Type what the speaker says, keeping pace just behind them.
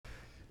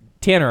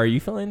Tanner, are you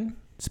feeling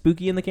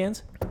spooky in the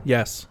cans?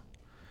 Yes,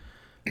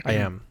 I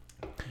am.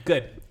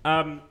 Good.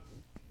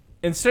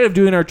 Instead of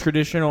doing our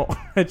traditional,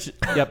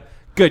 yep.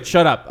 Good.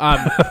 Shut up.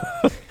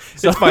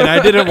 It's fine.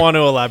 I didn't want to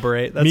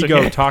elaborate. That's Migo,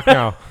 okay. talk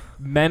now.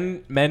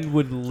 Men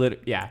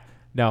would yeah.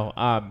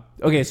 No.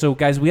 Okay. So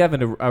guys, we have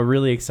a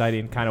really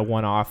exciting kind of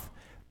one-off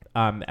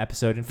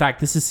episode. In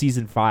fact, this is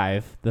season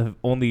 5, the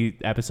only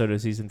episode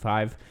of season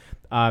 5,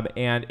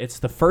 and it's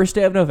the first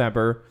day of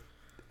November,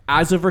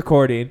 as of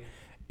recording,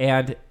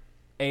 and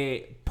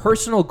a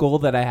personal goal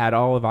that I had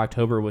all of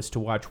October was to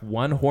watch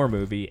one horror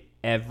movie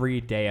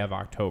every day of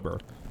October.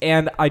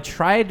 And I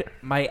tried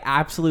my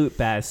absolute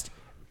best,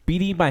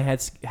 beating my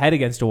head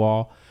against a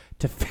wall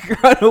to figure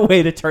out a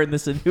way to turn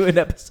this into an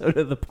episode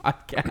of the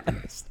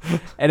podcast.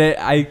 And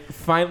I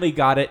finally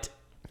got it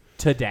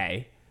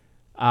today.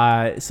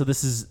 So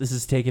this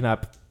is taking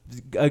up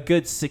a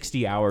good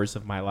 60 hours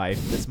of my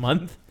life this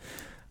month.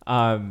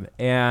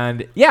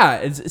 And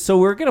yeah, so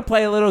we're going to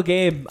play a little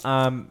game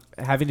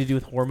having to do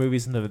with horror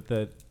movies and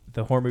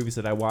the horror movies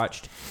that I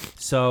watched.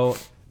 So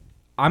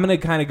I'm going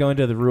to kind of go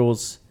into the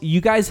rules. You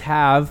guys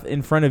have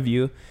in front of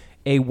you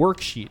a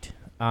worksheet.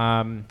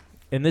 And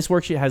this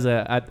worksheet has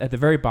at the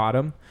very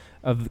bottom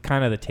of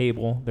kind of the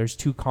table, there's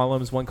 2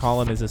 columns. One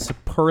column is a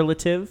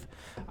superlative.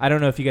 I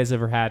don't know if you guys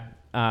ever had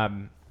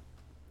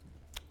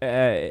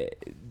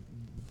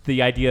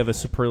the idea of a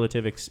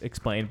superlative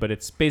explained, but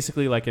it's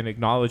basically like an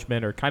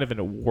acknowledgement or kind of an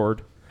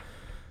award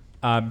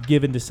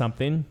given to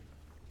something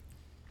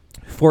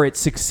for it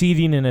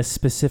succeeding in a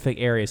specific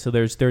area. So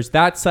there's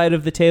that side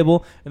of the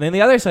table, and then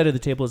the other side of the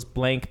table is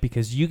blank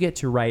because you get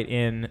to write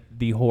in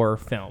the horror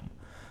film.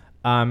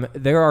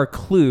 There are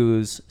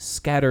clues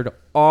scattered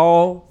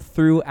all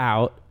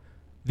throughout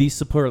these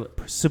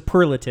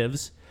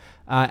superlatives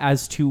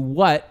as to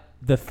what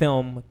the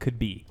film could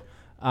be.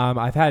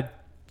 I've had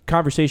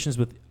conversations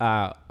with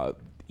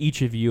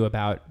each of you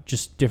about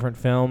just different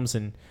films,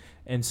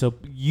 and so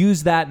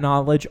use that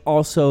knowledge.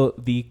 Also,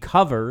 the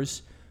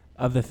covers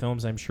of the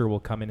films I'm sure will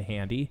come in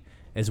handy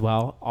as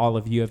well. All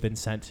of you have been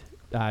sent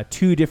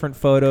 2 different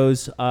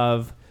photos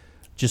of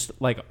just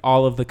like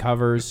all of the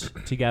covers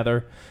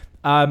together.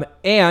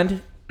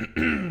 And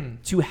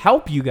to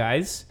help you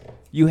guys,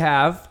 you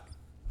have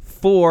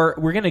 4,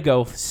 we're going to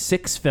go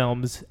 6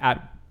 films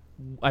at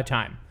a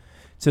time.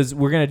 So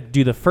we're going to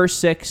do the first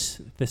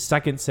 6, the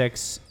second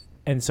 6,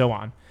 and so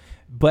on.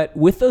 But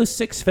with those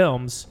 6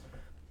 films,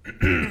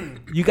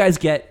 you guys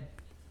get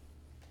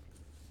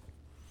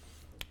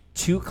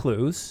 2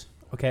 clues,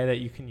 okay, that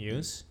you can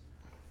use.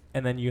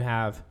 And then you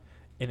have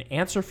an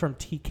answer from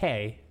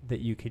TK that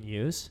you can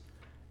use.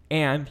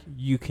 And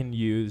you can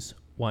use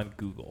one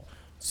Google.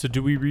 So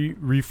do we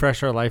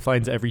refresh our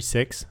lifelines every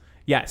 6?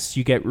 Yes,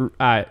 you get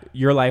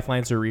your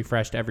lifelines are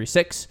refreshed every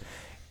 6.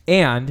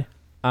 And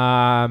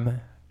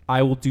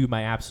I will do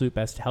my absolute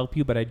best to help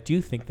you, but I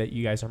do think that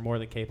you guys are more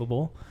than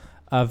capable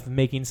of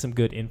making some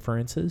good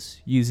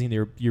inferences using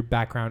your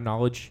background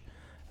knowledge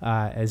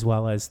as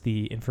well as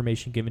the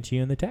information given to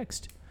you in the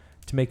text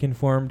to make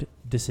informed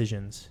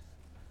decisions.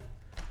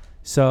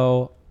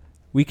 So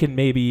we can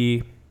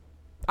maybe,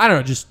 I don't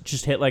know,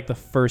 just hit like the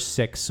first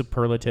 6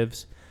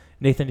 superlatives.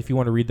 Nathan, if you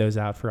want to read those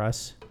out for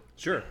us.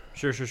 Sure.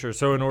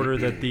 So in order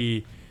that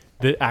the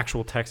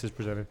actual text is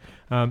presented.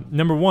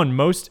 Number 1,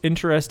 most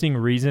interesting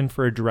reason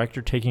for a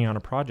director taking on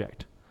a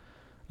project.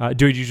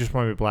 Do you just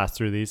want me to blast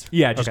through these?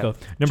 Yeah, just okay.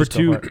 go. Number just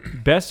 2,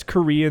 best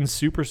Korean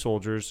super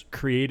soldiers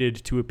created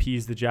to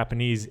appease the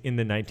Japanese in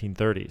the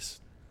 1930s.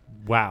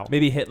 Wow.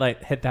 Maybe hit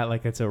that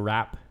like it's a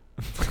rap.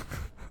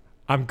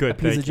 I'm good.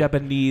 Appease the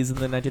Japanese in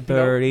the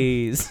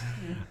 1930s.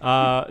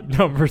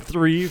 Number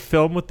 3,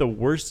 film with the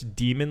worst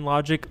demon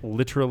logic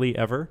literally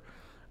ever.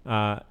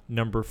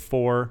 Number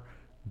 4,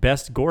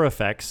 best gore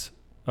effects.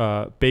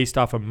 Based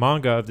off a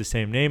manga of the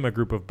same name, a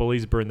group of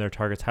bullies burn their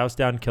target's house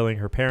down, killing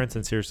her parents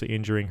and seriously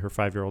injuring her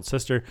 5-year-old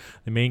sister.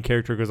 The main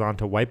character goes on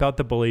to wipe out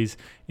the bullies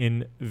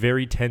in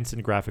very tense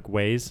and graphic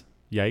ways.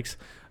 Yikes.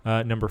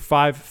 Number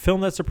 5,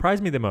 film that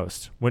surprised me the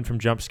most. Went from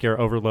jump scare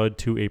overload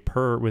to a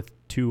purr with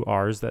 2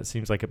 R's. That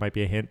seems like it might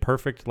be a hint.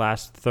 Perfect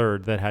last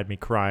third that had me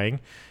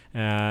crying.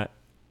 Okay,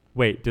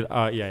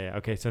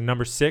 so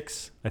number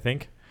 6, I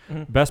think.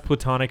 Mm-hmm. Best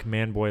platonic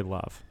man-boy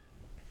love.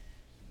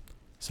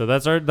 So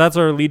that's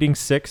our leading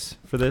 6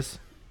 for this.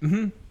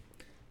 Mm-hmm.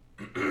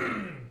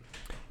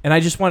 And I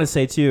just want to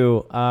say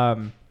too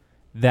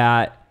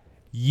that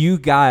you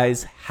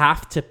guys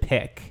have to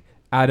pick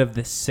out of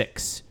the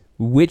 6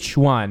 which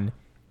one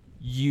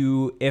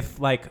you, if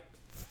like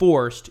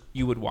forced,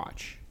 you would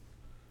watch.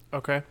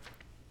 Okay.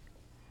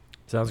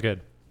 Sounds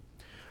good.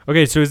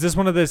 Okay, so is this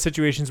one of the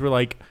situations where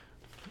like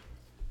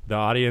the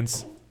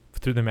audience,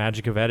 through the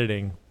magic of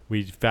editing,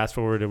 we fast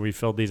forward and we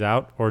filled these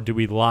out, or do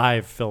we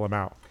live fill them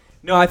out?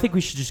 No, I think we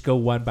should just go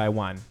one by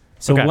one.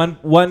 So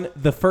okay.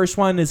 The first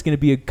one is going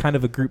to be a kind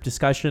of a group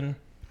discussion.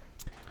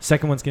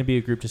 Second one's going to be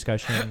a group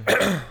discussion.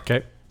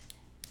 Okay.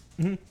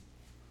 Mm-hmm.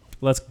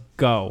 Let's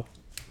go.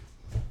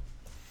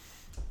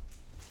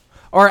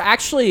 Or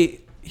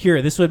actually,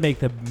 here, this would make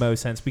the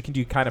most sense. We can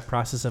do kind of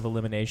process of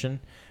elimination,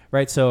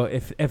 right? So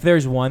if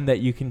there's one that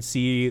you can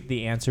see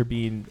the answer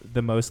being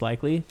the most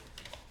likely,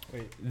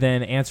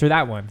 then answer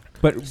that one.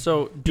 But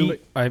So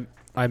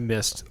I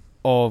missed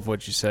all of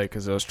what you said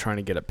because I was trying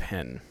to get a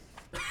pen.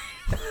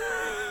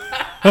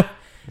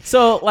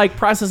 so like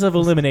process of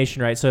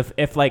elimination, right? So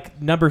if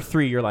like number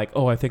 3, you're like,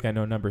 oh, I think I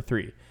know number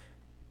 3.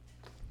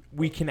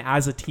 We can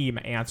as a team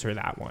answer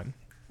that one.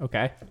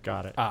 Okay.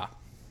 Got it.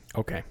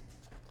 Okay.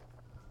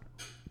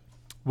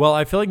 Well,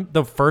 I feel like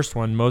the first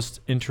one, most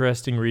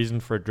interesting reason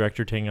for a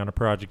director taking on a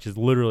project is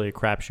literally a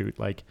crapshoot.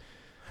 Like,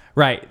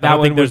 Right. I That don't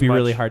one think would there's be much-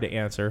 really hard to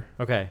answer.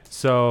 okay,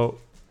 so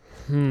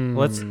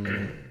let's,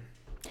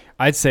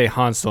 I'd say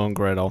Hansel and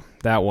Gretel.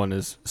 That one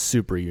is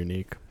super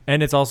unique.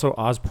 and it's also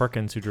Oz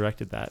Perkins who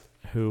directed that.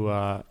 Who?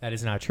 That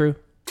is not true.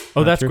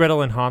 Oh, Not that's true.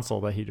 Gretel and Hansel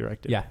that he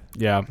directed. Yeah.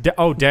 Yeah.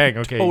 Oh, dang.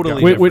 Okay.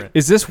 Totally Wait, different.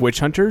 is this Witch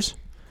Hunters?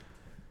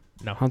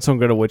 No. Hansel and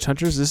Gretel Witch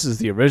Hunters? This is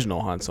the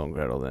original Hansel and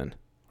Gretel then.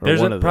 Or There's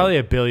one of them. probably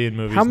a billion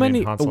movies. How named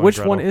many? Hansel and Which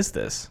Gretel. one is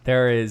this?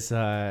 There is.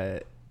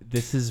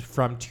 This is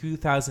from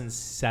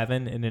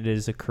 2007, and it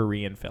is a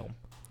Korean film.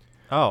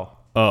 Oh,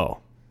 Oh,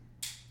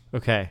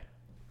 okay.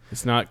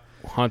 it's not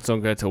Hansel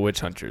and Gretel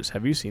Witch Hunters.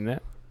 Have you seen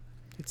that?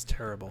 it's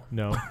terrible.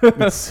 No.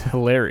 It's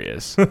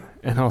hilarious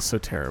and also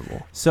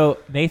terrible. So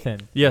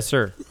Nathan, Yes,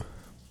 sir.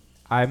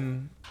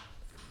 I'm.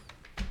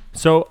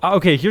 So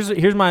okay,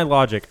 here's my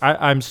logic.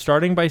 I'm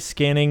starting by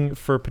scanning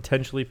for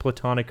potentially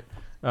platonic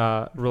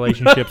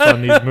relationships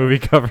on these movie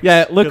covers.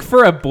 Yeah, look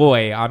for a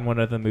boy on one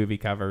of the movie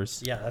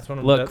covers. Yeah, that's one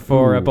of Look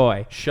for a Ooh.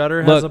 boy.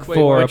 Shutter has Look a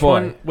for a which boy.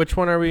 One, which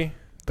one are we?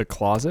 The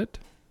Closet?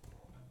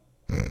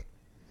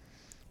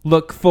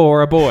 Look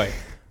for a boy.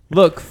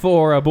 Look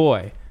for a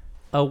boy.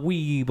 A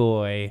wee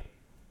boy.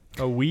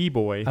 A wee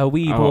boy. A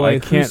wee Oh, boy I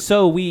who's can't-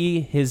 so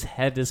wee his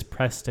head is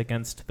pressed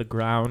against the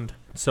ground.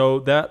 So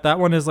that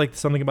one is like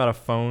something about a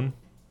phone.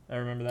 I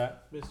remember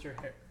that.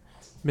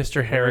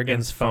 Mr.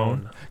 Harrigan's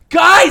phone.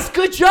 Guys,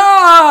 good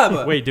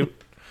job! Wait, do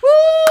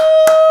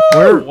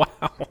Where? Wow.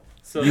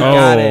 so You that-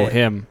 got Oh, it.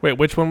 him. Wait,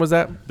 which one was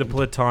that? the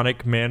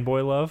platonic man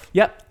boy love?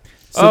 Yep.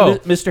 So Oh.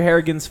 Mr.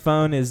 Harrigan's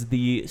phone is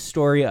the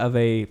story of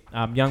a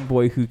young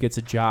boy who gets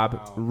a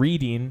job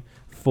reading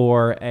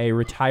for a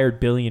retired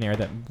billionaire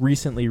that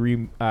recently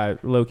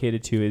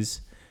relocated to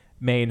his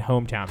main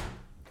hometown.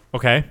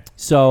 Okay.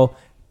 So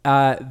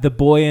the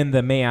boy and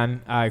the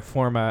man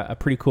form a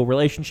pretty cool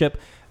relationship,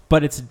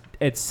 but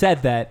it's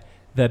said that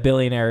the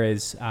billionaire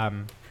is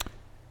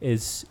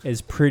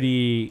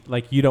pretty,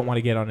 like, you don't want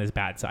to get on his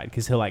bad side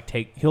because he'll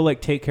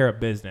take care of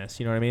business.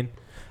 You know what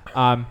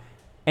I mean?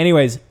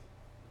 Anyways,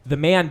 the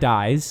man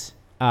dies,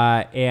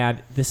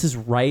 and this is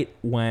right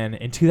when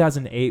in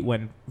 2008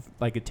 when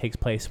like it takes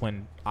place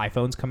when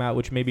iPhones come out,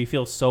 which made me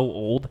feel so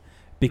old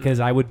because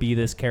I would be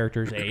this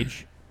character's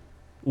age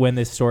when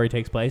this story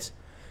takes place.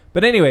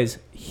 But anyways,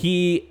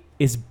 he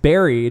is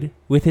buried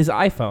with his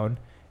iPhone,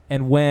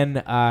 and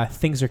when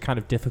things are kind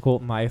of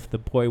difficult in life, the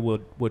boy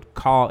would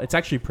call. It's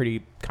actually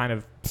pretty kind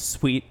of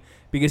sweet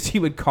because he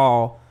would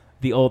call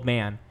the old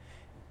man,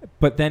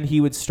 but then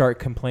he would start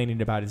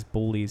complaining about his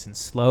bullies, and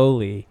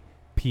slowly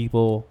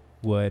people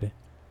would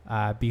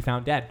be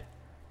found dead.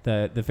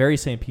 The very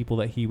same people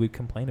that he would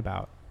complain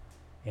about,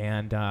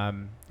 and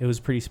it was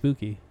pretty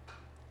spooky.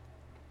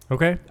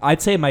 Okay.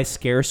 I'd say my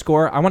scare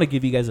score. I want to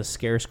give you guys a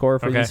scare score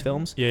for Okay. these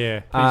films. Yeah.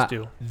 Please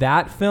do.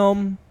 That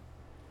film,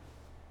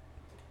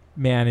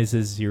 man, is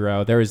a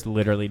 0. There is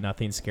literally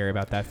nothing scary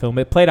about that film.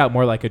 It played out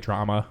more like a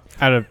drama.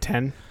 Out of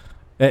 10?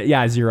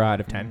 Yeah, 0 out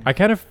of 10. I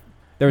kind of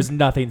There was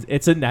nothing.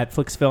 It's a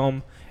Netflix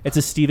film. It's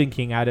a Stephen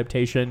King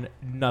adaptation.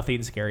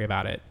 Nothing scary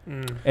about it.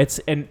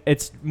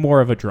 It's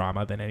more of a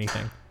drama than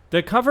anything.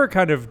 the cover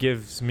kind of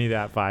gives me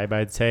that vibe,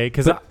 I'd say,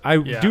 because But- I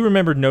Yeah. do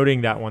remember noting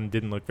that one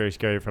didn't look very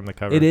scary from the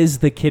cover. It is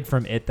the kid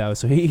from It though,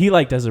 so he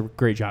like does a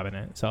great job in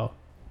it. So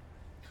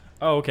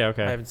Oh, okay.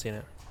 I haven't seen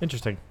it.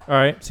 Interesting. All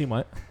right. seen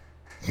what?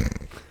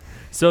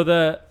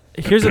 So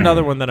here's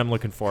another one that I'm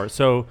looking for.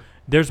 So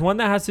there's one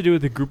that has to do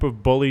with a group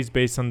of bullies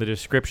based on the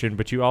description,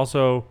 but you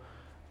also,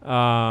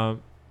 so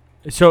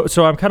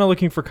I'm kind of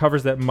looking for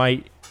covers that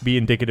might be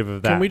indicative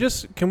of that.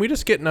 Can we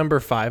just get number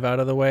 5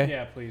 out of the way?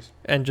 Yeah, please.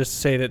 And just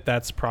say that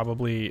that's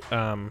probably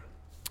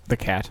The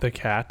cat. the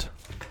cat.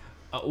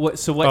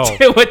 What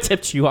Oh. what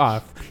tipped you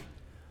off?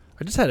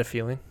 I just had a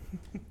feeling.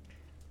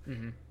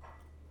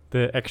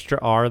 The extra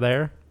R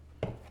there.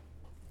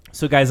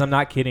 So guys, I'm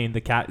not kidding.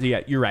 The cat.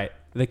 Yeah, you're right.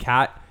 The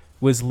cat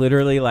was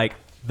literally like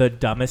the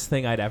dumbest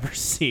thing I'd ever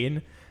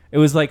seen. It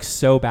was like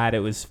so bad it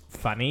was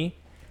funny,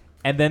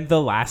 and then the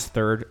last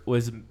third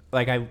was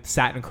like I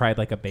sat and cried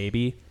like a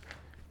baby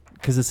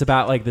because it's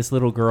about like this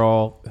little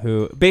girl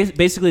who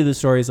basically the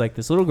story is like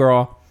this little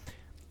girl.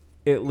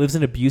 It lives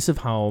in an abusive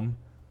home.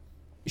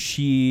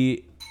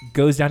 She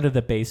goes down to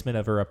the basement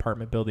of her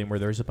apartment building where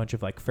there's a bunch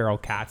of like feral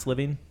cats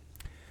living,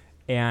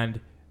 and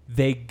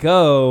they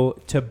go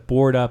to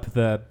board up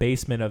the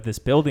basement of this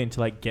building to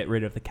like get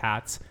rid of the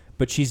cats,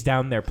 but she's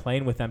down there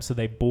playing with them, so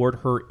they board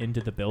her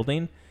into the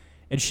building,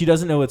 and she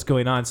doesn't know what's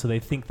going on, so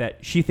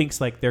she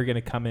thinks like they're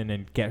gonna come in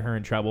and get her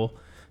in trouble,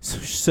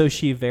 so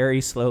she very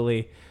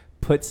slowly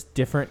puts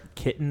different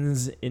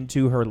kittens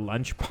into her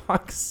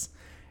lunchbox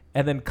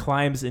and then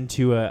climbs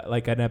into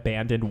an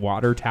abandoned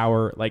water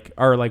tower,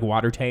 or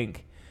water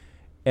tank,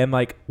 and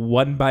like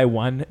one by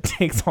one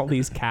takes all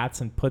these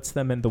cats and puts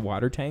them in the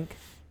water tank.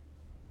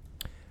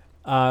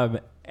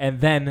 And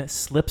then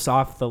slips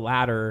off the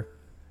ladder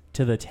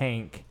to the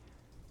tank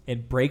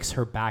and breaks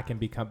her back and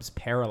becomes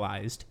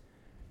paralyzed,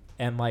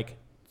 and like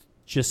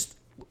just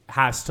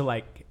has to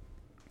like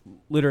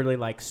literally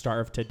like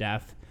starve to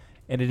death.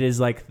 And it is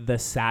like the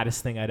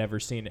saddest thing I'd ever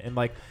seen. And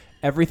like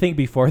everything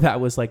before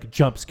that was like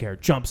jump scare,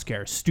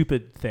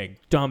 stupid thing,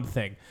 dumb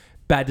thing,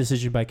 bad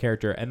decision by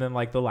character. And then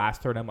like the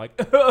last third, I'm like,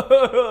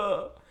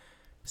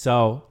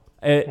 so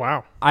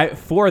Wow.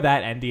 For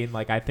that ending,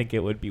 like I think it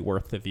would be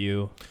worth the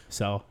view.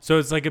 So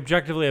it's like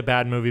objectively a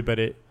bad movie, but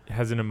it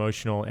has an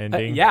emotional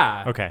ending.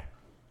 yeah. Okay.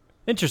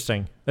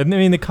 Interesting. I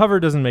mean, the cover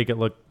doesn't make it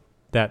look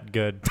that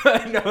good.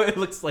 No, it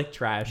looks like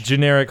trash.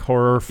 Generic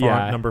horror font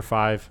Yeah. number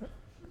 5.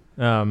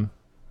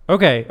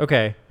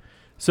 Okay.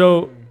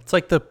 So That's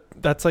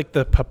like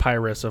the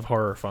papyrus of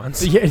horror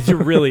fonts. yeah, it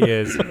really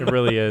is. It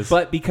really is.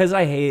 But because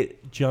I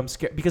hate jump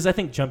scare, because I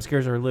think jump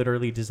scares are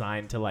literally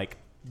designed to like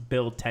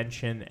build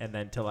tension and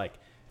then to like,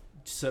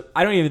 so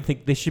I don't even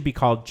think they should be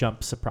called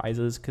jump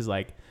surprises, because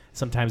like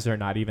sometimes they're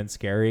not even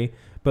scary.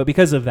 But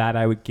because of that,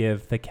 I would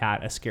give the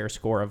cat a scare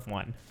score of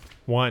 1.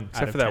 1. out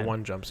Except of for that 10.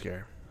 one jump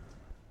scare.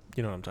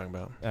 You know what I'm talking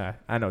about.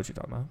 I know what you're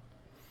talking about.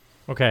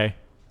 Okay.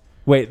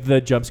 Wait, the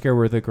jump scare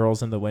were the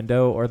girls in the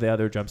window, or the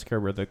other jump scare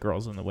were the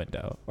girls in the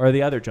window, or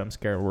the other jump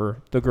scare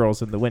were the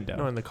girls in the window?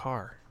 No, in the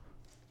car.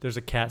 There's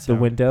a cat The sound.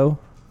 window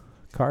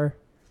car.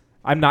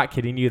 I'm not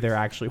kidding you. There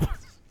actually was.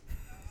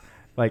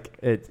 Like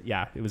it.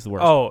 Yeah, it was the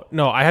worst. Oh,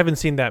 no, I haven't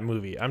seen that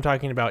movie. I'm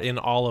talking about in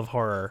all of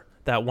horror,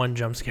 that one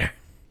jump scare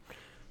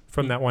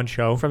From that one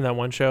show. from that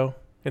one show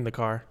in the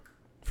car.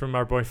 From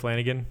our boy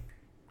Flanagan.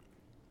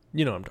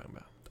 You know what I'm talking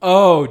about.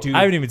 Oh, dude. I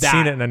haven't even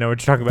seen it and I know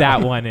what you're talking about.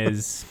 That one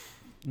is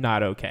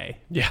not okay.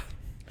 Yeah.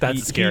 That's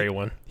He- a scary he-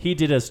 one. He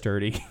did us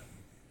dirty.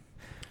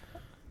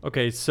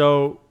 Okay,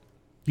 so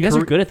You guys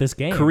are good at this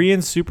game.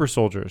 Korean super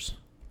soldiers.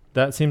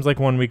 That seems like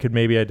one we could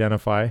maybe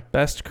identify.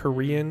 Best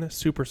Korean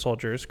super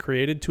soldiers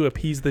created to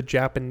appease the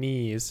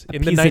Japanese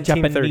in the Appease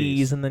 1930s.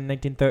 Japanese in the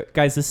 1930s.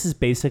 Guys, this is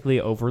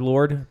basically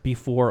Overlord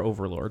before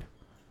Overlord.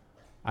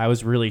 I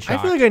was really shocked.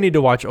 I feel like I need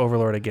to watch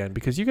Overlord again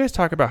because you guys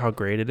talk about how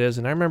great it is,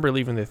 and I remember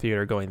leaving the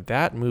theater going,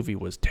 that movie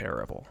was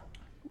terrible.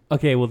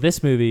 Okay, well,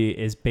 this movie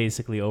is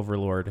basically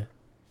Overlord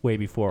way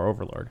before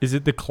Overlord. Is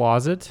it The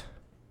Closet?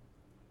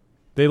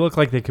 They look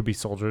like they could be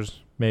soldiers,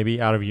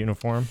 maybe out of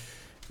uniform.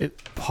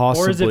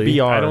 Possibly. Or is it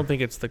VR? I don't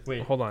think it's the...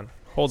 Wait. Hold on.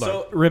 Hold on.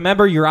 So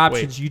remember your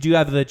options. You do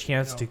have the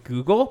chance to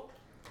Google.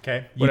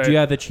 Okay. You What do I-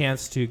 have the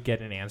chance to get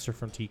an answer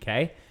from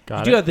TK. Got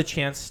you it. do have the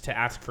chance to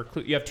ask for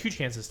clues. You have 2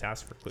 chances to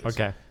ask for clues.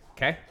 Okay.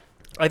 Okay?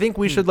 I think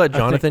we should let I think-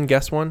 Jonathan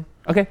guess one.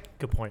 Okay.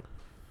 Good point.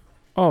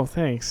 Oh,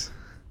 thanks.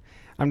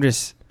 I'm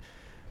just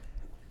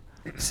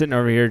sitting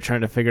over here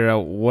trying to figure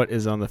out what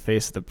is on the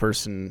face of the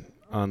person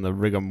on the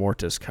rigor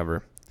mortis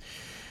cover.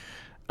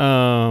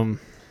 I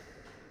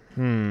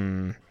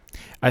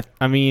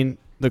mean,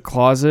 The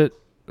Closet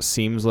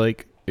seems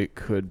like it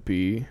could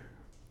be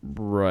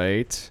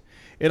right.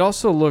 It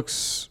also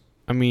looks,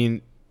 I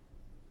mean,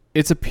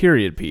 it's a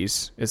period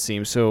piece, it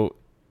seems, so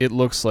it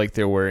looks like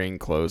they're wearing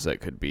clothes that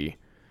could be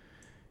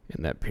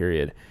in that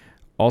period.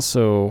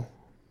 Also,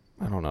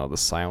 I don't know, the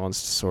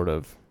Silenced sort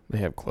of, they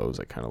have clothes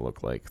that kind of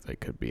look like they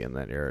could be in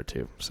that era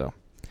too. So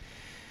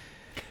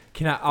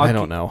I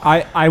don't know.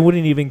 I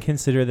wouldn't even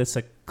consider this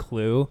a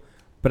clue,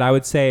 but I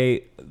would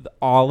say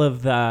all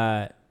of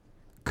the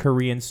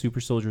Korean super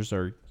soldiers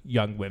are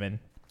young women.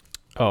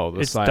 Oh,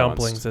 the It's Silenced.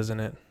 dumplings, isn't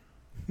it?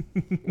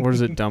 What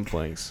is it?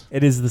 Dumplings.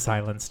 It is the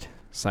Silenced.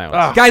 Silenced.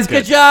 Ah, Guys,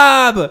 good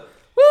job!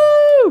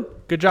 Woo!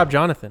 Good job,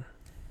 Jonathan.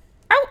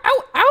 Ow,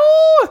 ow,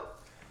 ow!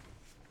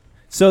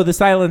 So the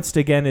Silenced,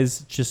 again,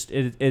 is just,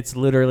 it's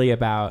literally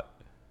about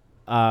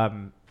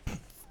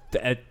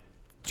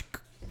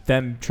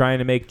them trying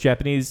to make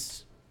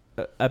Japanese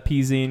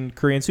appeasing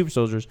Korean super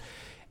soldiers.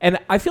 And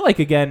I feel like,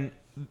 again,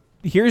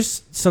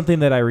 here's something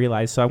that I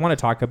realized. So I want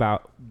to talk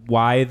about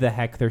why the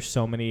heck there's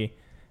so many,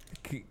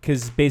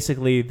 because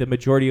basically the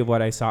majority of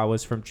what I saw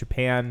was from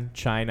Japan,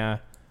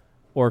 China,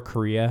 or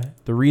Korea.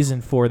 The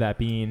reason for that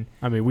being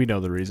I mean, we know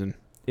the reason.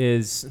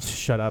 is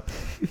shut up.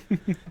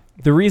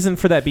 The reason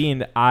for that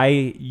being, I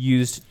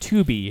used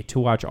Tubi to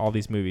watch all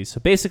these movies. So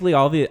basically,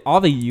 all the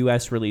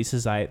U.S.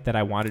 releases that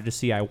I wanted to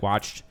see, I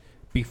watched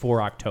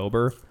before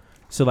October.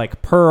 So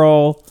like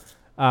Pearl,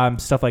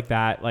 stuff like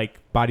that, like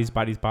Bodies,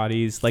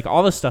 like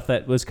all the stuff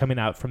that was coming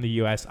out from the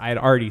U.S. I had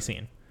already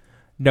seen.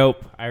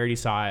 Nope, I already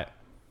saw it.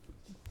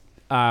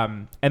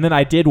 And then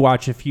I did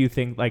watch a few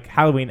things like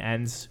Halloween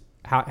Ends,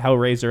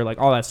 Hellraiser, like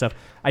all that stuff.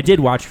 I did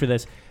watch for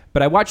this,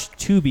 but I watched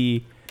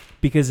Tubi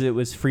because it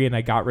was free and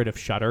I got rid of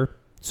Shudder.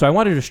 So I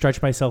wanted to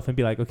stretch myself and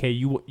be like, okay,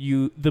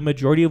 you the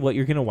majority of what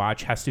you're going to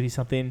watch has to be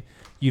something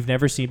you've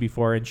never seen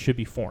before and should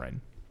be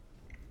foreign.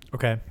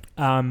 Okay.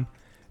 And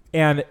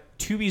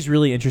Tubi's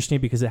really interesting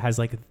because it has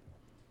like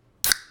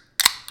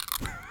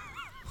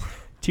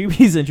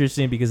Tubi's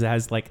interesting because it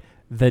has like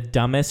the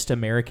dumbest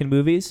American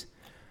movies.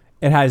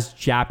 It has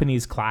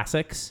Japanese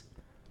classics,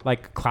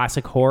 like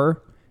classic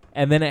horror,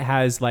 and then it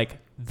has like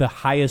the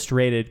highest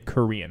rated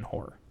Korean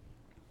horror,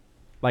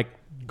 like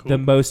the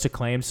most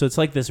acclaimed. So it's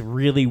like this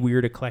really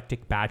weird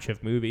eclectic batch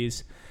of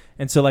movies.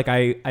 And so like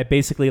I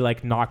basically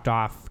like knocked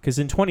off, because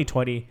in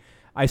 2020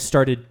 I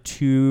started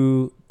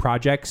 2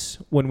 projects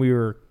when we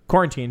were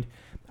quarantined.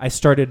 I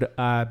started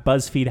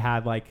BuzzFeed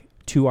had like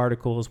 2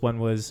 articles. One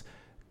was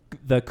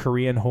the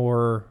Korean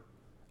horror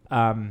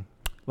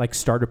like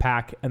starter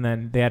pack, and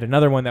then they had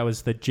another one that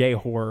was the J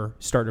horror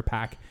starter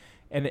pack.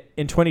 And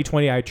in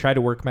 2020 I tried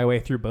to work my way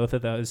through both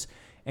of those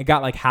and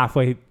got like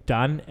halfway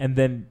done. And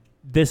then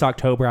this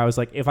October I was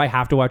like, if I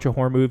have to watch a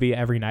horror movie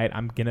every night,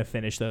 I'm gonna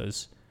finish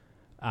those.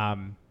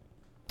 And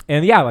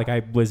yeah, like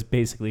I was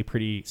basically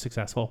pretty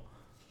successful.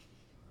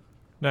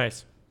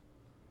 Nice.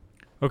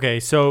 Okay,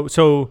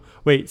 so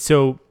wait,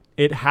 so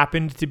it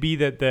happened to be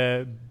that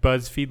the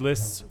BuzzFeed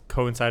lists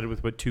coincided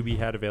with what Tubi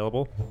had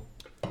available?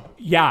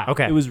 Yeah.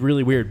 Okay. It was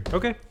really weird.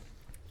 Okay.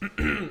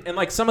 And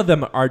like some of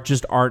them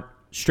aren't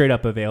straight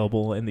up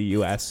available in the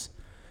US.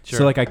 Sure.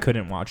 So like I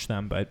couldn't watch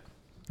them, but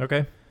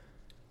Okay.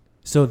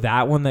 so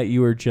that one that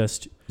you were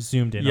just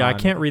zoomed in Yeah, on I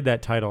can't read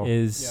that title.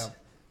 is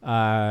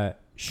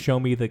Show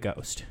Me the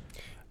Ghost.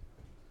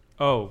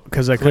 Oh,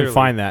 Because I clearly. couldn't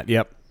find that.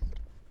 Yep.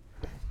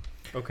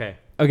 Okay.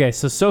 Okay,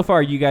 so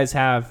far you guys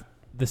have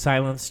The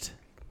Silenced,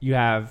 you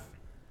have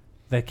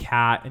The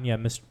Cat, and you have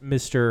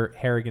Mr.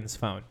 Harrigan's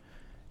Phone.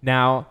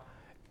 Now,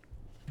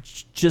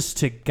 just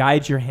to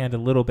guide your hand a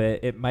little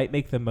bit, it might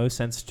make the most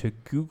sense to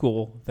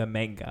Google the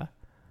manga.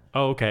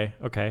 Oh, okay.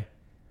 Okay.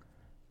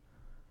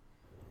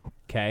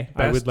 Okay.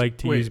 I would Best- like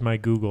to wait. use my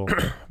Google.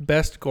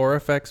 Best gore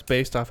effects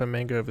based off a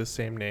manga of the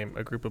same name.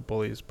 A group of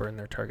bullies burn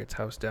their target's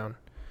house down.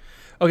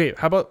 Okay,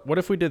 how about, what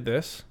if we did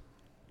this?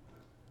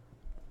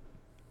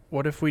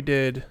 What if we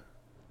did,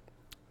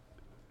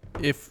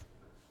 if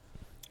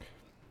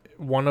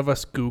one of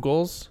us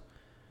Googles,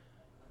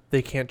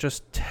 they can't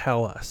just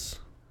tell us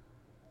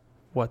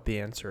what the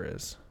answer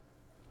is.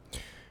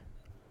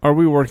 Are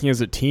we working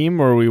as a team,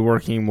 or are we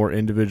working more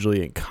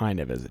individually and kind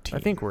of as a team? I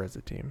think we're as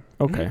a team.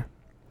 Okay.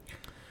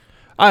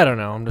 I don't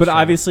know. I'm just But trying-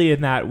 obviously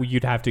in that,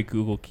 you'd have to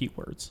Google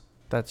keywords.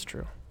 that's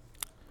true.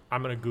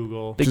 I'm going to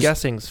Google. The Just-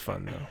 guessing's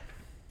fun though.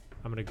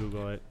 I'm going to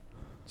Google it.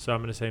 So I'm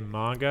going to say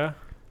manga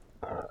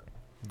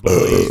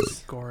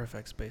bullies Gore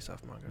effects based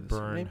off manga of the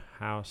same burn name.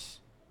 house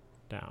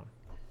down.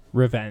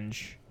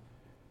 Revenge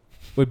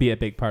would be a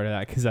big part of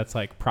that, because that's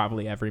like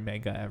probably every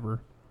manga ever.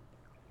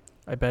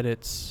 I bet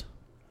it's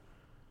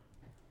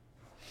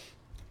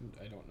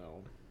I don't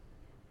know.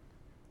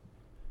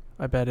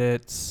 I bet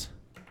it's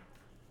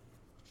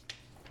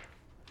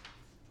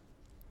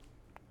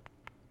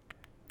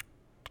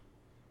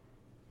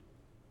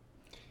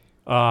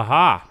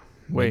Aha.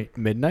 Wait.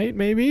 Midnight,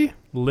 maybe?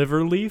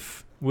 Liver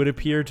leaf would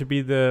appear to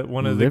be the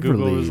one of the Liver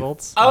Google leaf.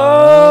 results.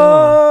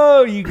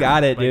 Oh, you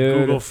got it, My dude.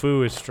 Google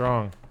foo is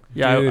strong.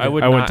 yeah. Dude, I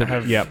would I not went to-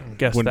 have yep,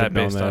 guessed wouldn't that have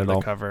known based that on at the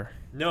all. cover.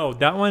 No,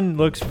 that one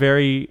looks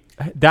very.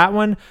 That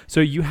one. So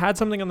you had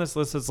something on this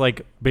list that's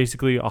like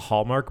basically a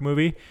Hallmark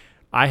movie.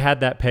 I had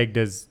that pegged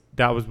as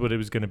that was what it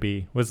was going to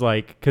be. Was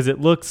like, because it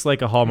looks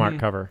like a Hallmark Mhm.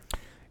 cover.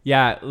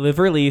 Yeah,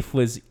 Liver Leaf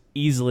was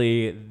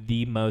easily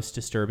the most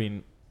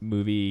disturbing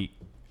movie,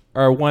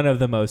 or one of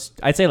the most,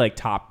 I'd say like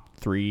top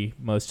 3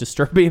 most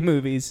disturbing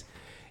movies.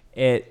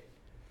 It,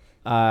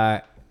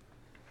 gosh,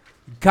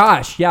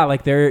 yeah,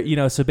 like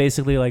they're, so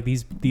basically like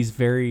these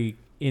very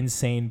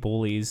insane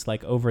bullies,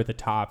 like over the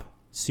top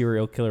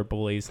serial killer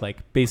bullies,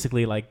 like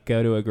basically like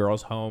go to a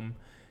girl's home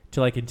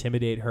to like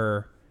intimidate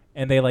her,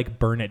 and they like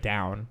burn it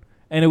down.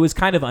 And it was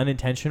kind of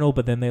unintentional,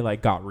 but then they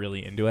like got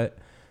really into it.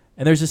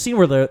 And there's a scene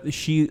where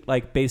she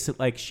like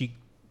basically like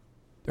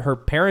her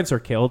parents are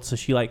killed, so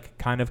she like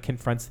kind of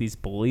confronts these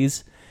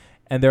bullies,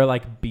 and they're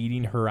like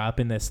beating her up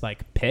in this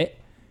like pit,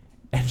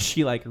 and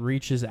she like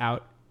reaches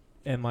out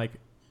and like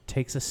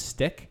takes a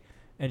stick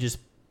and just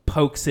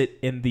pokes it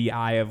in the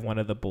eye of one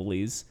of the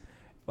bullies,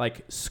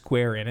 like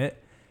square in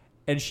it,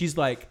 and she's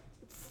like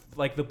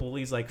the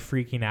bully's like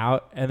freaking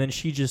out, and then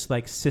she just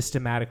like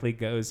systematically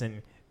goes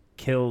and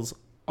kills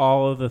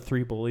all of the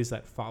 3 bullies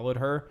that followed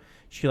her.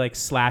 She like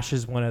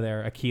slashes one of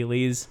their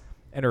Achilles,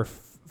 and her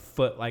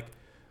foot like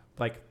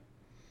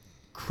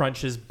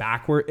crunches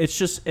backward.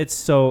 It's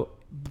so,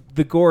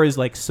 the gore is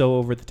like so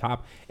over the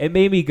top. It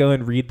made me go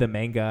and read the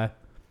manga,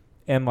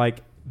 and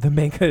like the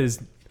manga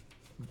is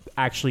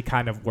actually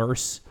kind of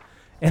worse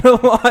in a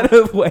lot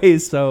of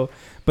ways. So,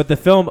 but the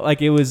film,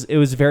 like it was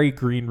very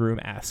Green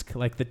Room-esque,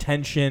 like the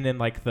tension and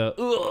like the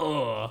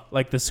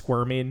like the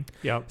squirming.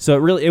 Yep.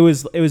 So it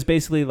was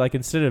basically like,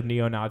 instead of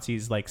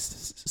neo-Nazis, like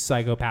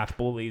psychopath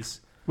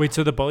bullies. Wait,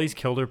 so the bullies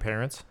killed her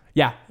parents?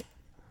 Yeah.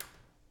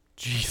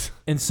 Jeez.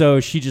 And so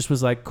she just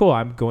was like, cool,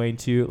 I'm going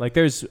to, like,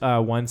 there's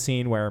one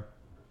scene where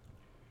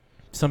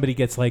somebody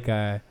gets like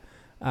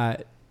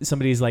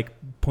somebody's like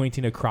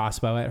pointing a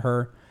crossbow at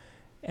her,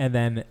 and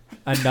then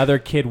another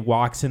kid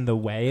walks in the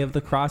way of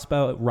the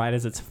crossbow right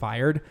as it's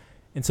fired.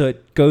 And so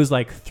it goes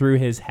like through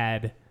his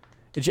head,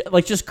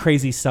 like just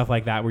crazy stuff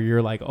like that where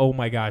you're like, oh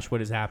my gosh,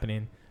 what is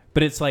happening?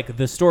 But it's like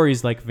the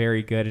story's like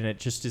very good, and it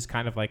just is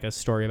kind of like a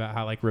story about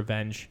how like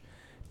revenge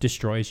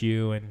destroys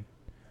you, and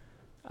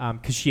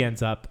because she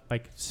ends up,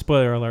 like,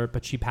 spoiler alert,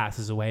 but she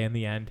passes away in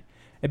the end.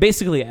 And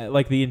basically,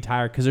 like, the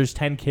entire, because there's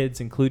 10 kids,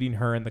 including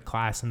her in the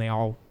class, and they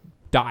all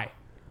die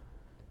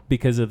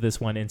because of this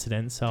one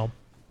incident. So,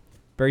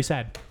 very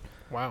sad.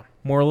 Wow.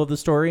 Moral of the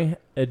story,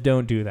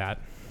 don't do that.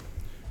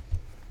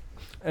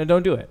 And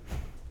don't do it.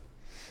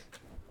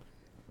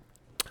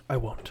 I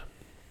won't.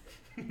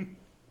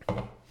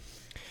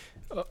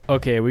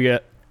 Okay, we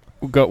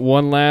got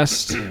one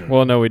last.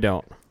 Well, no, we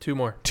don't. Two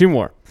more. Two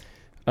more.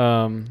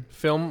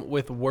 Film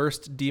with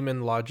worst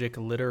demon logic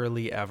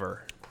literally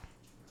ever.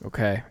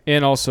 Okay,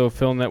 and also a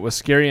film that was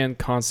scary in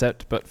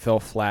concept but fell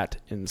flat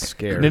in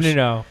scares.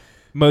 No.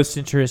 Most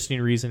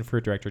interesting reason for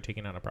a director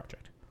taking on a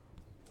project.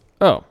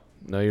 Oh,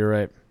 no, you're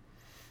right.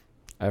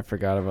 I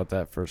forgot about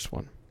that first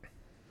one.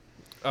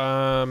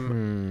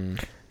 And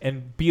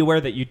be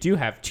aware that you do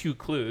have 2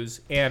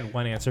 clues and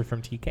 1 answer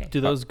from TK. Do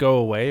those go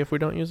away if we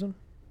don't use them?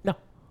 No.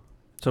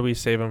 So we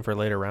save them for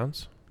later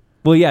rounds?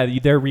 Well, yeah,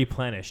 they're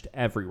replenished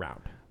every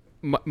round.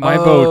 My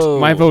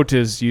vote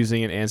is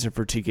using an answer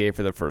for TK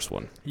for the first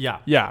one. Yeah.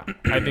 Yeah,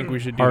 I think we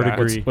should do Hard that.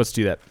 agree. Let's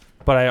do that.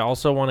 But I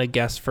also want to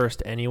guess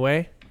first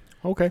anyway,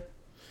 Okay.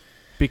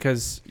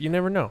 because you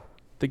never know.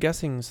 The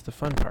guessing's the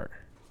fun part.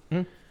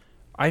 Hmm.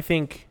 I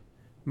think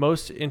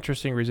most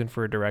interesting reason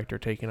for a director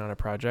taking on a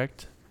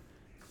project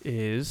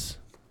is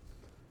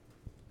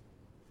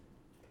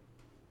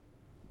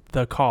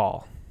The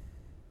Call.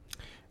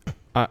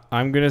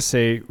 I'm going to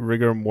say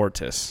rigor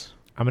mortis.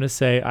 I'm going to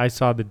say I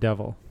Saw the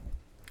Devil.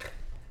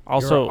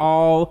 Also, You're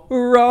all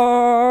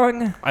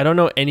wrong. I don't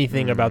know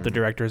anything about the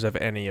directors of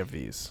any of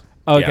these.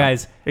 Oh, Yeah.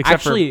 guys, Except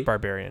actually, for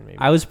Barbarian, maybe.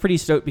 I was pretty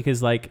stoked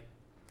because, like,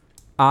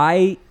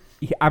 I'm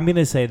going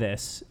to say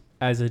this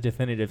as a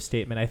definitive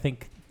statement. I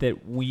think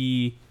that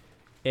we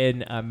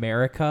in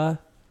America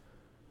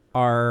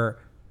are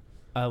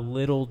a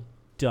little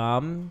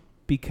dumb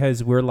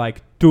because we're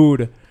like,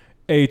 dude,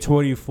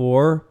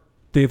 A24,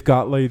 they've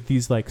got like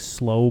these like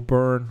slow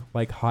burn,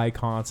 like high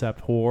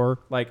concept horror.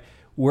 Like,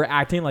 we're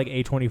acting like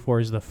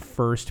A24 is the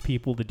first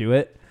people to do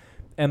it.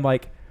 And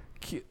like,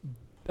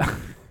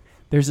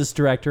 there's this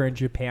director in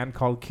Japan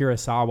called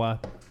Kurosawa.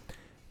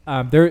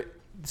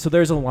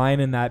 There's a line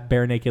in that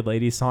Bare Naked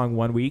Ladies song,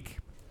 One Week,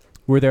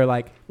 where they're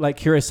like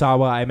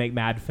Kurosawa, I make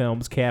mad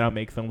films. I don't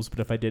make films, but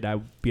if I did, I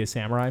would be a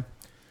samurai.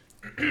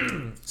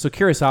 So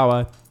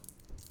Kurosawa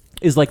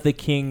is like the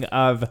king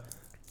of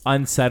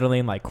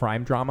unsettling like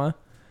crime drama,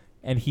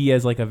 and he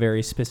has like a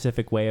very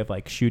specific way of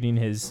like shooting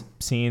his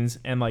scenes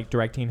and like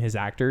directing his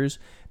actors.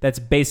 That's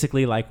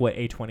basically like what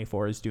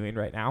A24 is doing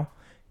right now,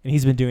 and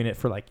he's been doing it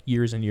for like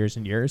years and years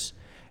and years.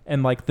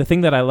 And like the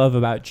thing that I love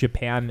about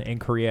Japan and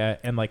Korea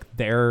and like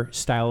their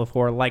style of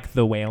horror, like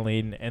The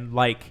Wailing and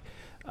like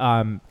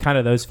kind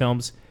of those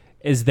films,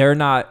 is they're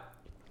not.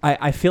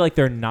 I feel like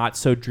they're not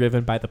so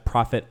driven by the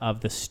profit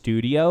of the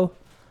studio,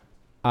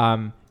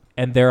 and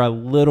they're a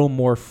little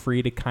more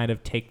free to kind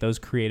of take those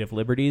creative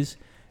liberties.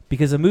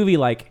 Because a movie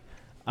like,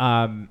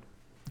 I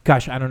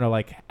don't know,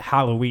 like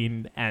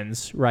Halloween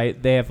Ends, right?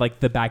 They have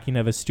like the backing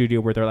of a studio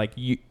where they're like,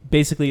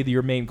 basically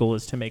your main goal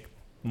is to make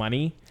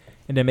money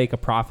and to make a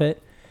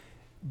profit.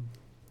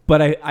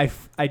 But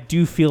I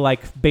do feel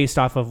like based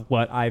off of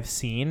what I've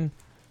seen,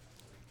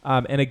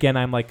 and again,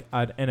 I'm like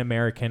an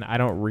American. I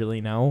don't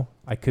really know.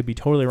 I could be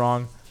totally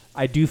wrong.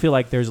 I do feel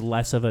like there's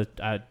less of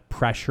a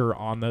pressure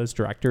on those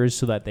directors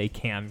so that they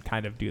can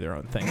kind of do their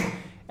own thing.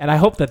 And I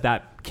hope that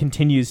that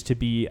continues to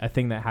be a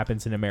thing that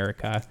happens in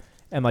America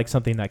and like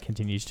something that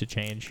continues to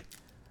change.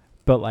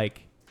 But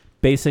like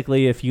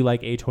basically if you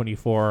like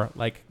A24,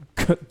 like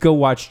go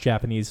watch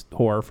Japanese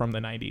horror from the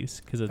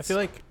 90s because it's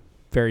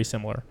very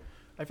similar.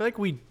 I feel like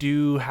we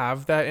do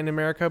have that in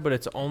America, but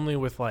it's only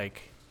with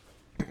like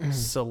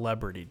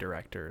celebrity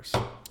directors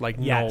like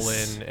Yes.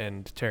 Nolan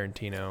and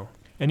Tarantino.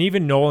 And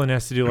even Nolan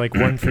has to do like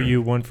one for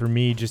you, one for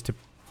me, just to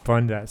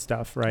fund that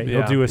stuff, right? Yeah.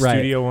 He'll do a Right.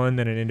 studio one,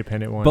 then an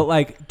independent one. But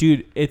like,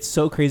 dude, it's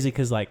so crazy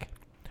because like,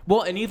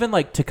 well, and even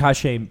like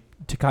Takashi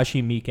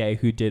Miike,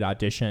 who did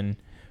Audition,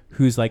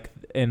 who's like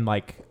in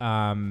like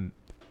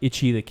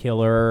Ichi the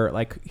Killer,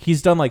 like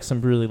he's done like some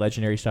really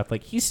legendary stuff.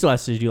 Like he still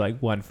has to do like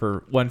one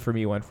for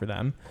me, one for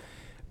them.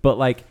 But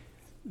like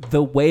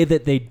the way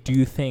that they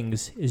do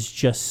things is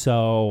just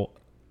so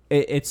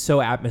it's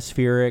so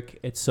atmospheric.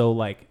 It's so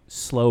like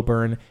slow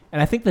burn.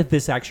 And I think that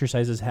this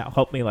exercise has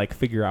helped me like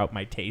figure out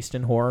my taste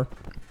in horror.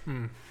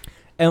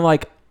 And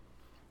like,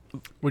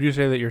 Would you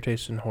say that your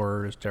taste in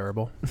horror is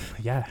terrible?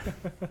 yeah.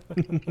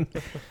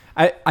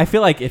 I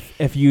feel like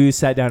if you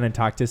sat down and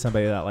talked to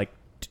somebody that like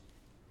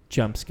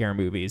jump scare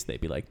movies,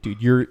 they'd be like,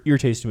 dude, your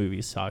taste in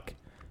movies suck.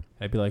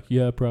 I'd be like,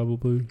 yeah,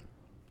 probably.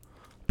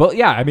 But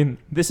yeah, I mean,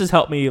 this has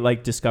helped me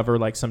like discover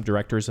like some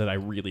directors that I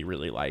really,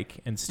 really like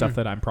and stuff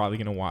that I'm probably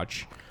going to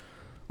watch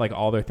like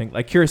all their things.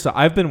 Like Kurosawa,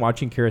 I've been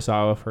watching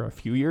Kurosawa for a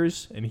few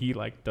years and he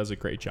like does a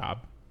great job.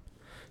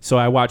 So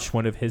I watched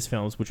one of his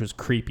films, which was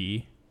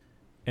Creepy.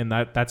 And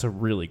that's a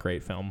really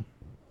great film.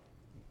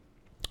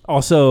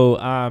 Also,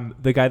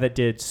 the guy that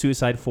did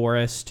Suicide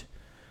Forest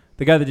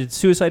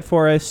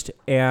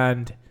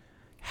and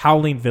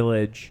Howling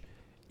Village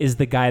is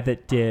the guy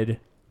that did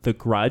The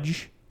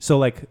Grudge. So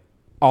like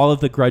all of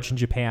The Grudge in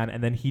Japan,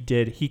 and then he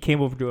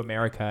came over to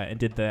America and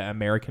did the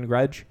American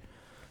Grudge.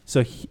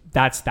 So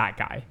that's that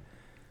guy.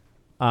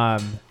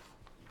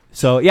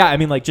 So yeah, I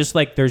mean, like, just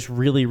like there's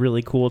really,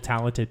 really cool,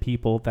 talented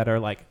people that are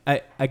like,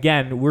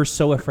 again, we're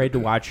so afraid to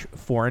watch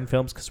foreign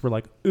films because we're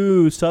like,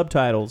 ooh,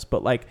 subtitles,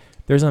 but like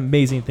there's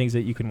amazing things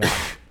that you can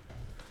watch.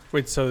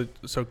 Wait, so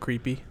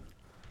Creepy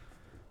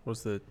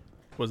was the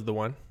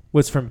one?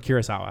 Was from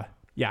Kurosawa.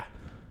 Yeah.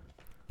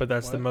 But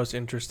that's the most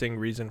interesting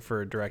reason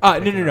for a director.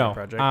 No.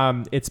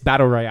 Project. It's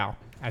Battle Royale,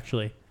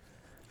 actually.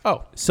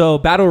 Oh. So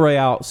Battle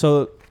Royale,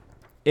 so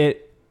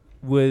it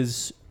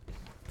was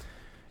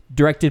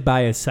directed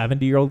by a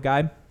 70-year-old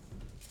guy.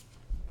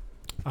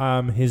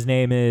 His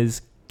name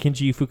is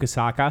Kinji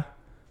Fukasaku.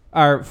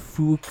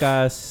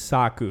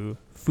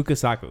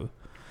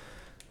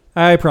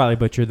 I probably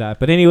butchered that.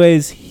 But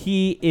anyways,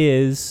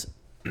 he's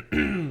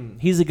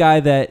a guy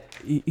that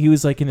he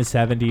was like in his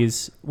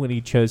 70s when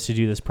he chose to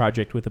do this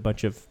project with a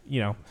bunch of,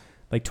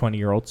 like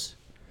 20-year-olds.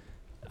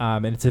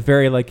 And it's a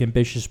very like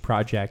ambitious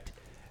project.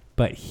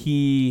 But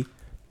he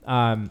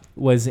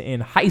was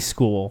in high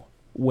school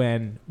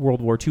when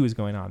World War II was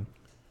going on.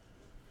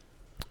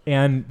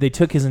 And they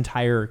took his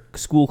entire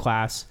school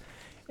class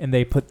and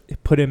they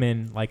put him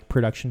in like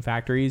production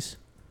factories,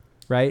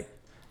 right?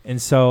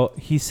 And so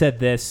he said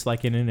this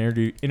like in an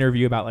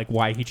interview about like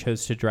why he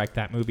chose to direct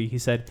that movie. He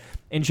said,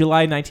 in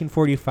July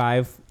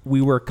 1945,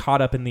 we were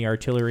caught up in the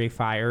artillery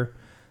fire.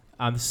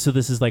 So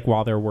this is like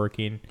while they're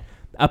working.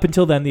 Up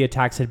until then, the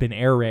attacks had been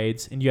air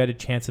raids and you had a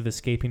chance of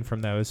escaping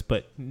from those,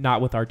 but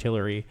not with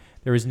artillery.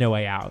 There was no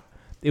way out.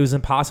 It was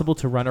impossible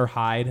to run or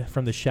hide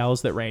from the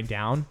shells that rained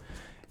down.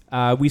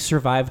 We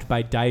survived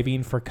by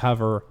diving for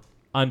cover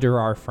under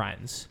our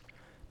friends.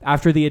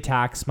 After the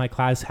attacks, my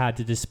class had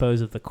to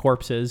dispose of the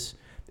corpses.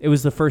 It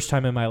was the first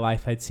time in my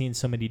life I'd seen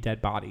so many dead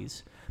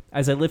bodies.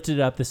 As I lifted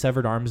up the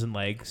severed arms and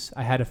legs,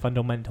 I had a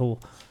fundamental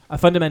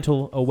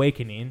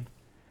awakening.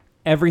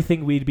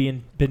 Everything we'd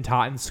been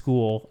taught in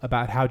school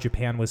about how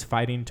Japan was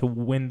fighting to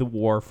win the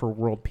war for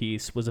world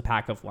peace was a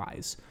pack of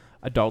lies.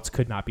 Adults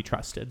could not be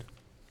trusted.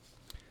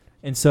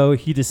 And so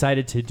he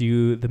decided to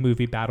do the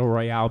movie Battle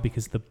Royale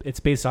because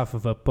it's based off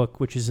of a book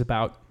which is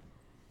about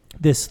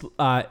this.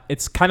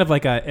 It's kind of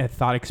like a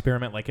thought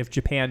experiment, like if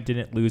Japan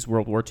didn't lose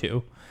World War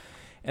II,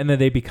 and then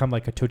they become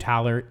like a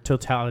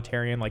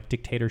totalitarian like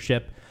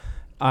dictatorship.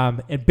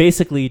 And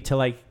basically to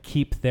like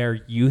keep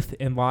their youth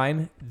in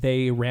line,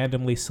 they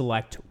randomly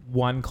select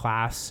one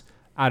class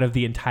out of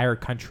the entire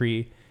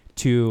country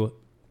to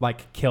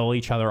like kill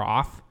each other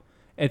off.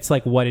 It's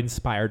like what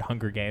inspired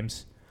Hunger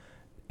Games.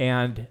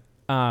 And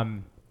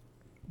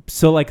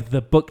so like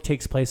the book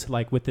takes place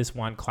like with this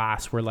one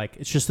class where like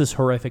it's just this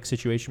horrific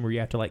situation where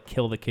you have to like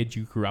kill the kids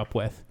you grew up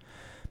with.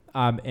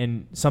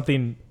 And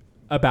something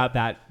about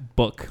that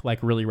book like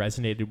really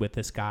resonated with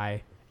this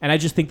guy. And I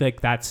just think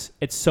like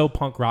it's so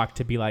punk rock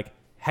to be like,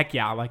 heck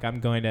yeah, like I'm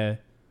going to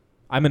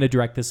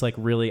direct this like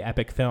really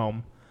epic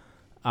film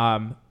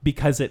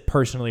because it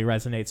personally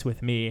resonates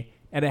with me.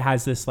 And it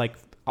has this like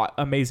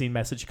amazing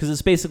message because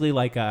it's basically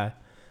like a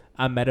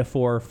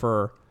metaphor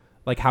for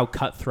like how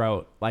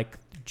cutthroat like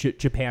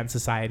Japan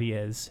society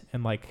is.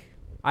 And like,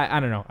 I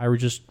don't know. I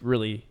was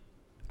really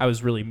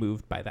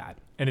moved by that.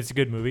 And it's a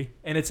good movie.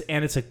 And it's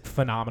a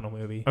phenomenal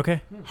movie.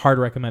 Okay. Hard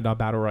to recommend on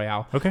Battle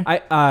Royale. Okay.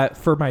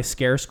 For my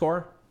scare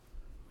score.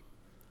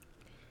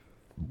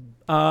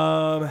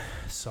 For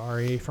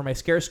my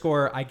scare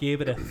score, I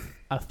gave it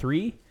a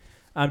 3.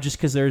 Just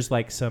because there's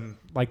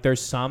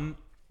some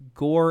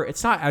gore.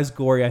 It's not as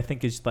gory, I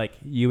think, as like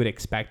you would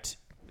expect.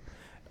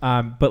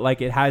 But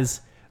like it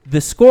has the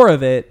score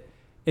of it.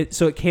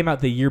 So it came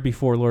out the year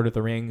before Lord of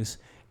the Rings,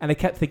 and I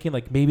kept thinking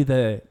like maybe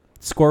the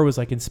score was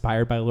like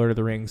inspired by Lord of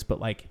the Rings, but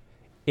like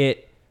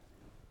it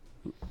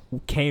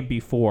came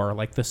before.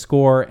 Like the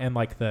score and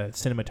like the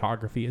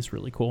cinematography is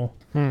really cool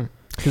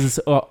because it's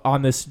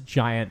on this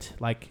giant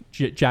like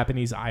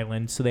Japanese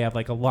island, so they have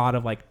like a lot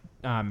of like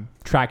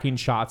tracking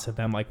shots of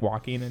them like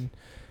walking and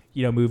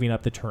moving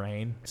up the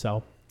terrain.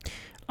 So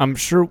I'm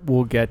sure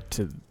we'll get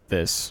to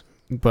this,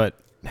 but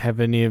have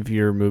any of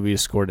your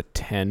movies scored a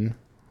 10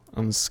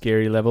 on the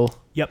scary level?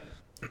 Yep.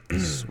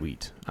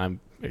 Sweet. I'm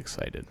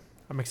excited.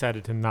 I'm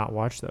excited to not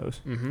watch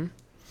those. Mm-hmm.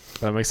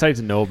 But I'm excited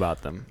to know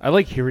about them. I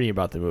like hearing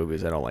about the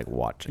movies. I don't like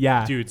watching.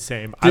 Yeah. Dude,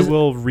 same. I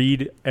will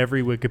read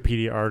every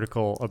Wikipedia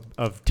article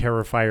of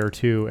Terrifier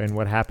 2 and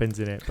what happens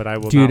in it, but I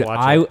will not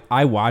watch it.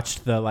 I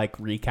watched the like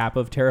recap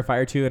of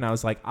Terrifier 2 and I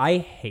was like, I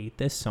hate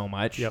this so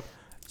much. Yep.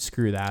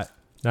 Screw that.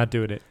 Not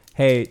doing it.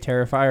 Hey,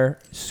 Terrifier,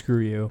 screw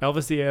you.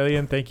 Elvis the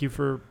Alien, thank you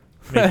for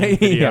making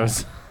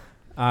videos.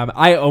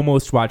 I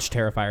almost watched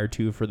Terrifier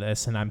 2 for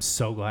this, and I'm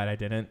so glad I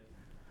didn't.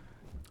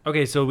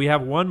 Okay, so we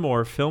have one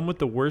more film with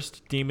the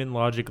worst demon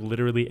logic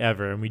literally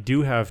ever, and we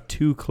do have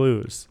 2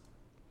 clues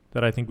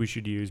that I think we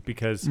should use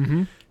because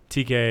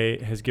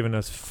TK has given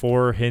us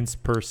 4 hints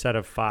per set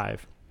of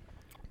 5.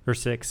 or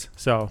 6.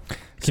 So So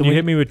can you when-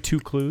 hit me with 2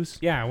 clues?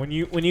 Yeah, when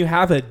you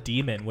have a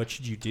demon, what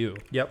should you do?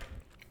 Yep.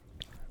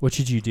 What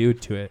should you do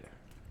to it?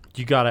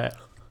 You gotta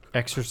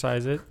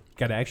exercise it,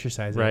 Got to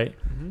exercise it. right?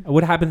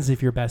 What happens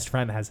if your best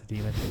friend has a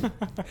demon?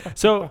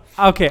 So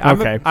okay,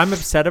 Okay. I'm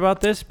upset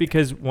about this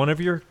because one of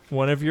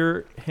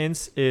your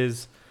hints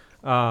is,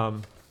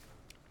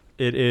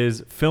 it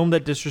is film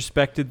that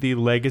disrespected the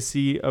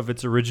legacy of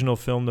its original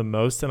film the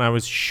most, and I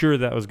was sure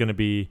that was going to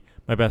be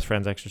My Best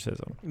Friend's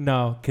Exorcism.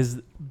 No, because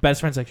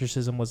Best Friend's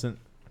Exorcism wasn't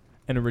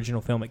an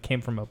original film. It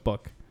came from a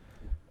book.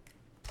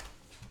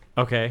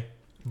 Okay,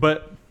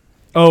 but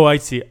I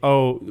see.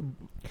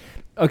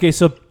 Okay,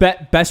 so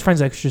Best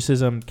Friend's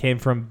Exorcism came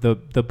from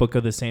the book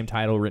of the same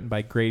title written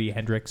by Grady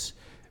Hendrix,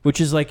 which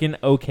is like an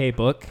okay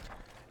book.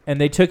 And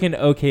they took an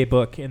okay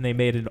book and they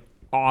made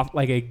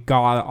a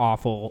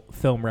god-awful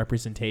film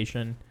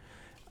representation.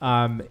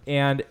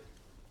 And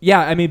yeah,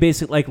 I mean,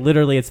 basically, like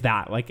literally it's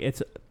that. Like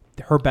it's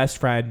her best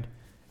friend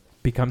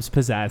becomes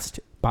possessed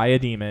by a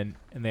demon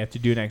and they have to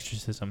do an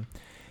exorcism.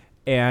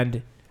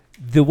 And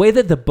the way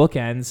that the book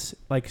ends,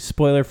 like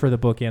spoiler for the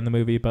book and the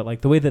movie, but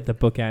like the way that the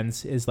book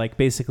ends is like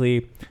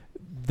basically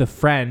the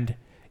friend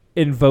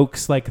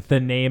invokes like the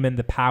name and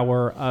the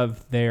power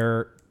of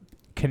their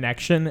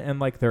connection and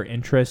like their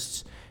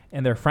interests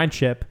and their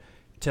friendship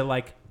to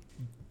like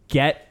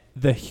get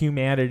the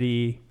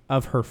humanity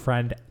of her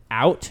friend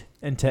out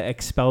and to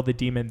expel the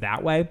demon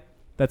that way.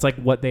 That's like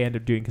what they end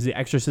up doing because the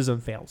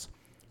exorcism fails.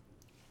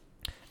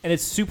 And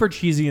it's super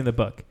cheesy in the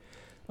book.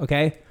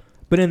 Okay.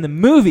 But in the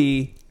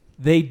movie,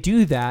 they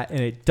do that and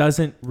it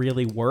doesn't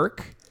really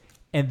work.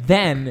 And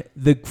then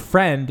the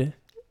friend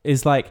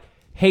is like,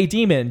 hey,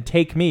 demon,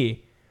 take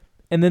me.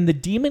 And then the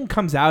demon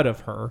comes out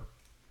of her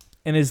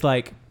and is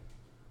like,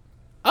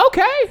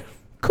 okay,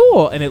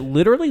 cool. And it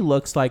literally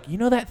looks like, you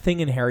know that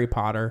thing in Harry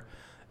Potter?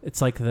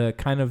 It's like the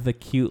kind of the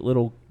cute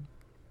little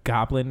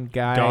goblin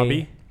guy.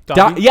 Dobby?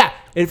 Yeah,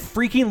 it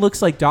freaking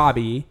looks like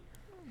Dobby.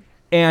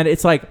 And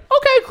it's like,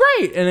 okay,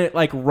 great. And it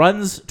like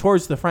runs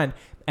towards the friend.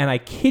 And I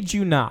kid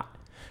you not,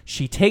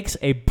 she takes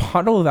a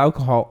bottle of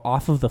alcohol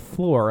off of the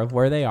floor of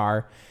where they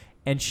are,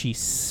 and she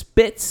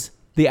spits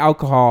the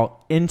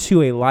alcohol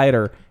into a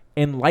lighter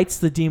and lights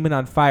the demon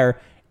on fire,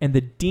 and the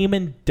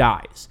demon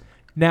dies.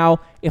 Now,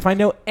 if I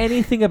know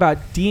anything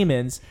about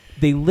demons,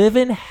 they live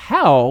in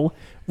hell,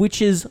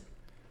 which is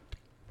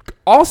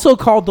also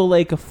called the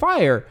lake of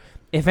fire.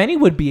 If any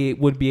would be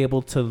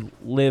able to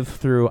live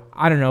through,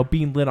 I don't know,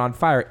 being lit on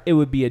fire, it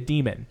would be a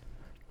demon.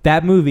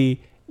 That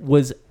movie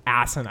was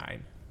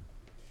asinine.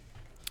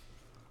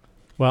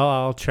 Well,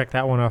 I'll check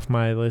that one off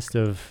my list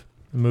of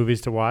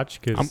movies to watch.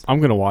 I'm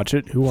gonna watch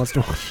it. Who wants to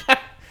watch?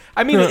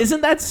 I mean,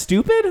 isn't that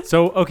stupid?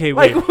 So okay,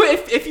 Like, wait,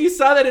 if you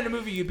saw that in a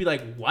movie, you'd be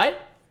like, what?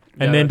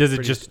 and then does it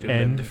pretty just stupid.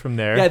 end from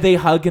there? Yeah, they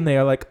hug and they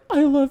are like,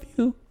 I love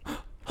you.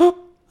 I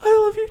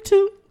love you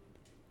too.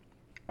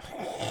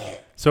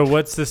 So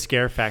what's the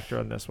scare factor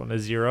on this one? A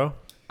 0?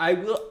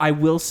 I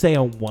will say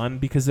a 1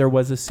 because there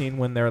was a scene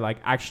when they're like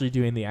actually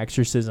doing the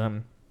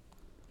exorcism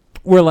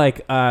where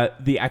like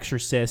the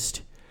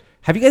exorcist.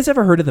 Have you guys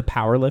ever heard of the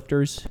power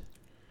lifters?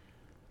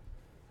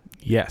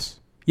 Yes.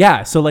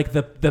 Yeah, so like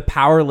the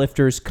power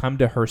lifters come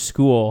to her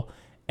school,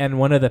 and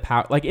one of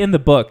the like in the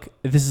book,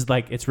 this is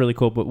like it's really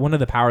cool, but one of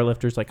the power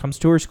lifters like comes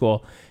to her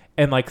school,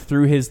 and like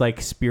through his like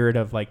spirit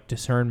of like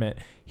discernment,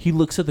 he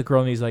looks at the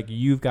girl and he's like,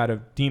 "You've got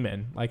a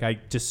demon." Like I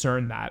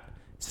discern that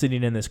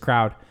sitting in this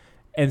crowd,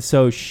 and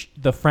so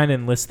the friend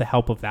enlists the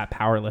help of that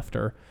power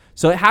lifter.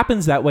 So it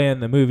happens that way in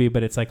the movie,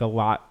 but it's like a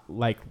lot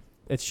like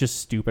it's just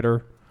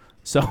stupider.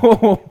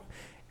 So,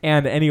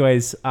 and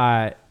anyways,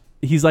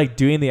 he's like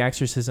doing the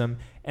exorcism,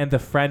 and the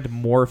friend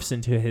morphs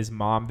into his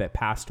mom that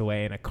passed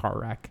away in a car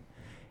wreck.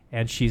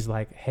 And she's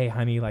like, hey,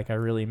 honey, like, I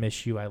really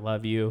miss you. I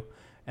love you.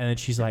 And then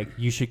she's like,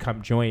 you should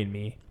come join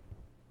me.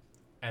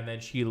 And then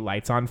she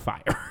lights on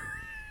fire.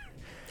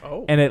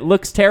 Oh. And it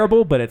looks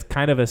terrible, but it's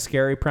kind of a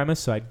scary premise,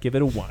 so I'd give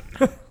it a 1.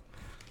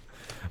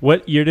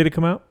 What year did it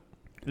come out?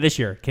 This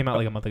year. Came out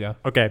like a month ago.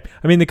 Okay.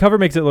 I mean, the cover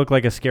makes it look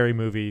like a scary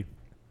movie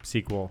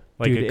sequel,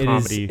 like Dude, a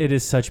comedy. It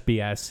is such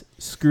BS.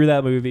 Screw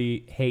that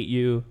movie. Hate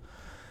you.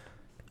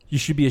 You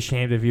should be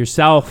ashamed of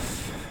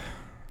yourself.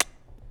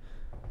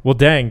 Well,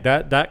 dang,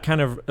 that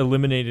kind of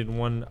eliminated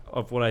one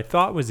of what I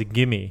thought was a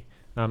gimme.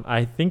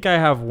 I think I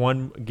have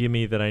one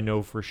gimme that I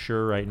know for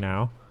sure right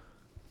now,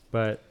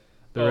 but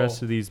the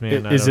rest of these,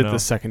 man, I Is don't it know. the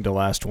second to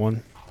last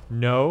one?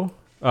 No,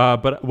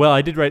 but well,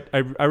 I did write.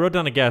 I wrote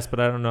down a guess, but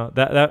I don't know.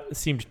 That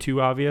seemed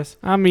too obvious.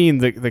 I mean,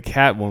 the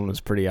cat one was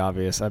pretty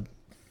obvious. I'm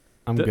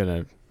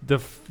gonna.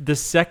 The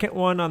second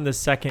one on the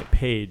second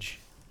page,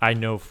 I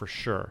know for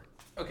sure.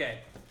 Okay.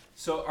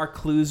 So our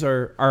clues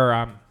are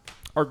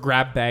our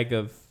grab bag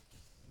of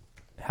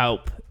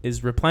help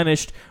is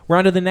replenished. We're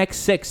on to the next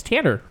 6.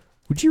 Tanner,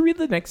 would you read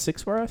the next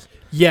 6 for us?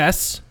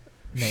 Yes.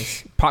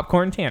 Nice.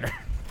 Popcorn Tanner.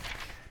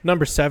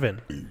 Number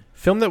 7.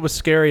 Film that was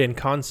scary in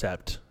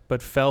concept,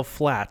 but fell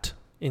flat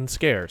in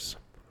scares.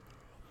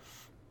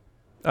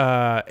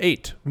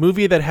 8.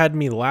 Movie that had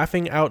me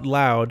laughing out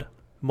loud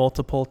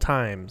multiple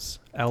times.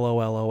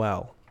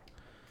 LOLOL.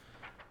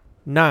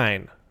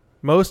 9.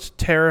 Most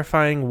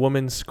terrifying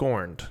woman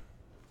scorned.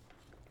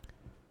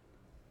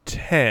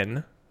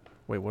 10.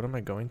 Wait, what am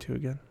I going to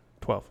again?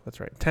 12. That's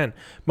right. 10.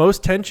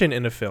 Most tension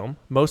in a film.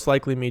 Most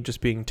likely me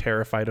just being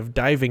terrified of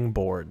diving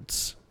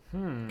boards.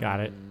 Got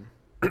it.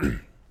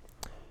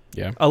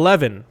 Yeah.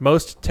 11.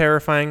 Most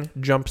terrifying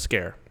jump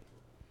scare.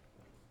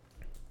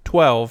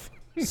 12.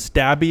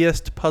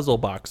 Stabbiest puzzle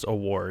box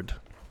award.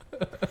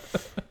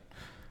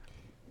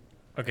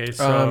 Okay,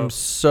 so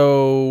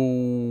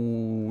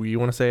So you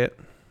want to say it?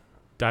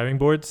 diving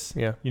boards.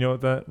 Yeah. You know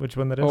which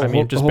one that is? Oh, I mean,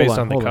 hold- just hold based on,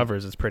 on the hold on.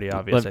 covers, it's pretty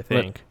obvious, I Let-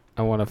 think.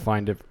 I want to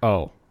find it.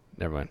 Oh,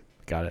 never mind.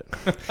 Got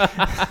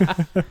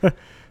it.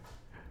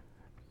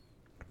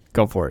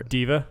 Go for it.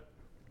 Diva.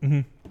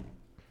 Mm-hmm.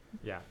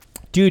 Yeah.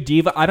 Dude,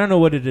 Diva, I don't know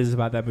what it is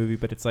about that movie,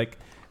 but it's like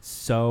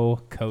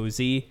so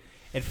cozy.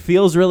 It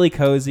feels really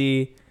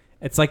cozy.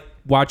 It's like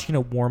watching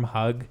a warm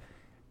hug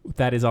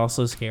that is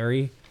also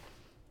scary,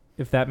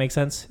 if that makes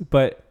sense.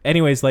 But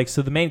anyways, like,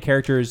 so the main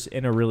character is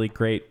in a really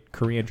great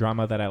Korean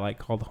drama that I like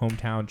called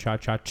Hometown Cha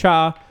Cha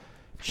Cha.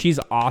 She's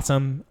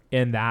awesome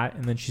in that,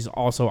 and then she's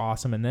also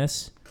awesome in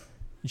this.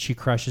 She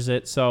crushes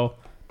it. So,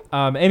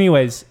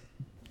 anyways,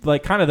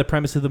 like, kind of the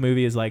premise of the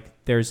movie is like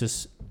there's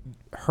this,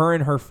 her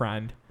and her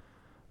friend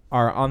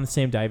are on the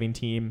same diving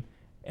team,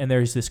 and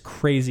there's this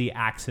crazy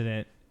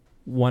accident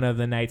one of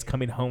the nights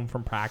coming home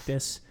from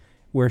practice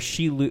where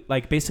she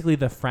like basically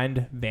the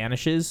friend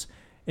vanishes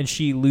and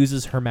she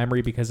loses her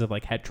memory because of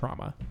like head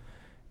trauma,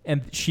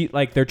 and she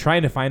like they're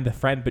trying to find the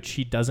friend but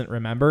she doesn't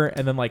remember,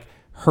 and then like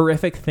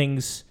horrific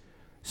things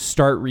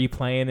start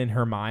replaying in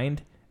her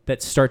mind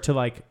that start to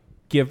like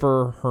give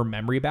her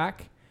memory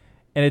back.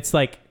 And it's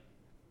like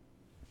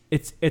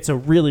it's a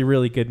really,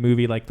 really good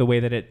movie, like the way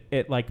that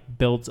it like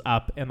builds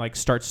up and like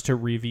starts to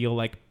reveal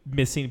like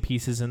missing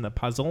pieces in the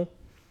puzzle.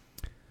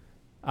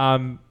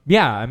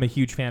 Yeah, I'm a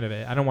huge fan of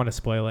it. I don't want to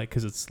spoil it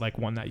because it's like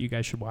one that you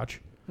guys should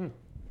watch.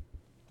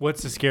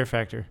 What's the scare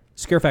factor?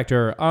 Scare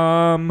factor.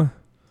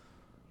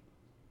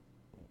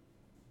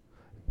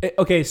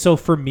 Okay, so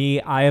for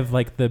me, I have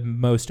like the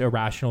most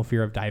irrational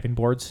fear of diving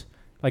boards.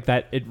 Like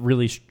that, it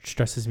really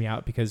stresses me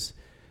out because,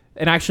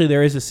 and actually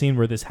there is a scene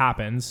where this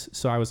happens.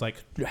 So I was like,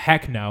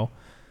 heck no.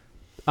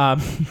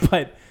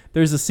 But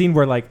there's a scene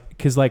where like,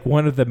 because like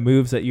one of the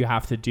moves that you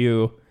have to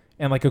do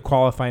and like a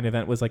qualifying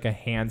event was like a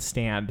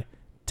handstand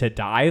to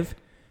dive,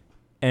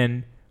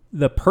 and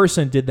the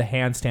person did the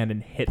handstand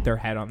and hit their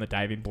head on the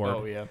diving board.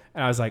 Oh yeah.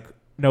 And I was like,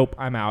 nope,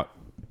 I'm out.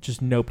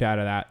 Just noped out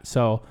of that.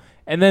 So,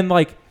 and then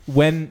like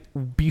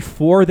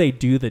before they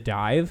do the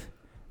dive,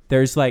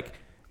 there's like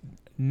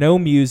no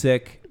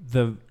music.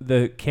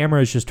 The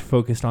camera is just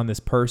focused on this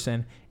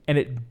person, and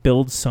it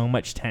builds so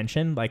much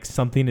tension. Like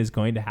something is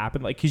going to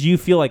happen. Like, cause you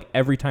feel like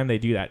every time they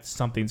do that,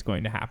 something's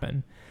going to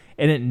happen,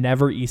 and it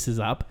never eases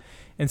up.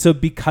 And so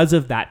because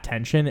of that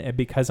tension, and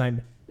because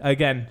I'm,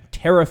 again,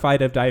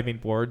 terrified of diving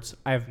boards,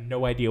 I have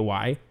no idea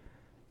why.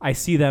 I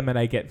see them and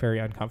I get very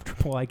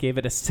uncomfortable. I gave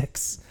it a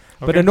 6.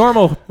 But Okay. a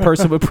normal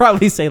person would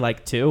probably say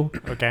like 2.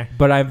 Okay.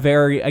 But I'm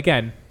very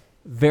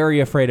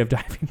afraid of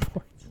diving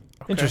boards.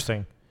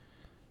 Interesting.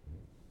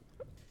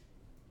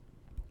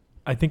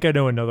 I think I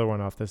know another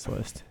one off this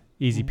list.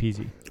 Easy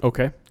peasy.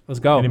 Okay. Let's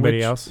go.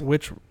 Anybody else?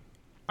 Which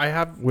I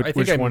have. Which- I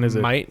think which I one is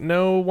it? might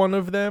know one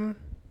of them.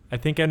 I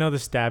think I know the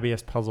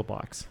stabbiest puzzle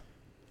box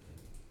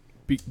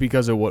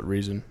Because of what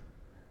reason?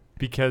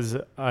 because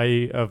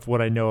of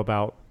what I know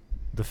about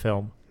the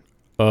film.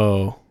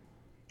 Oh.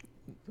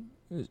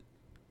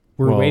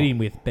 We're Well- waiting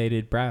with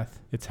bated breath.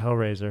 It's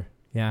Hellraiser.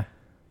 Yeah.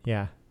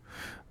 Yeah.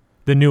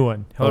 The new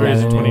one.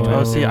 Hellraiser Oh. 2020.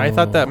 Oh, see, I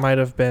thought that might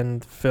have been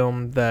the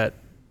film that.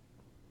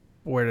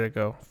 Where did it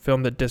go?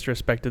 Film that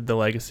disrespected the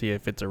legacy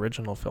of its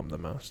original film the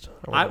most.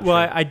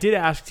 I did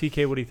ask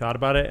TK what he thought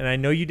about it, and I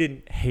know you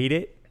didn't hate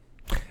it.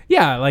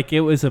 Yeah, like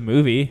it was a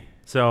movie.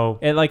 So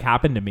It like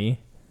happened to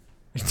me.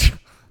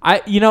 I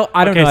don't know.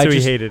 So I he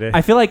just, hated it.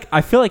 I feel like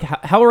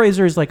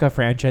Hellraiser is like a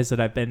franchise that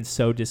I've been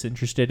so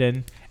disinterested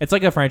in. It's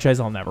like a franchise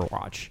I'll never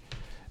watch.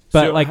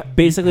 But So, like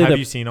basically have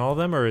you seen all of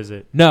them, or is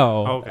it?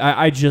 no, Oh, okay.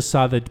 I just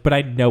saw but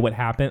I know what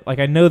happened. Like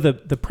I know the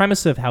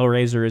premise of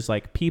Hellraiser is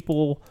like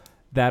people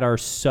that are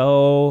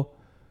so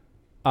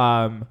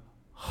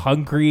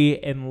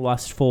hungry and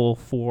lustful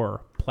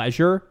for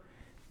pleasure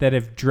that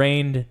have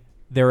drained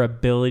their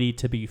ability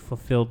to be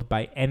fulfilled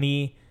by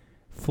any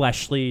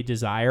fleshly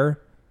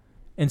desire.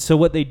 And so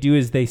what they do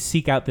is they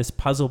seek out this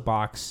puzzle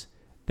box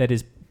that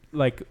is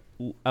like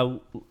a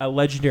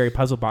legendary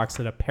puzzle box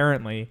that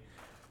apparently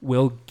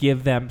will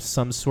give them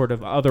some sort of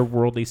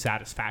otherworldly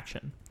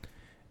satisfaction.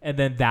 And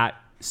then that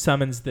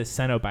summons the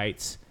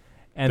Cenobites.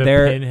 And The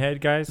they're Pinhead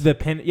guys.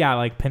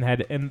 like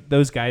Pinhead and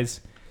those guys,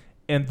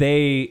 and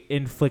they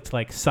inflict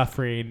like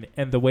suffering,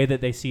 and the way that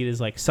they see it is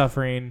like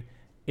suffering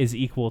is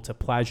equal to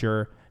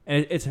pleasure,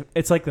 and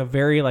it's like a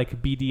very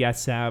like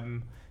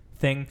BDSM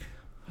thing,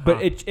 but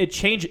Huh. it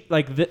changed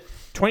like the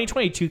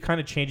 2022 kind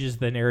of changes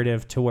the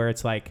narrative to where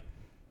it's like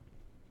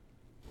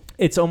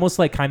it's almost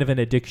like kind of an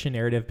addiction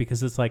narrative,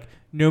 because it's like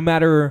no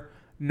matter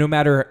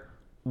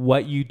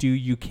what you do,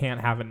 you can't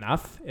have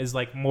enough is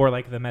like more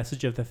like the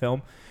message of the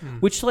film,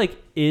 which like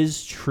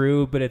is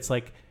true, but it's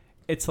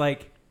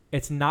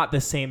it's not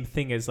the same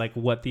thing as like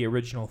what the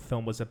original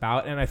film was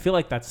about. And I feel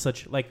like that's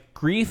such like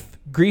grief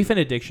and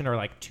addiction are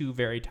like two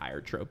very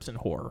tired tropes in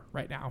horror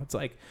right now. It's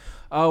like,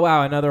 oh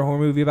wow, another horror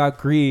movie about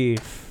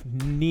grief,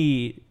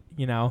 neat,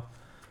 you know.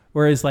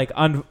 Whereas like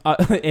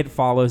It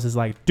Follows is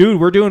like, dude,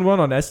 we're doing one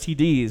on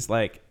STDs,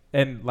 like,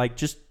 and like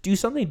just do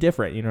something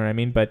different, you know what I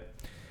mean? But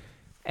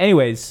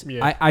anyways,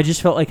 Yeah. I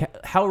just felt like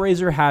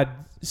Hellraiser had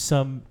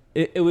some.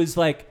 It was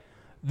like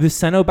the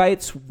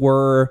Cenobites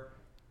were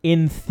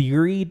in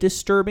theory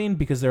disturbing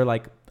because they're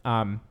like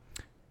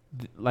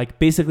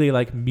basically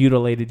like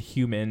mutilated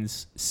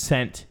humans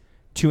sent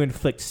to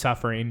inflict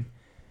suffering,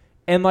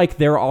 and like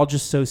they're all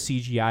just so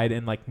CGI'd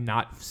and like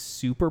not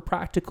super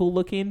practical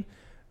looking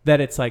that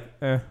it's like,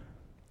 But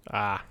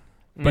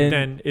And-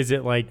 then is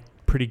it like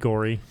pretty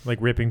gory, like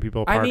ripping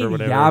people apart I mean, or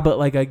whatever? yeah, but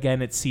like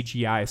again, it's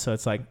CGI, so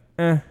it's like,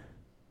 and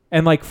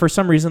like for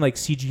some reason, like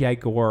CGI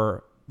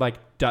gore, like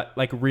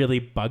really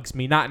bugs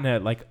me, not in a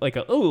like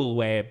a ooh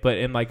way, but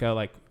in like a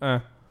like,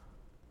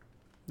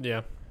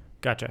 Yeah.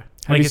 Gotcha.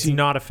 Have Like you it's seen-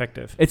 not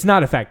effective. it's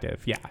not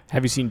effective. Yeah,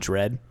 Have you seen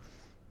Dread?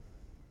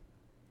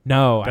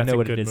 no, I That's know a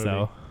what it good is movie.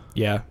 though.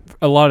 Yeah,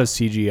 a lot of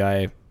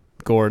CGI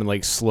gore and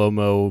like slow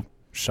mo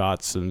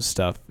shots and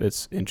stuff.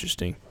 It's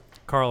interesting.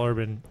 Carl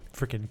Urban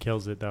freaking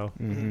kills it though.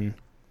 Mm-hmm.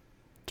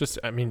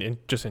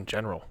 Just in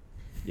general.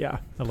 Yeah,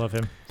 I love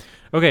him.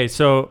 Okay,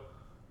 so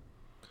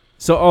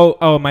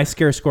So my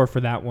scare score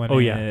for that one Oh,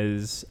 yeah.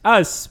 is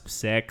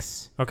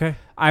 6. okay,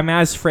 I'm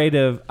as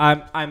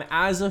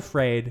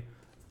afraid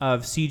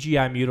of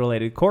CGI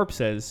mutilated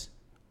corpses,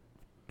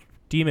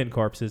 demon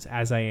corpses,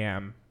 as I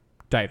am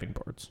diving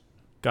boards.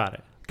 got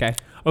it. Okay.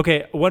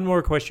 Okay, one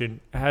more question.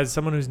 Has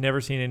someone who's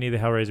never seen any of the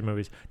Hellraiser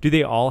movies, do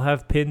they all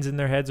have pins in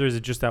their heads or is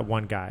it just that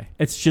one guy?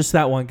 It's just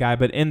that one guy,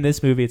 but in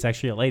this movie, it's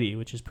actually a lady,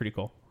 which is pretty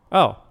cool.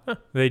 Oh,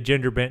 they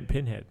gender bent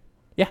pinhead.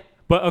 Yeah.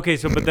 But okay,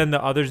 so but then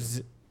the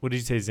others, what did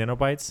you say,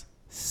 Xenobites?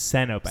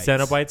 Cenobites.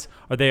 Cenobites?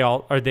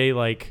 Are they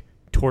like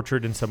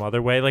tortured in some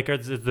other way? Like are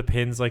the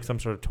pins like some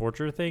sort of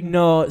torture thing?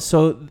 No,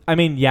 so I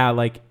mean, yeah,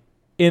 like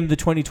in the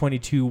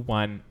 2022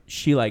 one,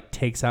 she like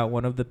takes out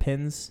one of the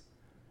pins,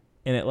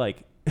 and it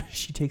like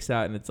she takes it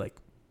out, and it's like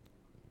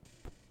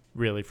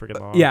Really freaking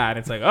long. yeah, and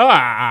it's like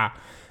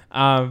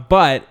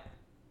but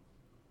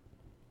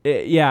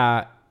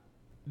yeah,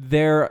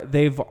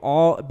 they've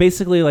all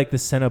basically like the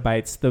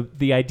Cenobites.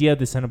 The idea of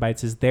the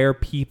Cenobites is they're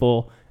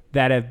people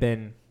that have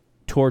been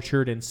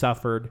tortured and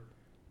suffered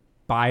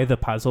by the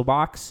puzzle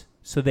box,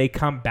 so they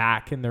come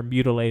back and they're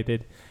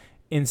mutilated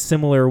in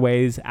similar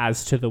ways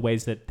as to the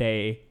ways that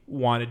they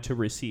wanted to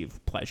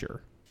receive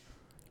pleasure.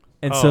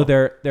 And so Oh.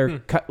 they're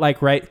cut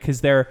like right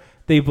because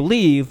they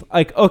believe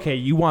like, okay,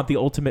 you want the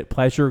ultimate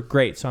pleasure,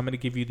 great, so I'm going to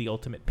give you the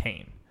ultimate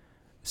pain.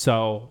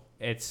 So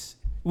it's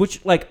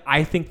which like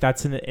I think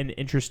that's an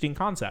interesting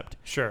concept.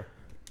 Sure.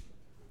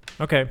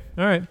 Okay.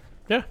 All right.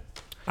 Yeah.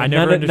 I And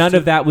never none understood.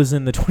 of that was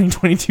in the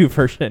 2022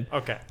 version.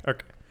 Okay.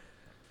 Okay.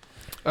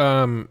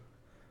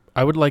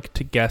 I would like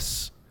to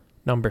guess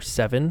number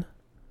 7,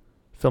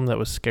 film that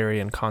was scary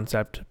in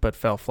concept but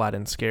fell flat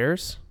in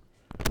scares.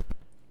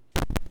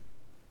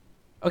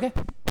 Okay.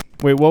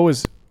 Wait, what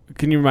was?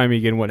 Can you remind me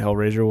again what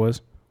Hellraiser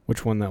was?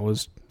 Which one that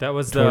was? That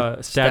was the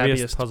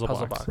Stabbiest puzzle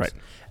box. box. Right.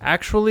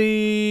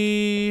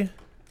 Actually,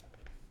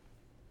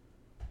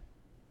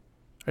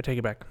 I take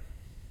it back.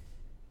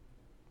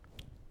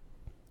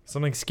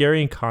 Something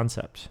scary in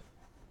concept.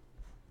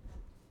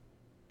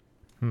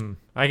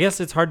 I guess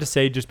it's hard to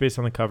say just based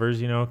on the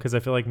covers, you know, because I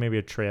feel like maybe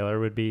a trailer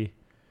would be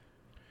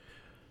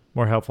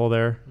more helpful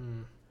there.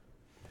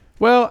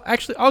 Well,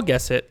 actually, I'll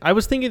guess it. I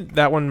was thinking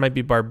that one might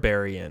be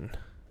Barbarian,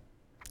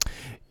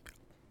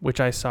 which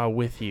I saw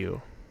with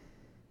you,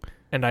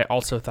 and I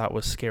also thought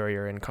was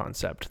scarier in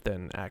concept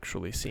than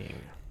actually seeing.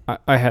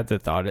 I had the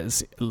thought. It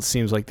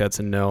seems like that's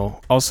a no.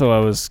 Also, I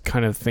was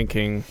kind of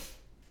thinking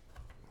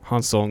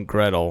Hansel and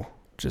Gretel,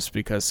 just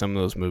because some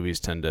of those movies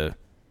tend to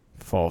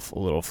fall a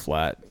little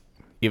flat,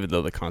 even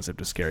though the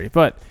concept is scary.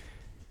 But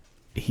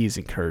he's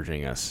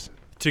encouraging us.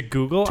 To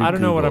Google? To I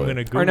don't know what I'm Google going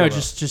it. to Google. Or no, though.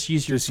 just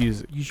use your Just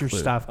use use your Clue.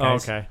 stuff, Oh,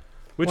 guys. okay.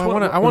 Which Well,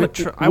 one? I want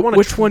to.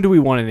 Which one do we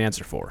want an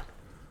answer for?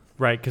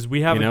 Right, because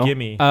we have You a know?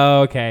 gimme.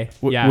 Oh, okay.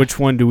 Yeah. Which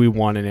one do we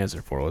want an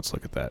answer for? Let's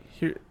look at that.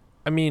 Here,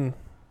 I mean,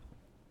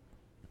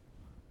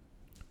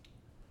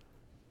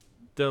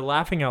 The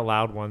laughing out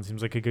loud one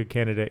seems like a good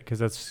candidate because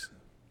that's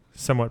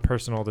somewhat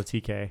personal to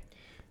TK.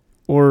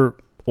 Or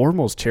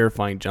most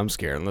terrifying jump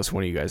scare, unless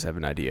one of you guys have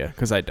an idea,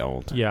 because I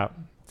don't. Yeah,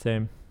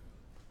 same.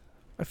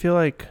 I feel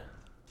like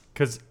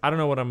Because I don't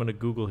know what I'm going to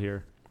Google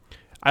here.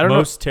 I don't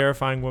Most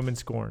terrifying woman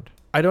scorned.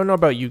 I don't know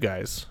about you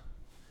guys,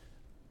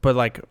 but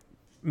like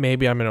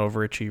maybe I'm an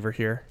overachiever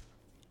here.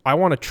 I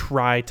want to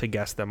try to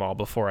guess them all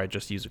before I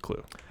just use a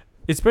clue.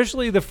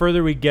 Especially the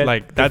further we get.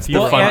 Like, that's the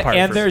feeling. fun and, part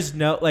and for there's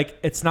no like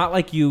it's not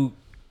like you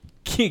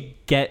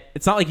get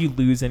it's not like you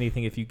lose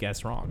anything if you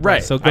guess wrong.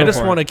 Right. So I go just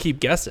for want it. to keep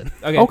guessing.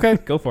 Okay. Okay.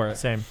 Go for it.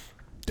 Same.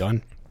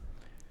 Done.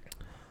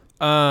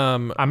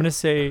 Um, I'm gonna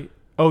say.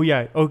 Oh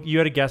yeah. Oh, you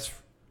had a guess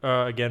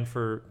again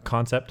for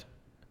concept.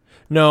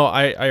 no,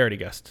 I already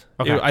guessed.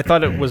 Okay. I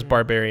thought it was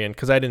Barbarian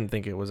because I didn't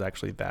think it was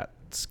actually that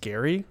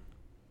scary.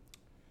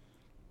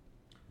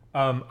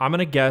 I'm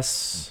gonna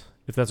guess,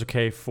 if that's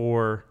okay,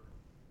 for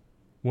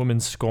Woman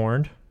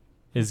Scorned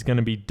is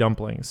gonna be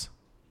Dumplings.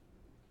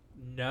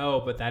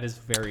 No, but that is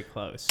very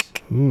close.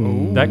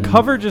 Ooh. That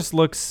cover just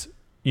looks,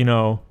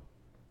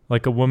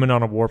 like a woman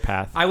on a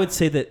warpath. I would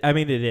say that. I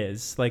mean, it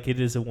is like it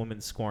is a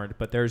woman scorned,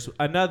 but there's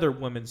another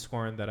woman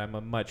scorned that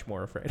I'm much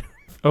more afraid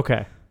of.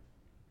 Okay.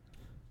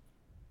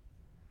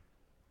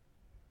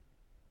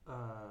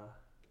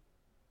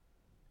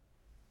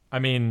 I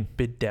mean,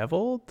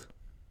 Bedeviled?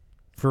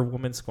 For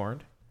woman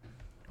scorned.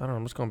 I don't know.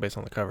 I'm just going based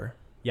on the cover.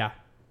 Yeah,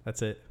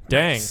 that's it.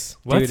 dang. Nice.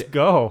 Let's Dude.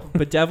 go.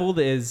 Bedeviled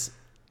is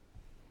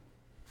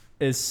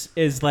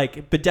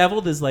like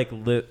Bedeviled is like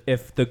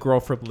if the girl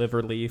from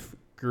Liverleaf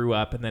grew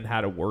up and then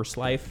had a worse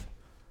life.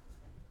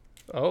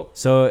 Oh.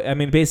 So I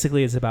mean,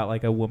 basically, it's about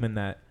like a woman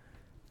that.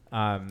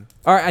 All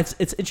right,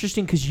 it's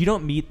interesting because you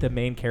don't meet the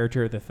main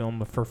character of the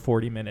film for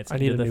 40 minutes. I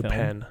need a into the new film.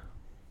 pen.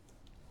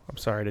 I'm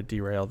sorry to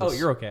derail this. Oh,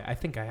 you're okay. I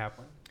think I have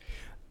one.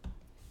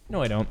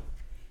 No, I don't.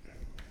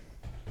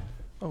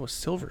 Oh, a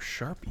silver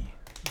Sharpie.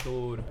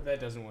 Dude. That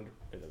doesn't work.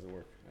 It doesn't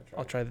work.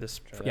 I'll try this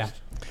first. Yeah.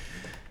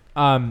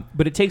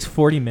 But it takes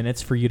 40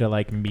 minutes for you to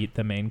like meet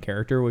the main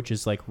character, which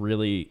is like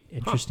really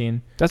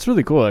interesting. That's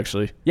really cool,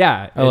 actually.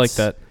 Yeah, I like it's-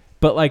 that.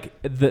 But like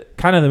the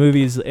kind of the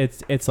movies,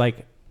 it's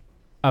like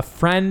a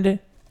friend.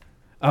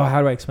 Oh,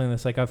 how do I explain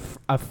this? Like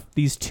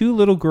these two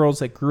little girls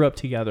that grew up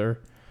together.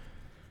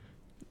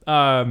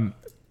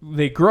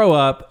 They grow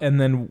up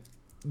and then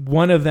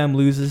one of them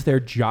loses their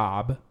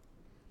job,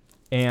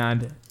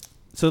 and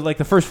so like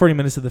the first 40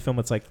 minutes of the film,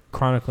 it's like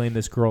chronicling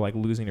this girl like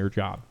losing her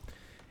job,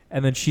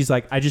 and then she's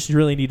like, I just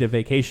really need a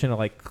vacation to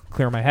like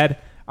clear my head.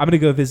 I'm gonna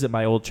go visit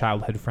my old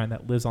childhood friend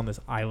that lives on this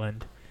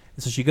island,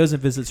 and so she goes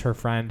and visits her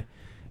friend.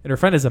 And her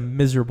friend has a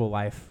miserable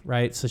life,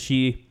 right? So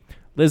she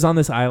lives on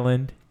this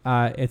island.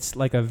 It's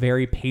like a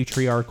very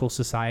patriarchal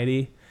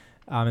society.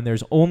 And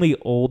there's only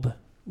old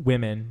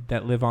women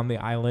that live on the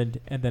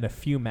island and then a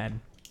few men.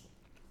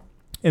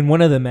 And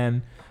one of the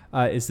men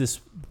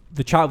is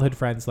the childhood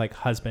friend's like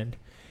husband.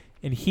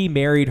 And he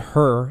married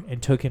her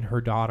and took in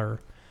her daughter.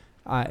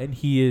 And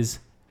he is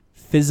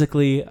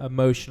physically,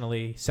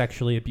 emotionally,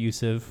 sexually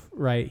abusive,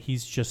 right?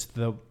 He's just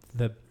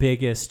the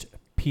biggest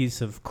piece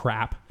of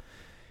crap.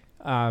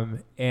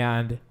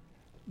 And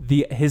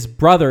his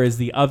brother is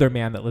the other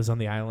man that lives on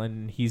the island.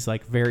 And he's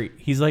like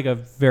a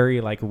very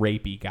like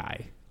rapey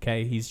guy.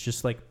 Okay. He's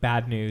just like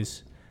bad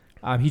news.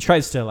 He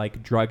tries to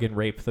like drug and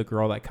rape the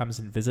girl that comes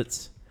and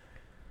visits.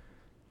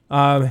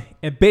 And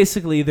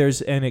basically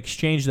there's an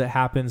exchange that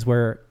happens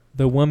where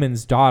the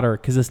woman's daughter,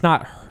 cause it's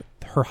not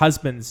her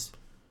husband's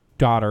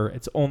daughter,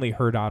 it's only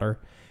her daughter.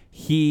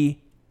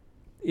 He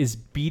is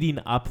beating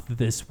up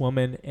this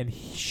woman and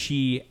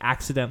she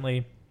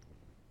accidentally,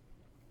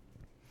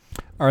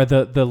 or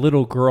the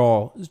little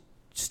girl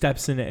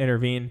steps in to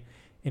intervene,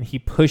 and he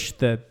pushed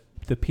the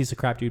piece of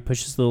crap dude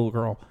pushes the little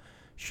girl.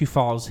 She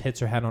falls,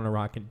 hits her head on a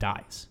rock, and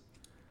dies.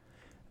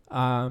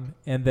 And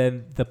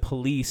then the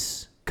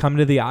police come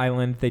to the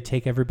island. They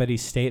take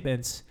everybody's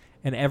statements,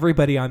 and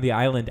everybody on the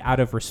island, out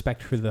of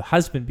respect for the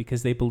husband,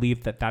 because they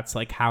believe that that's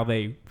like how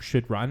they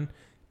should run,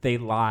 they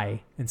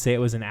lie and say it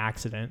was an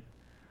accident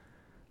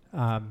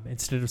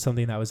instead of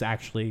something that was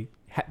actually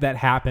that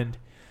happened.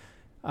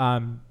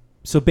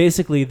 So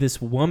basically, this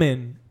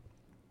woman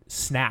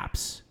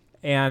snaps,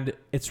 and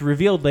it's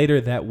revealed later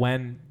that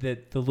when the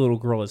little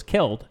girl is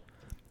killed,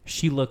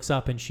 she looks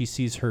up and she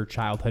sees her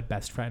childhood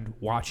best friend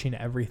watching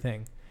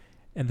everything,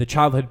 and the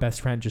childhood best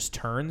friend just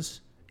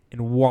turns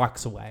and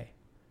walks away,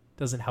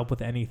 doesn't help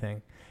with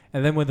anything.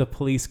 And then when the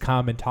police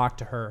come and talk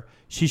to her,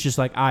 she's just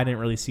like, I didn't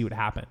really see what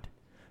happened.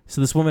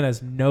 So this woman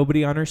has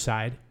nobody on her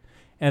side,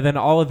 and then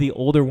all of the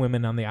older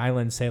women on the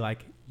island say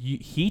like,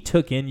 he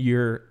took in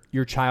your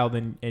child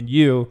and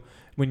you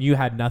when you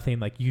had nothing,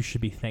 like you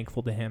should be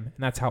thankful to him.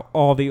 And that's how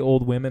all the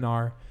old women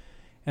are.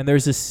 And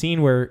there's this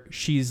scene where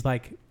she's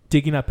like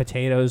digging up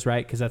potatoes,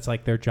 right? Because that's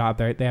like their job.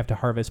 They have to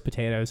harvest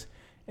potatoes.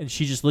 And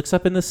she just looks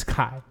up in the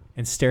sky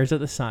and stares at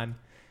the sun,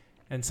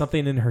 and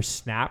something in her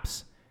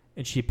snaps,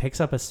 and she picks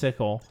up a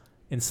sickle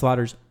and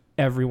slaughters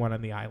everyone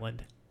on the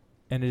island.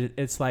 And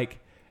it's like,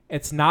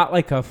 it's not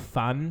like a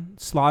fun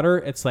slaughter.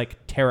 It's like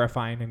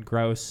terrifying and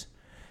gross.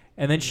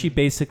 And then she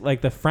basically,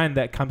 like the friend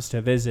that comes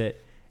to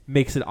visit,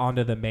 makes it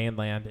onto the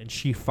mainland, and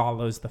she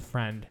follows the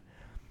friend.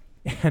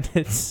 And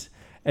it's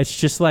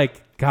just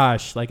like,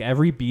 gosh, like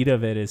every beat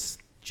of it is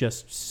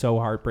just so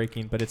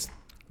heartbreaking, but it's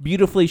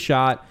beautifully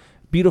shot,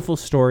 beautiful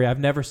story. I've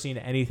never seen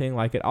anything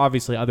like it,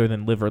 obviously, other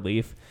than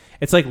Liverleaf.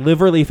 It's like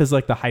Liverleaf is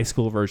like the high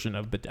school version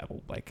of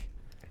Bedeviled. Like,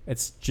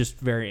 it's just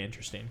very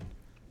interesting.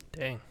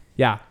 Dang.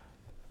 Yeah,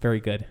 very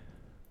good.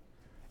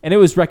 And it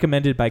was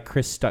recommended by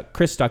Chris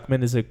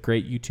Stuckman is a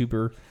great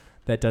YouTuber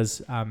that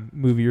does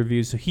movie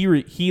reviews. So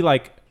he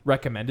like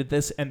recommended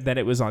this, and then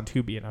it was on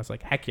Tubi, and I was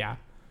like, heck yeah.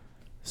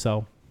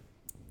 So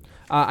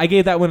I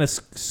gave that one a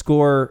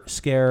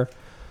scare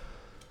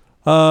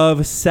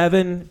of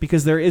 7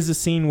 because there is a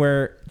scene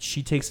where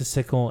she takes a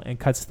sickle and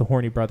cuts the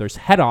Horny brother's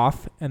head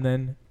off and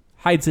then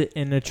hides it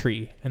in a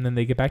tree. And then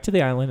they get back to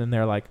the island and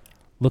they're like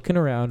looking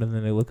around and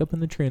then they look up in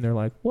the tree and they're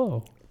like,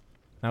 whoa,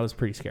 that was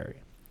pretty scary.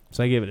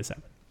 So I gave it a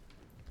 7.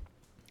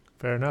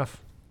 Fair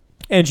enough.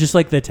 And just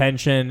like the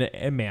tension,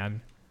 and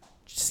man,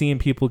 seeing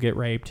people get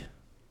raped.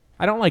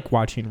 I don't like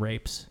watching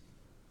rapes.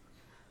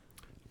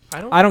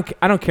 I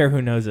don't care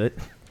who knows it.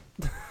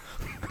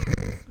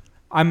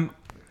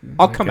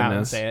 I'll come out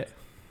and say it.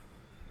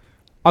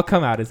 I'll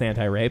come out as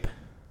anti-rape.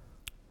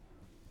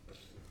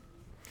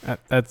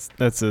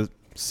 That's a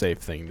safe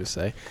thing to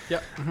say.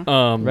 Yep.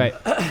 Right.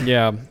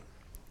 Yeah.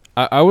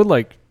 I would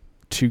like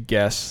to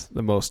guess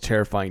the most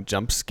terrifying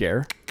jump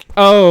scare.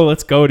 Oh,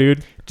 let's go,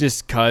 dude.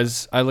 Just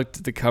because I looked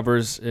at the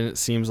covers and it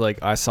seems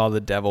like I Saw the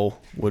Devil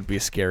would be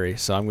scary,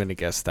 so I'm going to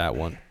guess that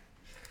one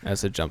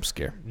as a jump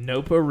scare.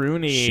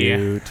 Nope-a-rooney.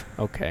 Shoot.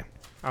 Okay.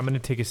 I'm going to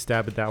take a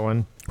stab at that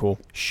one. Cool.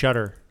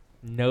 Shudder.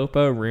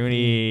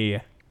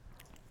 Nope-a-rooney.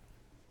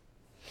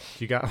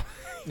 You got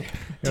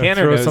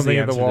Tanner throw knows something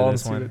the at the answer to wall and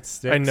this see one. what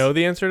sticks. I know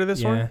the answer to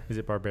this one. Is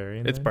it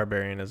Barbarian? It's then?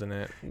 Barbarian, isn't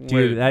it?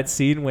 Dude, that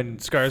scene when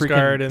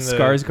Skarsgård in the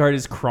Skarsgård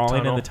is crawling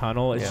in tunnel. the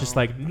tunnel, it's Yeah. just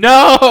like,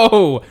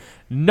 no!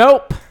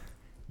 Nope.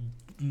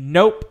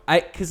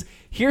 Because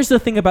here's the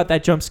thing about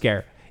that jump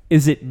scare,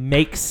 is it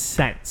makes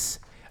sense.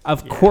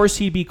 Of course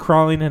he'd be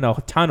crawling in a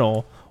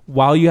tunnel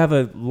while you have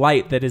a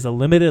light that is a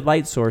limited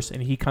light source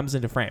and he comes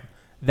into frame.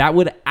 That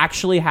would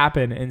actually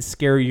happen and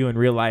scare you in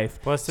real life.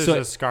 Plus, there's So-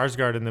 a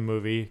Skarsgård in the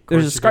movie. Of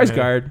There's course a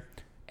you're gonna- Skarsgård,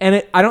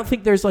 and I don't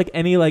think there's like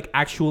any like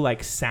actual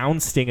like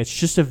sound sting. It's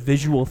just a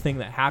visual thing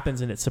that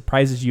happens and it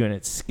surprises you and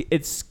it's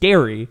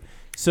scary.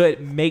 So it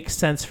makes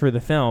sense for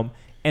the film,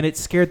 and it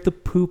scared the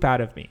poop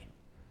out of me.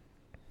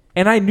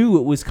 And I knew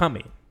it was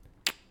coming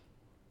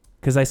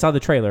because I saw the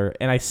trailer,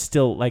 and I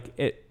still like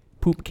it.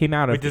 Poop came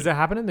out of Wait, me. does it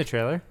happen in the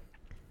trailer?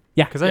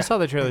 Yeah, Because I saw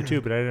the trailer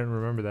too, but I didn't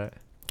remember that.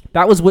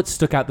 that was what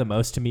stuck out the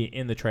most to me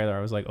in the trailer. I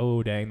was like,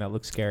 oh dang, that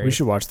looks scary. We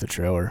should watch the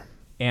trailer.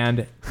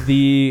 And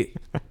the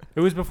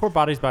It was before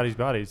Bodies, Bodies,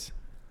 Bodies.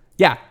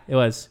 yeah, it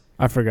was.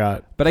 I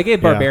forgot. But I gave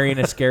Yeah. Barbarian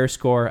a scare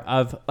score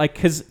of like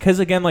because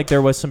again like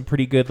there was some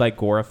pretty good like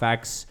gore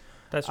effects.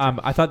 That's true.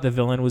 I thought the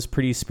villain was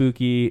pretty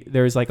spooky.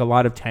 There was like a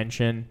lot of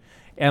tension,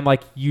 and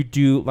like you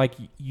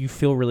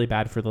feel really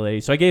bad for the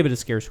lady. So I gave it a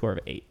scare score of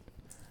 8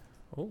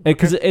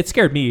 because it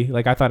scared me.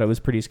 Like I thought it was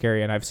pretty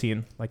scary, and I've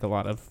seen a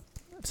lot of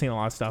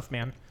stuff,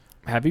 man.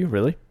 Have you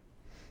really?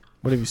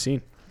 What have you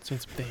seen? Seen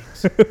some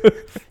things.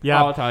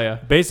 Yeah, I'll tell you.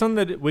 based on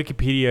the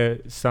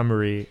Wikipedia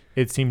summary,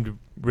 it seemed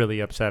really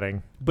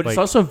upsetting. But Like- it's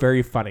also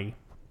very funny.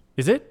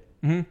 Is it?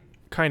 Mm-hmm.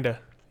 Kinda.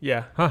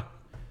 Yeah. Huh.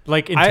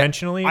 Like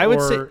intentionally I would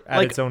or say, at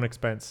like- its own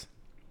expense?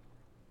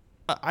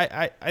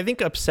 I think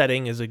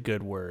upsetting is a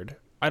good word.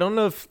 I don't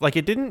know if like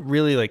it didn't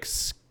really like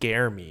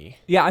scare me.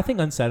 Yeah, I think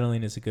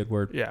unsettling is a good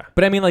word. Yeah.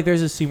 But I mean, like,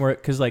 there's a scene where,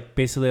 because, like,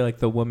 basically, like,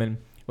 the woman,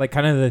 like,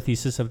 kind of the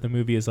thesis of the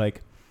movie is,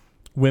 like,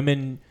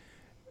 women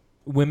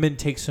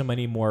take so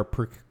many more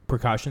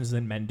precautions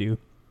than men do.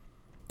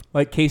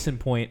 Like, case in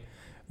point,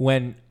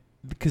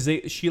 because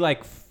she,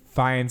 like,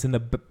 finds in the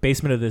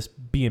basement of this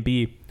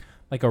B&B,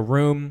 like, a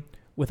room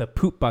with a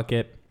poop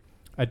bucket,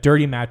 a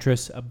dirty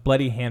mattress, a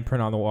bloody handprint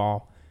on the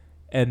wall,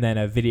 and then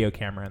a video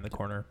camera in the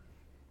corner.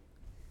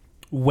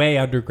 Way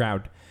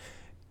underground.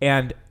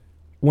 And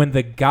when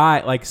the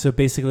guy, like, so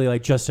basically,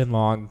 like, Justin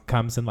Long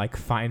comes and, like,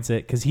 finds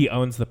it because he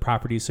owns the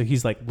property. So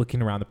he's, like,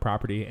 looking around the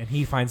property and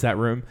he finds that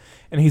room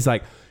and he's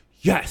like,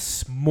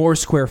 yes, more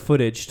square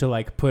footage to,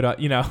 like, put up,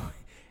 you know.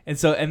 And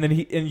so, and then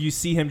you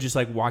see him just,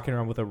 like, walking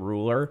around with a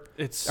ruler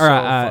It's or so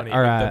funny.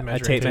 or with the a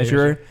measuring tape tape.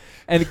 measure.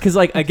 And because,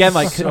 like, again,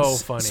 like, So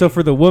funny. so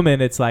for the woman,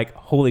 it's like,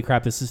 holy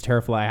crap, this is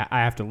terrifying. I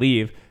have to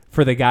leave.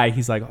 For the guy,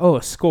 he's like, oh,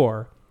 a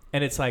score.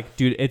 And it's like,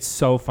 dude, it's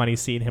so funny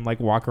seeing him, like,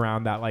 walk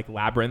around that, like,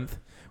 labyrinth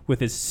with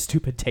his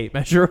stupid tape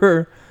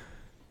measure.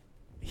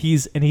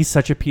 He's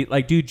such a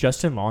like, dude,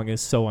 Justin Long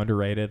is so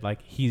underrated.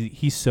 Like,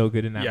 he's so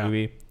good in that Yeah.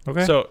 movie.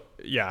 Okay. So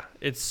yeah,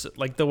 it's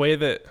like the way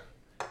that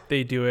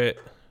they do it.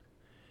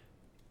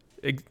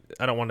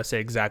 I don't want to say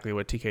exactly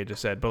what TK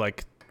just said, but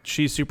like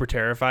she's super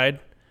terrified,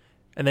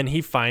 and then he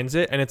finds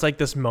it, and it's like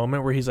this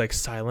moment where he's like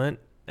silent,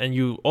 and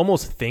you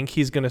almost think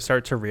he's gonna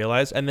start to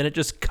realize, and then it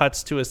just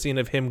cuts to a scene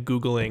of him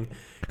Googling,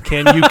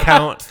 "Can you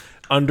count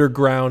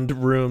underground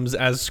rooms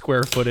as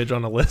square footage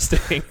on a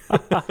listing?"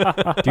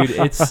 Dude,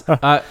 it's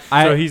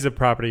so he's a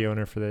property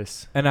owner for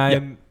this. and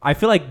I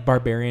feel like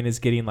Barbarian is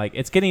getting like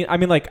I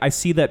mean, like, I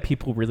see that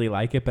people really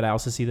like it, but I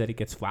also see that it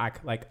gets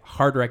flack. Like,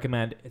 hard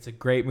recommend. It's a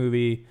great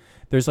movie.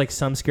 There's like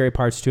some scary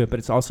parts to it, but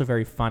it's also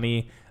very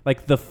funny.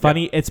 Like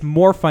it's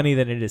more funny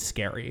than it is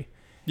scary.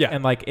 Yeah.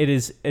 And like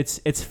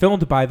it's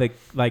filmed by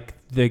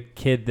the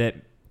kid that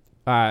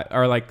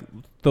are like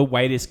the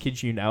whitest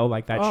kids you know,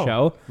 like that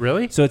show.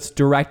 Really? So it's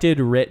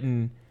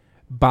written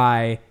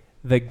by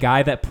the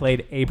guy that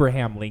played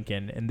Abraham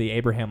Lincoln in the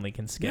Abraham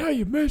Lincoln skit. Yeah,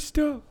 you messed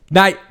up.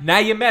 Now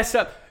you messed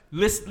up.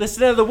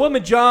 Listen to the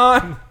woman,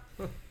 John.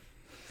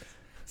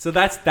 So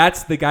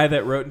that's the guy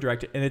that wrote and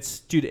directed, and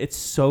it's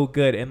so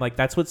good, and like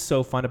that's what's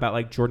so fun about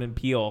like Jordan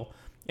Peele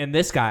and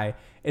this guy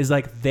is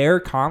like they're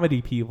comedy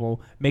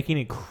people making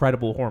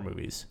incredible horror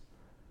movies,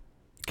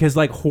 because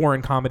like horror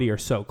and comedy are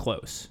so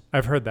close.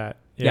 I've heard that.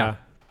 Yeah.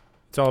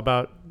 It's all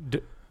about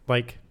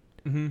like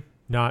Mm-hmm.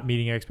 not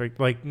meeting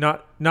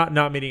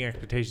not meeting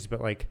expectations,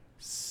 but like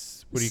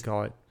what do you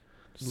call it?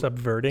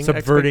 Subverting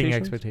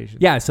Expectations.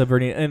 Yeah,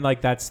 subverting, and like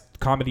that's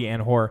comedy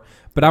and horror.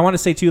 But I want to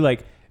say too,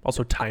 like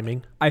Also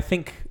timing. I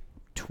think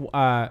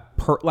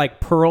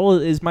Pearl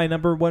is my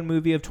number one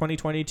movie of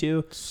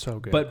 2022. So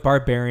good. But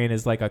Barbarian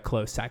is like a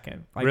close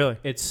second. Like, Really?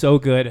 It's so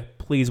good.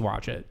 Please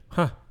watch it.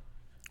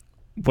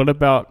 What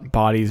about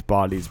Bodies?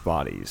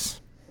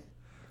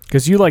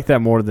 Because you like that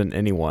more than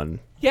anyone.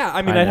 Yeah,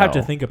 I mean, I I'd have to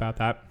know. think about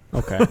that.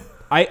 Okay.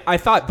 I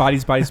thought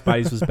Bodies was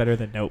better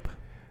than Nope.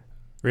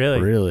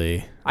 Really?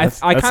 Really? I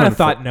kind of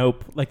thought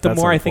Nope. Like the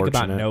that's more I think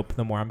about unfortunate. Nope,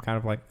 the more I'm kind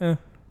of like, eh.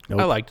 Nope.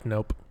 I liked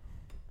Nope.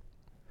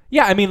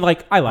 Yeah, I mean,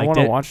 like I I liked want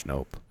to it. watch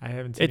Nope. I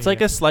haven't seen It's it like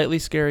yet. a slightly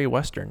scary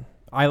Western.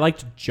 I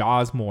liked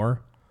Jaws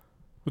more.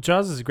 Well,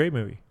 Jaws is a great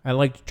movie. I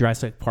liked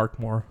Jurassic Park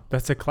more.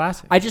 That's a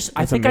classic. I That's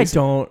think amazing.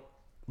 I don't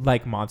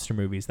like monster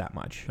movies that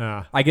much.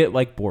 Ah. I get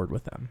like bored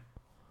with them.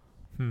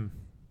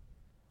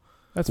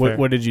 That's fair.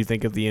 What did you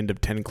think of the end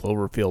of 10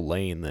 Cloverfield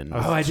Lane then? I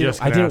was Oh, I just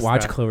didn't gonna ask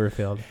watch that.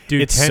 Cloverfield.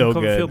 Dude, It's 10 so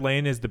Cloverfield good.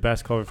 Lane is the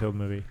best Cloverfield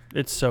movie.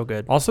 It's so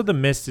good. Also, The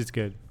Mist is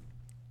good.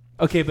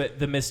 Okay, but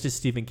The Mist is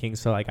Stephen King,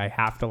 so like I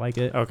have to like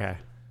it. Okay.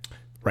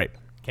 Right.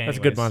 Okay, That's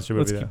a good anyways, monster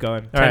Let's movie, keep though.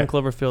 going. All 10 right.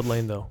 Cloverfield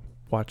Lane though.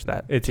 Watch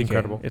that. It's Okay.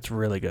 incredible. It's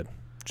really good.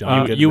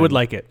 John You Goodman. would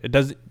like it. It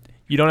does.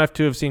 You don't have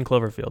to have seen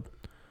Cloverfield.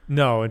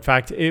 No, in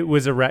fact, it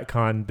was a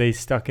retcon. They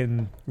stuck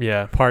in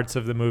Yeah. parts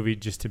of the movie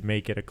just to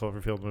make it a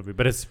Cloverfield movie,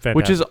 but it's fantastic.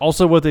 Which is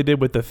also what they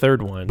did with the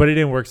third one. but it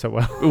didn't work so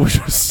well.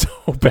 which was so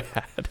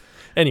bad.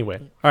 Anyway,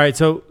 All right,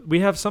 so we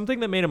have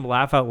something that made him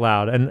laugh out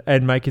loud,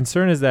 and my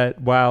concern is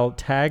that while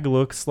Tag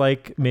looks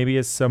like maybe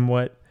a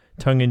somewhat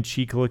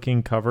tongue-in-cheek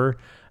looking cover,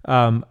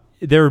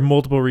 there are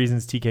multiple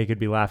reasons TK could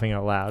be laughing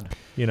out loud.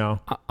 You know,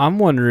 I'm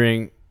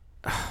wondering,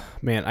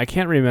 man, I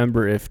can't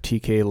remember if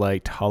TK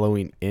liked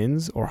Halloween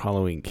Ends or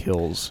Halloween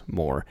Kills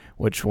more.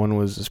 Which one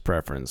was his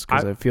preference?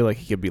 Because I feel like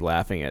he could be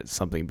laughing at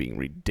something being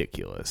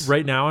ridiculous.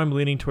 right now I'm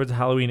leaning towards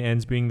Halloween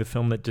Ends being the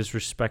film that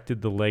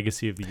disrespected the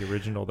legacy of the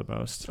original the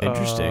most.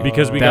 Interesting.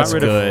 Because we That's got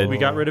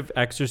good. rid of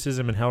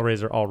Exorcism and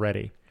Hellraiser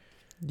already.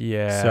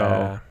 yeah.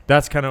 So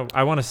that's kind of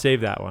I want to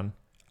save that one.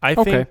 I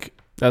Okay. think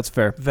That's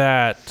fair.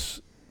 that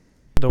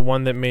the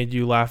one that made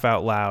you laugh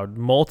out loud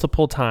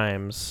multiple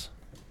times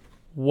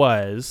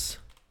was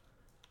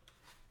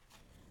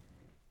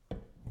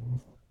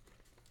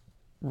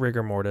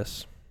Rigor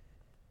Mortis.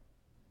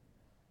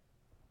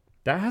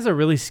 That has a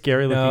really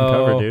scary looking No.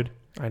 cover, dude.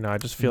 I know. I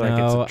just feel like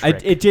it's a No,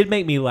 trick. it did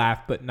make me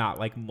laugh, but not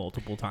like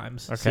multiple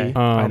times. Okay. See?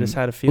 I just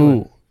had a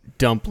feeling. Ooh,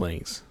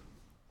 dumplings.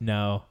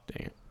 No,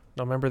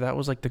 No, remember that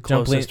was like the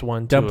Dumpling- closest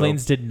one to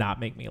dumplings did not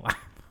make me laugh.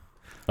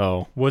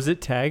 Oh, Was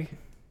it Tag?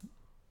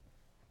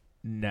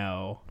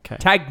 No, 'Kay.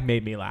 Tag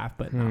made me laugh,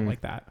 but not Hmm.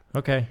 like that.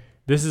 Okay.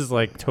 This is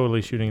like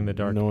totally shooting in the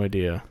dark. no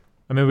idea.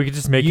 I mean, we could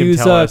just make Use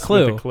him tell a us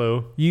clue. with a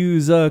clue.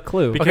 Use a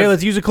clue. Because- Okay,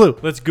 let's use a clue.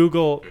 Let's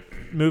Google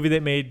movie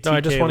that made TK No,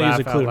 I just want to use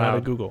a laugh clue, out not a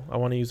loud. Google. I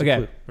want to use a Okay.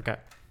 clue. Okay.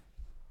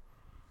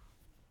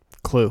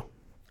 Clue.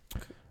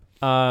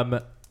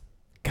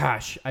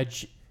 Gosh,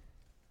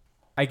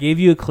 I gave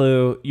you a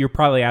clue. You're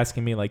probably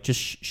asking me like,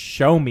 just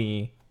show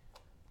me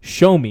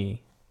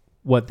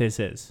what this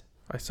is.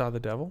 I saw the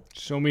devil.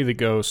 Show me the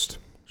ghost.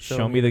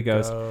 Show me the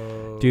ghost.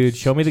 Dude,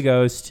 Show Me the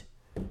Ghost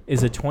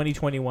is a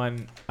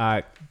 2021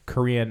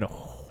 Korean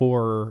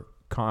horror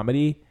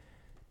comedy.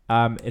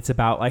 It's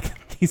about like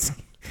these.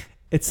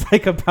 It's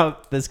like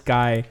about this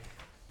guy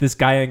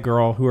and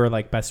girl who are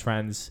like best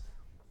friends.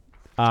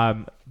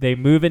 They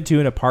move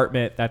into an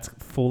apartment that's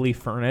fully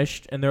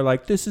furnished, and they're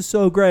like, "This is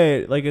so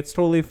great! Like it's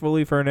totally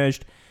fully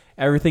furnished.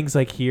 Everything's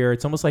like here.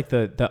 It's almost like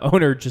the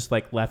owner just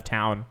like left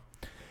town."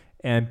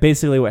 And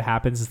basically, what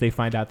happens is they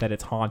find out that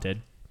it's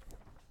haunted.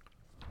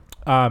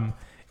 And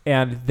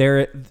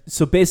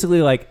so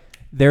basically like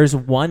there's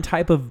one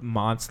type of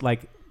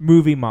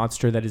movie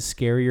monster that is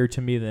scarier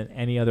to me than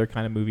any other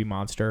kind of movie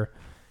monster,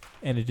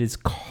 and it is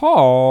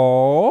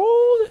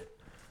called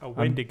A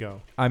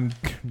Wendigo. I'm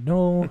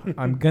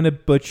gonna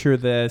butcher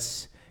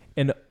this,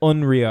 an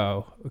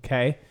Unryo.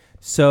 Okay,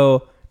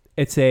 so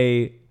it's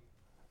a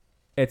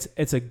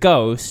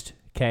ghost.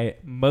 Okay,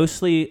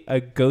 mostly a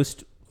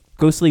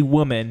ghostly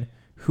woman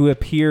who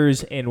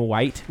appears in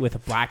white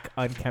with black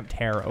unkempt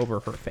hair over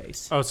her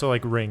face. Oh, so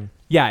like Ring.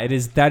 Yeah, it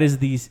is. That is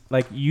these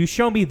like you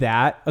show me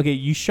that. Okay,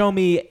 you show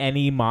me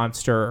any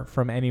monster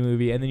from any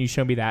movie, and then you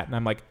show me that, and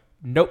I'm like,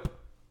 nope,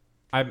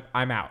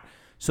 I'm out.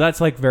 So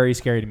that's like very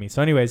scary to me.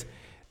 So, anyways,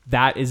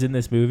 that is in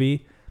this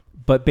movie.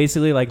 But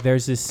basically, like,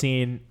 there's this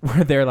scene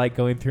where they're like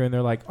going through, and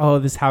they're like, oh,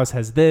 this house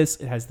has this,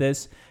 it has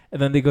this,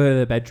 and then they go to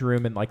the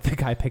bedroom, and like the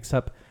guy picks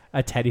up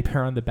a teddy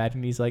bear on the bed,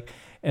 and he's like,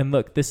 and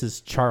look, this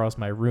is Charles,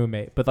 my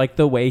roommate. But like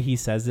the way he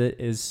says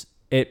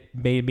it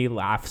made me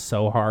laugh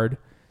so hard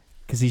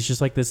because he's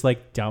just like this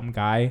like dumb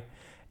guy.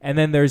 And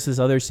then there's this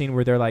other scene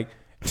where they're like,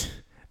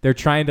 they're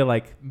trying to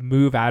like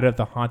move out of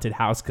the haunted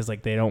house because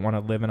like they don't want to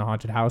live in a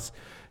haunted house.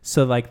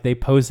 So like they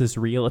pose as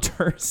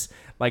realtors,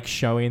 like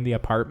showing the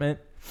apartment,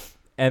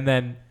 and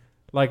then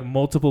like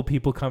multiple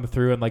people come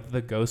through and like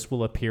the ghost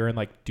will appear and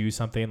like do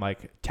something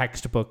like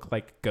textbook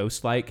like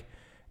ghost like,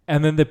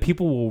 and then the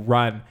people will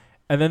run,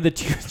 and then the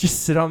two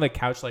just sit on the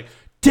couch like,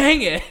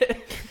 dang it.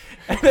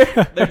 And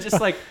they're just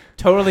like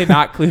totally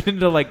not clued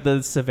into like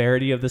the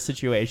severity of the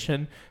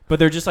situation, but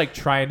they're just like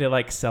trying to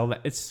like sell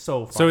that. It's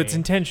so funny. So it's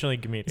intentionally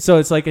comedic. So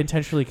it's like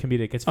intentionally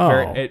comedic. It's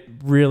it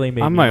really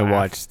made I me might laugh.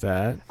 watch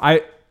that.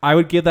 I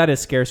would give that a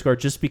scare score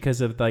just because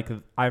of like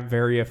I'm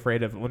very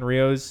afraid of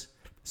Unryo's.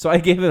 So I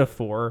gave it a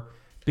 4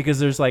 because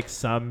there's like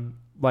some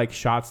like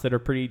shots that are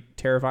pretty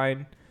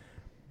terrifying,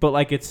 but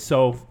like it's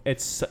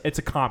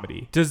a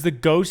comedy. Does the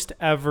ghost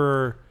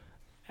ever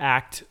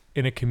act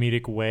in a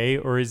comedic way,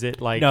 or is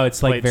it like No,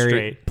 it's like played very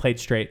straight? played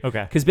straight.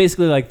 Okay. Because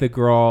basically like the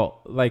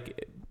girl,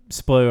 like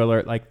spoiler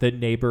alert, like the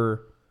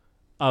neighbor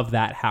of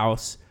that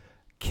house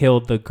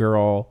killed the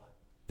girl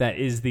that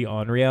is the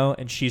Onryo,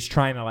 and she's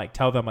trying to like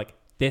tell them like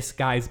this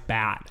guy's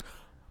bad.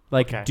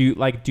 Like Okay.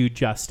 do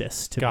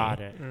justice to me. Got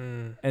it.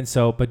 And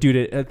so, but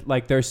dude,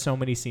 like there's so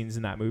many scenes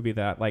in that movie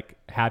that like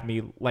had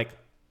me like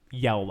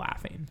yell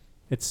laughing.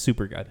 It's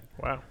super good.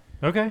 Wow.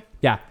 Okay.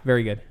 Yeah,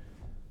 very good.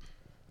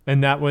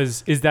 And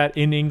is that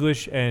in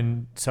English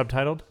and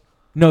subtitled,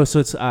 No, so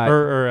it's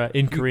or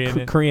in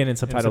Korean? Korean and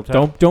subtitled.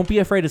 subtitled? Don't be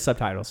afraid of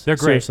subtitles. They're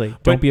great, Seriously,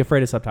 but- don't be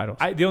afraid of subtitles.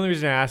 The only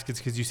reason I ask is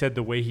because you said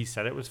the way he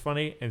said it was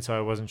funny, and so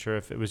I wasn't sure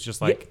if it was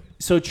just like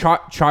So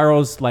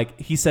Charles, like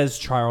he says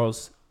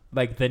Charles,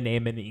 like the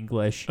name in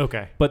English,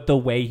 okay, but the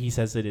way he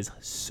says it is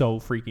so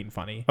freaking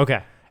funny.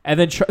 okay, And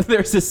then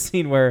there's this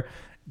scene where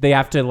they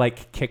have to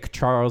like kick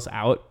Charles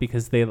out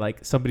because they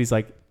like somebody's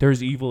like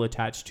there's evil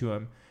attached to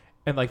him,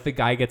 and like the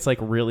guy gets like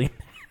really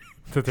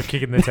that they're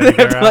kicking the teddy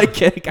bear out. like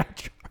kick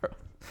out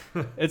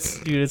Charles.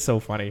 It's so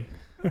funny.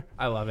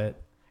 I love it.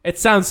 It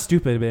sounds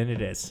stupid, but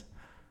it is.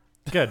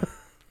 Good.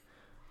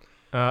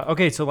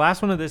 Okay, so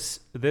last one of this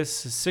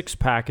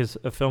 6-pack is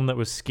a film that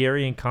was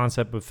scary in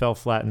concept but fell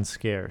flat in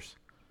scares.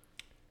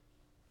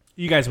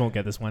 You guys won't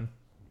get this one.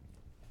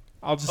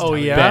 I'll just Oh, tell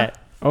you. yeah? Bet.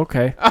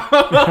 Okay.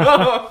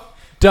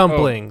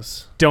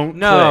 Dumplings. Don't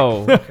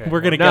No.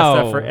 We're gonna No.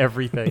 guess that for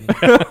everything.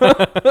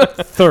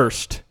 click.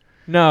 Thirst.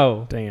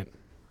 No. Dang it.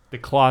 The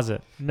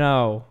Closet.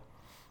 No.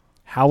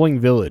 Howling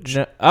Village.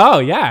 No. Oh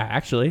yeah,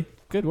 actually,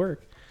 good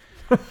work.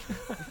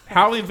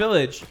 Howling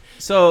Village.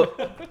 So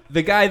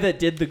the guy that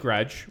did The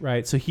Grudge,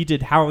 right? So he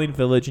did Howling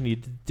Village and he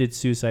did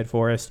Suicide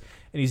Forest,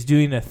 and he's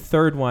doing a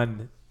third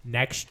one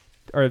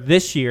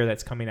this year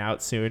that's coming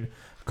out soon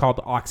called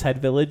Oxhead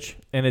Village,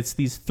 and it's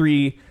these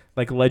 3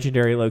 like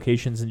legendary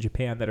locations in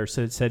Japan that are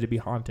said to be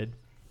haunted.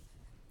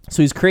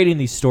 So he's creating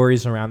these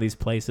stories around these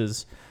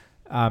places.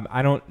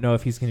 I don't know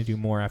if he's going to do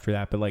more after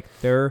that, but like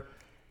they're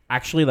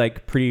actually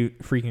like pretty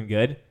freaking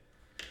good.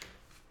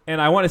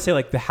 And I want to say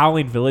like the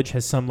Howling Village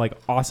has some like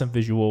awesome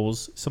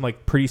visuals, some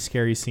like pretty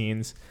scary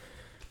scenes.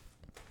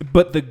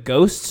 But the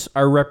ghosts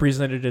are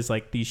represented as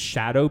like these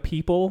shadow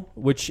people,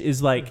 which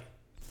is like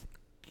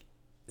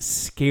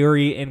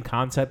scary in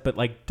concept, but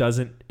like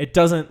doesn't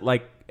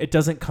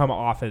come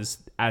off as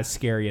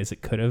scary as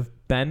it could have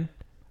been.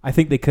 I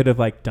think they could have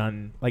like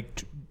done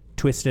like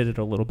twisted it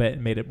a little bit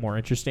and made it more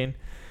interesting.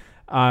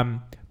 But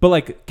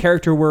like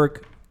character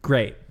work,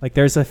 great. Like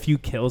there's a few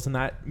kills in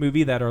that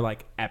movie that are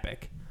like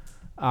epic.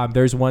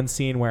 There's one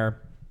scene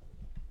where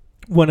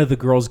one of the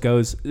girls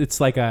goes, it's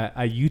like a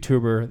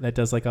YouTuber that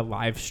does like a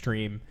live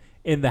stream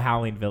in the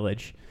Howling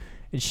Village,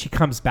 and she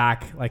comes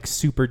back like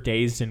super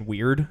dazed and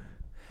weird.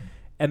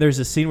 And there's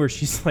a scene where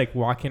she's like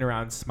walking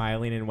around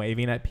smiling and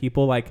waving at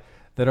people like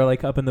that are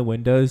like up in the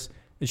windows,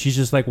 and she's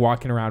just like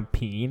walking around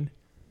peeing.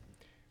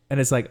 And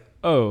it's like,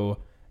 oh.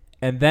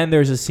 And then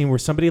there's a scene where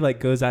somebody like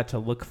goes out to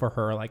look for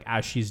her like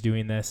as she's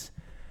doing this,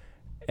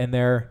 and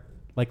they're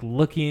like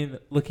looking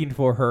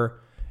for her,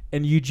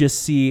 and you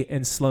just see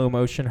in slow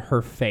motion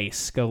her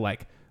face go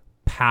like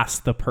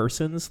past the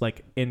person's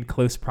like in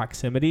close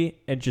proximity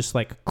and just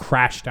like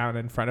crash down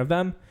in front of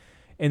them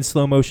in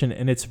slow motion,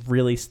 and it's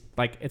really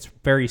like it's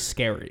very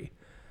scary.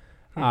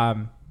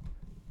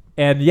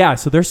 And yeah,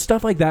 so there's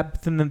stuff like that,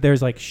 but then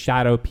there's like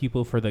shadow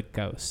people for the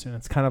ghosts, and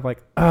it's kind of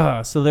like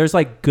so there's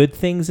like good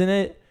things in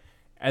it,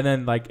 and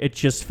then like it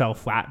just fell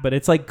flat, but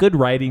it's like good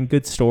writing,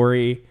 good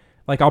story.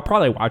 Like I'll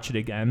probably watch it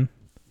again.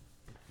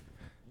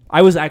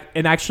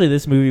 And actually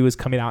this movie was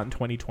coming out in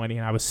 2020,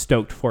 and I was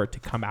stoked for it to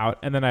come out,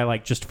 and then I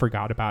like just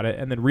forgot about it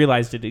and then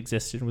realized it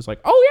existed and was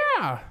like, oh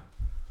yeah.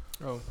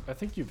 Oh, I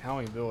think you've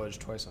Howling Village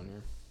twice on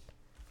here.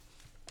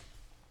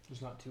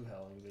 There's not 2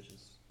 Howling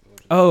Villages.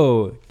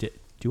 Oh,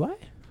 do I?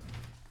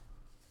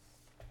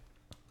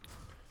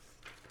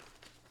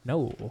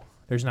 No,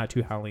 there's not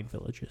 2 Howling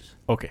Villages.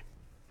 Okay.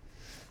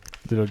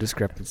 Little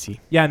discrepancy.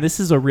 Yeah, and this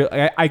is a real.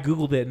 I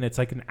googled it, and it's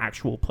like an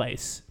actual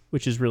place,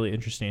 which is really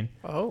interesting.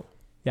 Oh.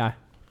 Yeah.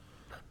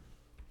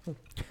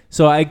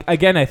 So I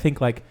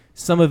think like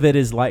some of it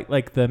is like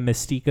the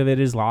mystique of it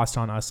is lost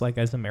on us like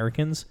as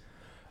Americans,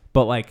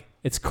 but like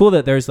it's cool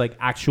that there's like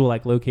actual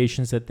like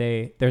locations that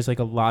there's like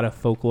a lot of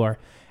folklore,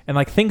 and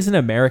like things in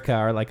America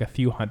are like a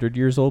few hundred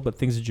years old, but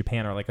things in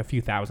Japan are like a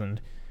few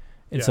thousand.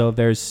 And so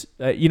there's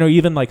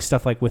even like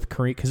stuff like with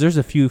Korea, because there's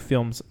a few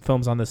films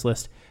on this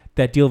list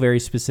that deal very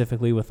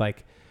specifically with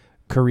like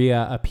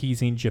Korea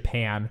appeasing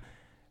Japan,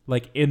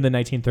 like in the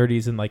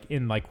 1930s and like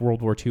in like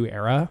World War II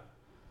era.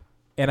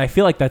 And I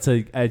feel like that's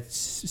a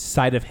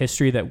side of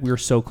history that we're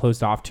so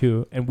closed off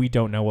to, and we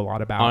don't know a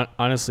lot about.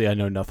 Honestly, I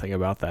know nothing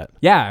about that.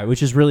 Yeah,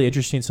 which is really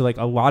interesting. So like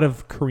a lot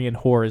of Korean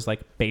horror is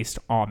like based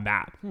on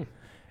that.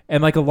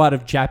 And like a lot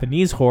of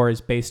Japanese horror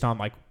is based on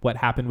like what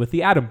happened with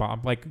the atom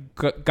bomb. Like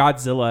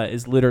Godzilla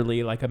is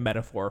literally like a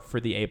metaphor for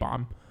the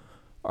A-bomb.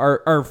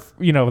 Or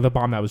the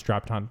bomb that was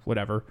dropped on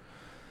whatever.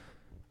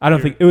 I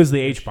don't think it was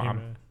the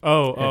H-bomb.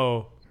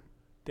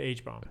 The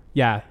H-bomb.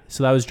 Yeah,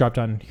 so that was dropped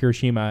on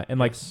Hiroshima, and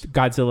like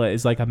Godzilla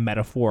is like a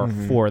metaphor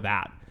for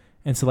that.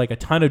 And so like a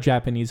ton of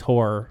Japanese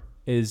horror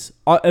is,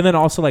 and then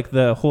also like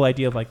the whole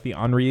idea of like the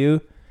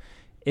Onryu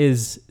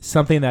is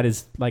something that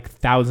is like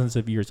thousands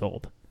of years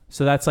old.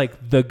 So that's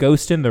like the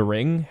ghost in the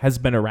ring has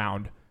been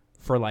around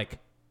for like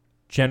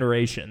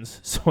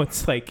generations. So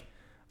it's like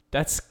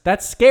that's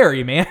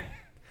scary, man.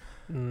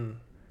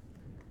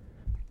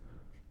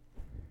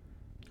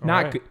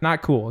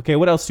 Not cool. Okay,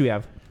 what else do we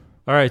have?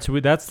 All right, so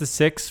that's the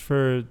 6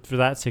 for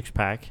that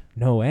 6-pack.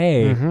 No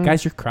way.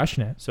 Guys, you're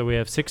crushing it. So we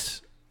have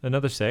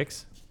another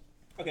 6.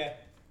 Okay.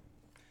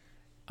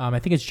 I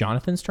think it's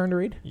Jonathan's turn to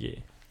read. Yeah.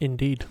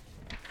 Indeed.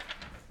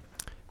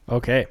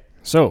 Okay,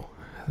 so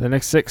the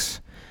next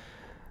 6.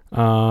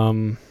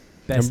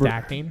 Best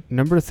acting.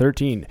 Number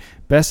 13.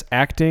 Best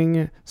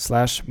acting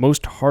 /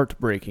 most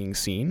heartbreaking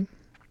scene.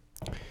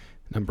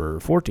 Number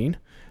 14.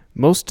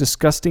 Most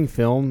disgusting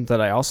film that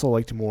I also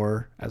liked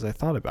more as I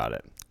thought about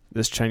it.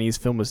 This Chinese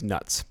film is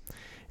nuts.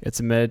 It's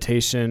a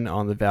meditation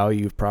on the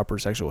value of proper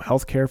sexual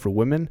health care for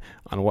women,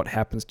 on what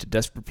happens to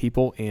desperate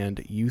people,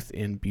 and youth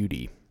and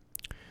beauty.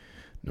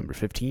 Number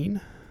 15.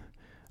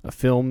 A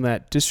film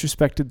that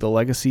disrespected the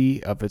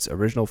legacy of its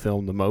original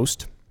film the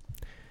most.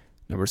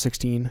 Number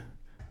 16.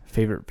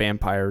 Favorite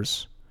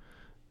vampires.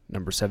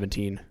 Number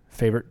 17.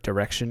 Favorite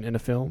direction in a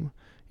film.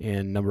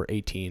 And number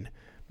 18.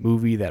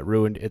 Movie that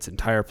ruined its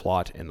entire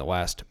plot in the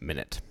last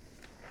minute.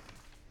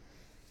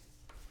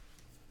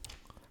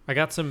 I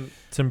got some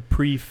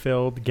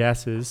pre-filled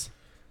guesses.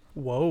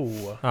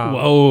 Whoa.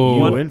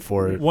 You went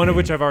for it. One of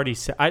which I've already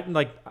said. I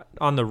like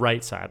on the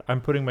right side. I'm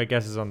putting my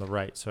guesses on the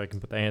right so I can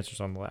put the answers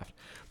on the left.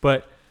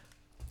 But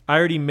I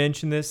already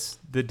mentioned this,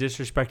 the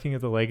disrespecting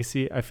of the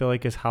legacy, I feel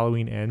like as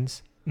Halloween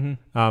ends.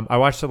 I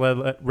watched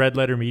the Red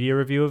Letter Media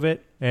review of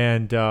it,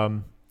 and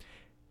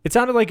it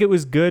sounded like it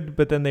was good,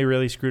 but then they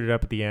really screwed it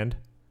up at the end.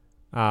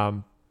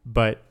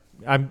 But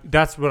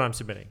that's what I'm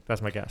submitting.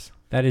 That's my guess.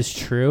 That is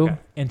true. Okay.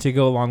 And to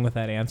go along with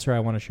that answer, I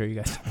want to show you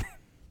guys something.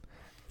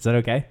 Is that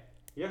okay?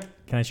 Yeah.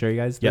 Can I show you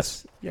guys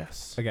Yes. this?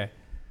 Yes. Okay.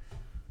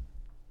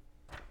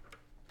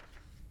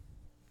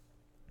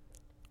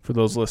 For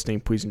those listening,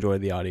 please enjoy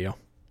the audio.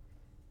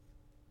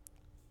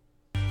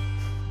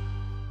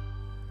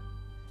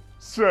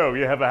 So,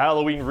 you have a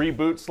Halloween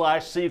reboot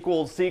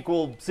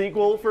 /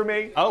 sequel for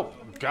me? Oh,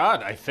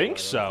 God, I think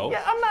so.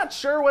 Yeah, I'm not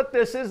sure what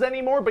this is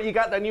anymore, but you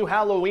got that new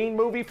Halloween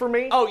movie for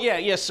me? Oh, yeah,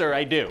 yes, sir,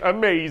 I do.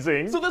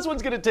 Amazing. So this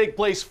one's gonna take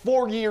place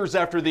 4 years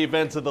after the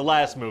events of the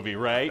last movie,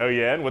 right? Oh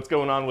yeah, and what's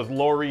going on with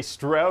Laurie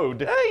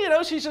Strode?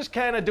 She's just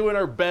kind of doing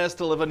her best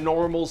to live a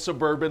normal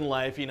suburban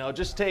life,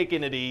 just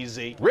taking it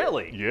easy.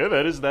 Really? Yeah,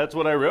 that's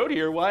what I wrote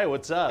here. Why?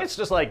 What's up? It's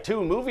just like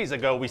 2 movies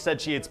ago we said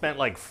she had spent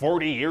like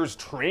 40 years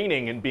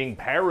training and being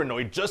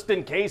paranoid just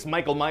in case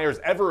Michael Myers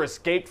ever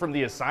escaped from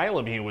the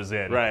asylum he was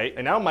in. Right.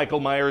 And now Michael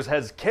Myers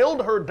has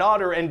killed her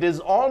daughter and is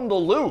on the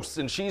loose,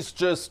 and she's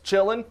just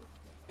chilling.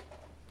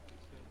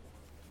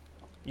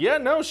 Yeah,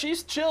 no,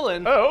 she's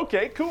chilling. Oh,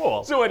 okay,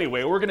 cool. So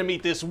anyway, we're gonna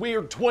meet this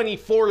weird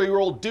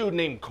 24-year-old dude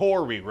named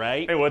Corey,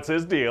 right? Hey, what's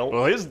his deal?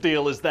 Well, his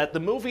deal is that the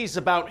movie's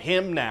about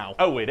him now.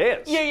 Oh, it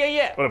is?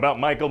 Yeah. What about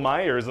Michael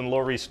Myers and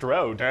Laurie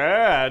Strode?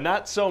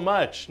 Not so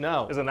much,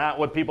 no. Isn't that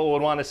what people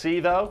would want to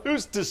see, though?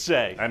 Who's to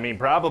say? I mean,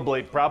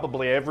 probably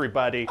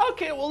everybody.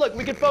 Okay, well, look,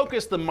 we could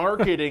focus the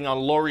marketing on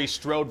Laurie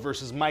Strode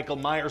versus Michael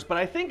Myers, but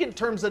I think in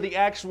terms of the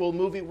actual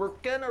movie, we're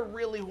gonna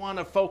really want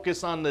to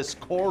focus on this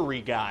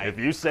Corey guy. If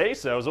you say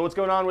so. So what's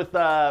going on with,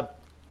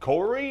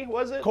 Corey,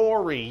 was it?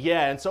 Corey,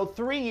 yeah, and so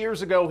 3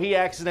 years ago, he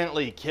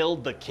accidentally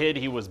killed the kid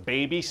he was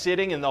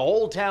babysitting, and the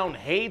whole town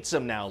hates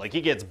him now. Like, he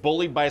gets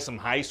bullied by some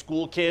high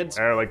school kids.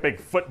 Like big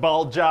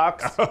football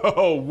jocks?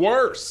 Oh,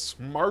 worse.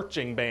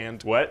 Marching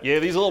band. What? Yeah,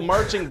 these little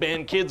marching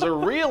band kids are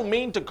real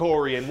mean to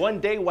Corey, and one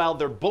day while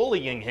they're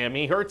bullying him,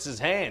 he hurts his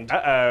hand.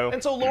 Uh-oh.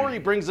 And so Laurie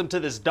brings him to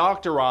this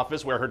doctor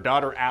office where her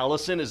daughter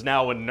Allison is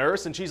now a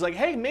nurse, and she's like,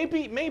 hey,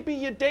 maybe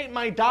you date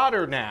my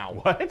daughter now.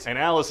 What? And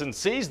Allison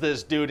sees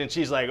this dude, and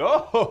she's like,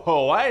 oh,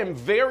 Oh, I am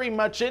very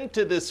much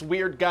into this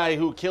weird guy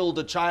who killed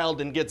a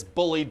child and gets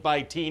bullied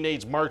by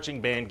teenage marching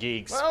band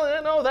geeks. Well,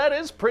 you know, that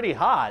is pretty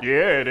hot.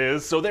 Yeah, it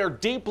is. So they're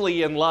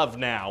deeply in love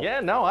now. Yeah,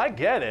 no, I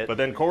get it. But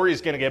then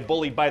Corey's gonna get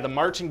bullied by the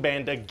marching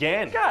band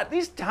again. God,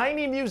 these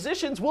tiny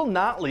musicians will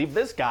not leave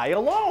this guy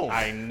alone.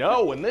 I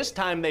know, and this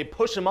time they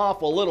push him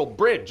off a little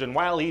bridge, and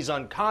while he's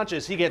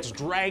unconscious, he gets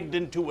dragged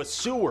into a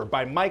sewer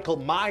by Michael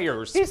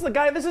Myers. He's the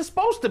guy this is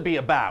supposed to be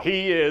about.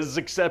 He is,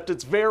 except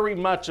it's very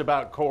much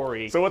about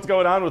Corey. So what's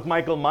going on with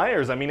Michael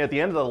Myers? I mean, at the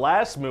end of the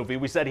last movie,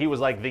 we said he was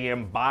like the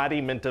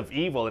embodiment of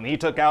evil, and he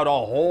took out a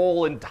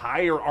whole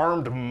entire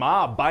armed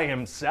mob by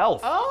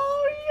himself.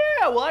 Oh,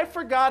 yeah, well, I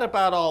forgot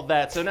about all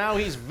that. So now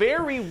he's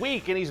very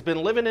weak, and he's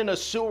been living in a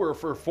sewer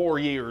for 4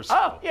 years.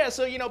 Oh. Yeah,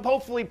 so, you know,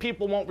 hopefully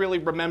people won't really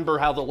remember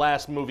how the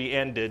last movie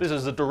ended. This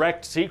is a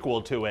direct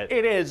sequel to it.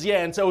 It is,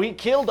 yeah, and so he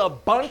killed a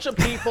bunch of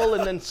people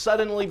and then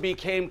suddenly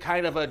became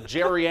kind of a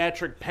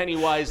geriatric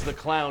Pennywise the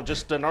Clown,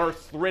 just an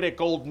arthritic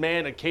old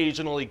man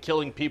occasionally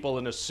killing people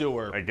in a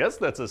sewer. I guess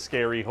that's a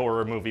scary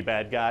horror movie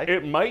bad guy.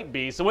 It might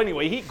be. So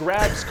anyway, he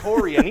grabs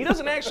Corey and he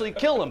doesn't actually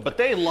kill him, but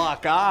they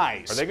lock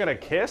eyes. Are they gonna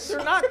kiss?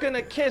 They're not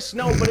gonna kiss,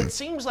 no, but it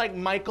seems like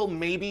Michael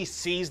maybe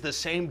sees the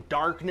same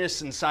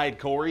darkness inside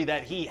Corey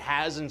that he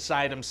has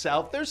inside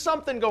himself. There's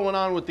something going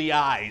on with the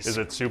eyes. Is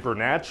it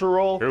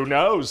supernatural? Who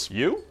knows?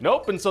 You?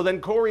 Nope, and so then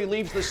Corey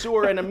leaves the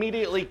sewer and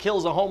immediately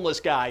kills a homeless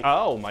guy.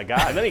 Oh my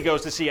God. And then he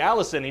goes to see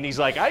Allison and he's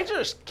like, I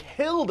just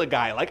killed a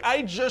guy. Like,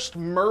 I just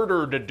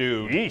murdered a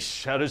dude.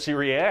 Yeesh, how does she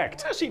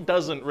react? She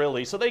doesn't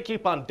really, so they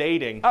keep on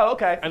dating. Oh,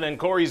 okay. And then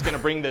Corey's gonna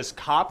bring this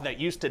cop that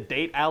used to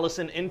date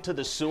Allison into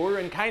the sewer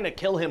and kind of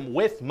kill him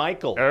with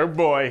Michael. Oh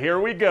boy, here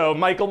we go.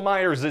 Michael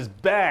Myers is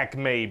back,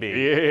 maybe.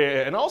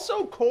 Yeah, and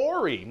also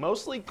Corey,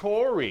 mostly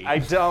Corey. I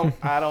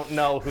don't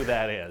know who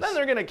that is. Then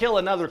they're gonna kill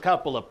another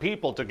couple of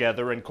people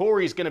together, and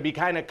Corey's gonna be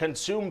kind of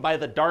consumed by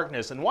the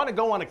darkness and want to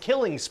go on a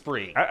killing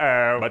spree.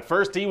 Uh-oh. But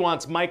first he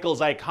wants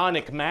Michael's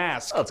iconic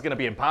mask. Well, it's gonna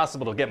be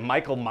impossible to get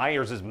Michael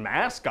Myers'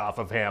 mask off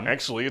of him.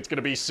 Actually, it's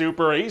gonna be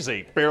super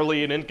easy.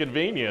 Barely an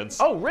inconvenience.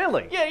 Oh,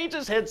 really? Yeah, he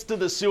just heads to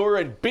the sewer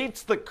and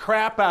beats the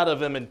crap out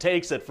of him and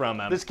takes it from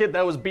him. This kid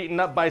that was beaten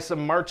up by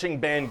some marching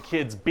band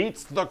kids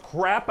beats the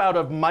crap out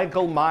of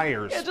Michael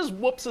Myers. Yeah, just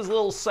whoops his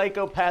little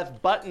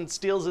psychopath butt and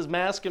steals his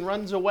mask and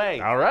runs away.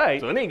 All right.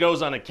 So then he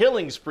goes on a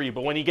killing spree,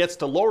 but when he gets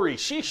to Lori,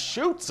 she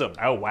shoots him.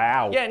 Oh,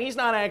 wow. Yeah, and he's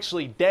not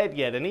actually dead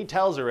yet, and he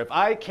tells her, if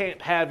I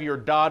can't have your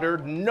daughter,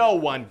 no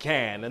one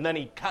can. And then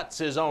he cuts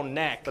his own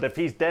neck. But if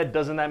he's dead,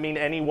 doesn't that mean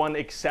anyone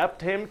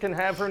except him can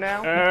have her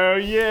now? Oh,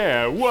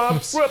 yeah.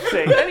 Whoops.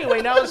 Whoopsie.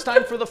 Anyway, now it's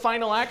time for the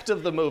final act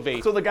of the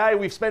movie. So the guy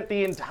we've spent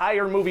the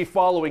entire movie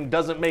following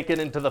doesn't make it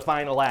into the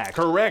final act.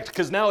 Correct,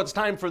 because now it's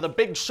time for the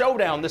big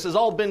showdown this has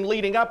all been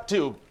leading up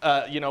to,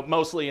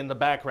 mostly in the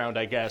background,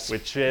 I guess.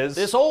 Which is?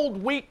 This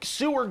old weak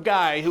sewer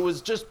guy who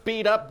was just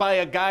beat up by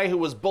a guy who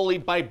was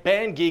bullied by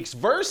band geeks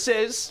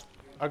versus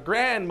a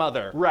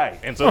grandmother. Right.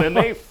 And so then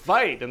they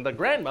fight, and the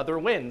grandmother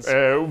wins.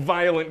 Oh,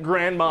 violent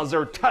grandmas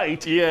are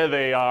tight. Yeah,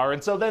 they are.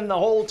 And so then the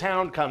whole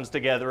town comes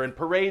together and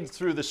parades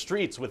through the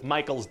streets with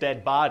Michael's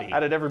dead body. How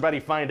did everybody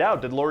find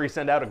out? Did Lori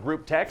send out a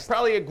group text?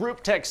 Probably a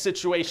group text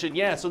situation,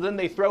 yeah. So then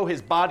they throw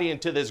his body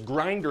into this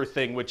grinder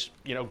thing, which,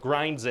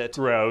 grinds it.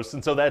 Gross.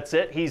 And so that's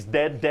it? He's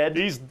dead?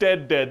 He's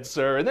dead,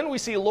 sir. And then we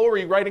see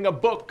Lori writing a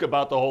book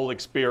about the whole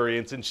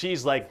experience, and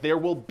she's like, there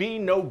will be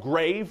no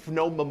grave,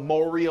 no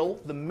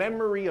memorial. The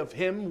memory of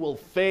him will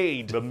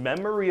fade. The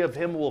memory of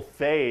him will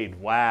fade.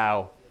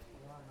 Wow.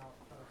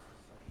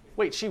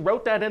 Wait, she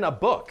wrote that in a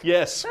book?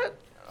 Yes.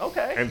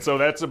 Okay. And so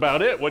that's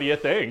about it. What do you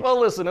think? Well,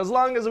 listen, as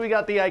long as we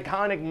got the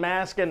iconic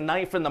mask and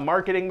knife and the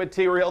marketing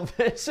material,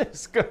 this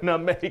is gonna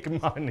make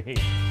money.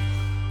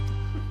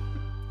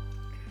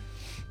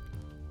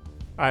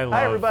 I love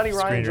Hi, everybody.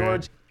 Ryan Screen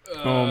George.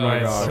 Oh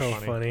my Ryan. gosh. So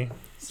So funny.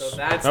 So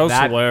that's That was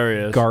that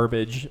hilarious.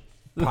 garbage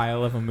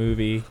pile of a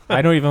movie.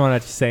 I don't even want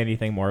to say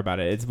anything more about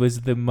it. It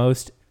was the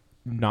most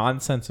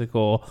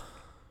nonsensical.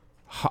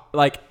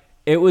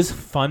 It was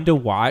fun to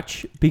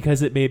watch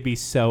because it made me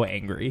so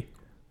angry.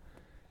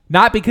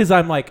 Not because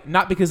I'm like,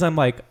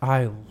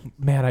 I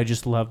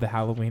just love the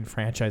Halloween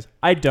franchise.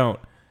 I don't.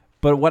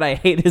 But what I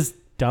hate is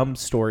dumb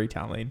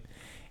storytelling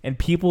and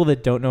people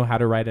that don't know how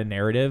to write a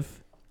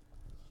narrative.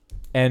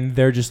 And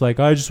they're just like,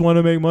 I just want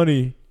to make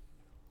money.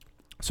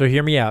 So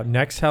hear me out.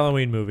 Next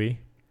Halloween movie,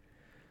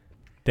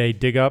 they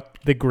dig up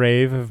the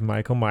grave of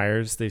Michael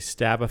Myers. They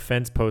stab a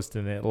fence post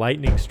in it.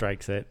 Lightning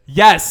strikes it.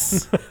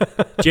 Yes,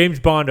 James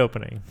Bond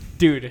opening.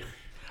 dude.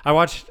 I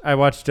watched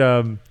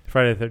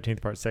Friday the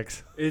 13th Part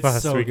 6. It's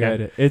last so weekend.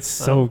 good. It's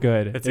so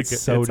good.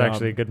 It's so dumb.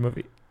 actually a good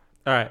movie.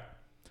 All right.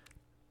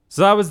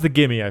 So that was the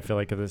gimme, I feel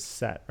like, of this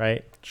set,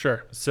 right?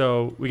 Sure.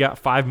 So we got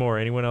 5 more.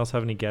 Anyone else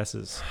have any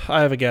guesses?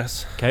 I have a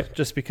guess. Okay.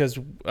 Just because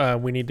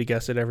we need to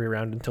guess it every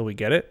round until we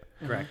get it.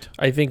 Correct.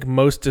 I think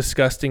most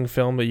disgusting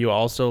film that you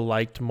also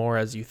liked more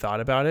as you thought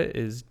about it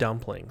is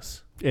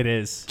Dumplings. It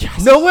is.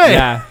 No way.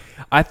 Yeah.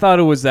 I thought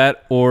it was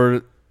that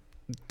or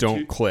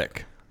Don't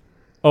Click.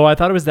 Oh, I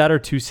thought it was that or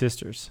Two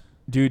Sisters.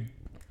 Dude.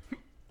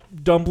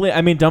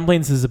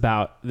 Dumplings is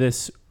about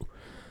this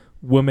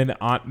woman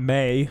Aunt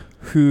May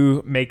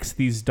who makes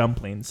these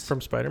dumplings.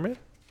 From Spider-Man?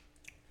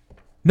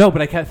 No,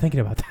 but I kept thinking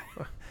about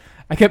that.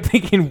 I kept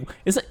thinking,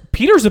 is it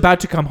Peter's about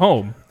to come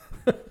home?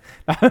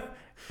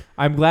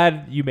 I'm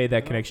glad you made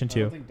that connection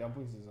too.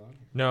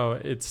 No,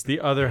 it's the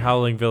other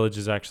Howling Village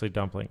is actually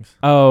dumplings.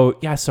 Oh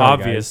yeah, sorry,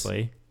 guys.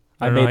 Obviously.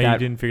 I I don't know made how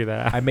that. you didn't figure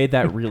that out. I made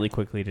that really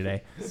quickly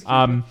today.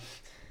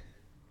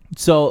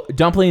 So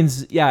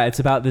dumplings, yeah, it's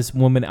about this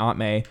woman Aunt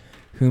May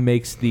who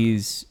makes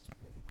these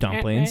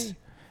dumplings,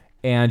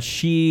 and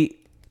she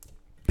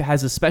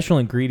has a special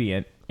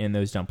ingredient in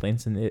those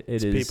dumplings, and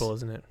It's is people,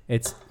 isn't it?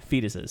 it's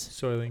fetuses.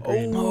 Soylent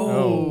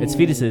Green. It's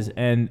fetuses,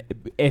 and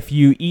if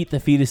you eat the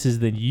fetuses,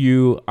 then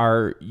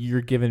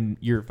you're given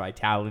your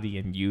vitality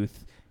and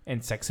youth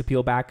and sex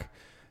appeal back.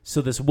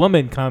 So this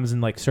woman comes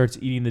and like starts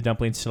eating the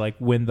dumplings to like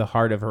win the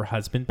heart of her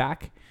husband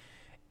back,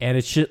 and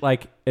it's shit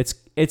like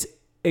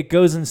it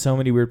goes in so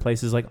many weird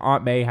places. Like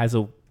Aunt May has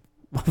a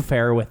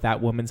affair with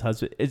that woman's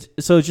husband. It's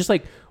just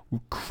like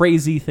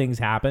crazy things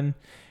happen,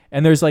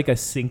 and there's like a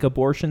sink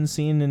abortion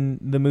scene in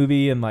the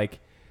movie, and like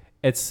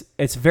it's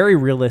very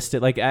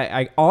realistic. Like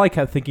I all I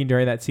kept thinking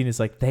during that scene is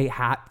like they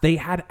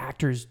had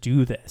actors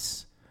do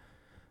this,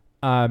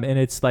 and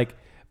it's like,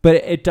 but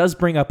it does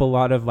bring up a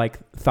lot of like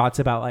thoughts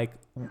about like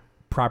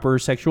proper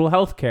sexual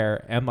health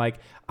care, and like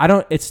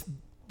it's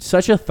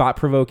such a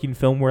thought-provoking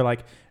film where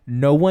like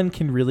no one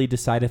can really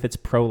decide if it's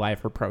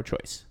pro-life or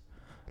pro-choice.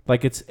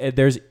 Like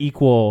there's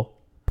equal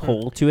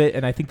pull to it,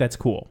 and I think that's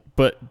cool.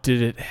 But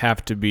did it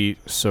have to be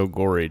so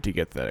gory to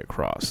get that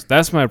across?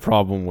 That's my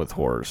problem with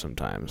horror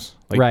sometimes.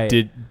 Like, Right.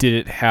 did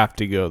it have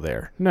to go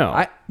there?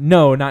 No.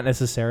 No, not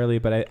necessarily,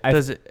 but I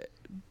Does it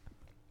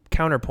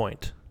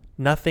counterpoint?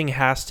 Nothing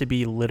has to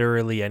be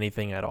literally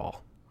anything at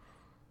all.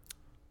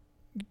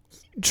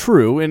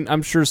 True, and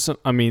I'm sure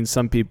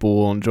some people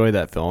will enjoy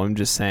that film. I'm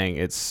just saying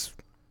it's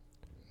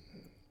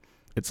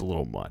a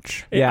little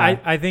much. Yeah.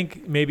 I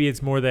think maybe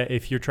it's more that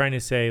if you're trying to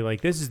say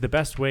like this is the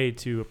best way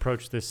to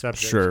approach this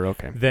subject, Sure,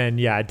 okay. then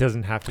yeah, it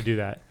doesn't have to do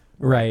that.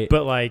 right.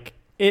 But like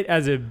it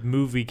as a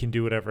movie can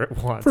do whatever it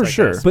wants. For I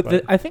sure. guess,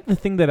 But I think the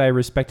thing that I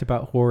respect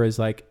about horror is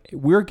like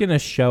we're gonna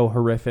show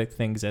horrific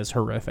things as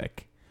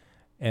horrific,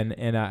 and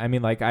I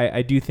mean like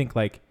I do think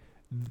like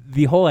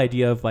the whole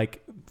idea of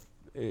like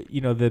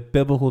the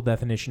biblical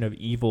definition of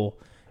evil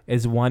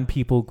is one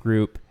people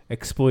group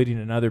exploiting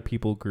another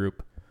people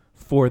group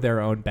for their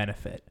own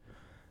benefit.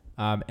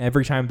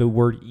 Every time the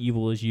word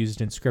evil is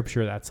used in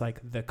scripture, that's like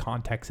the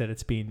context that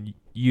it's being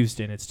used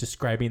in. It's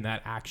describing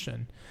that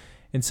action.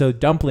 And so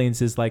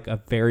dumplings is like a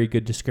very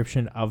good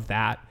description of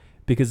that,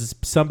 because it's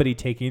somebody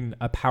taking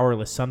a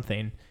powerless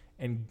something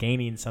and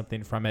gaining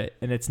something from it.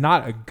 And it's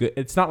not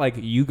like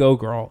you go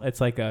girl.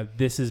 It's like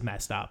this is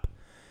messed up.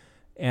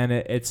 And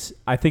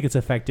I think it's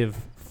effective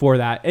for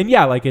that. And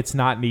yeah, like it's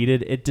not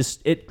needed.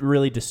 It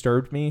really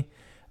disturbed me.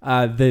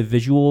 The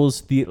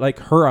visuals, like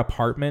her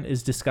apartment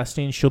is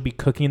disgusting. She'll be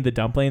cooking the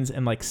dumplings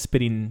and like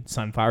spitting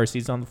sunflower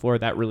seeds on the floor.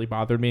 That really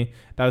bothered me.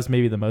 That was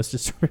maybe the most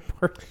disturbing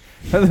part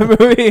of the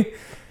movie.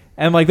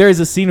 And like there's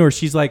a scene where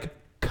she's like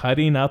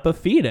cutting up a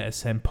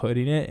fetus and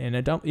putting it in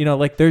a dump.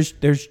 Like there's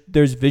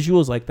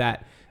visuals like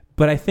that.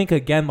 But I think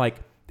again, like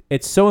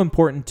it's so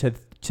important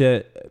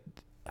to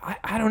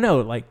I don't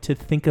know, like to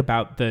think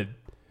about the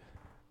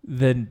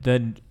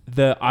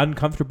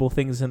uncomfortable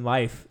things in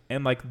life,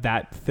 and like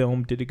that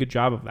film did a good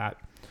job of that.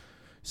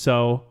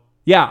 So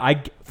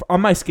yeah,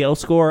 on my scale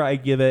score I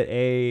give it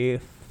a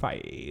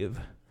 5.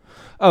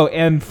 Oh,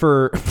 and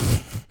for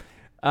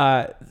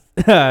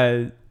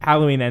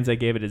Halloween Ends I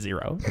gave it a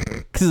 0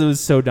 because it was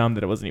so dumb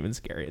that it wasn't even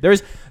scary.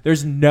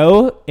 There's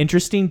no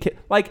interesting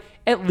like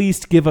at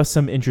least give us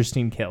some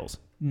interesting kills.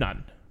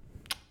 None.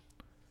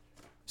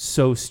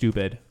 So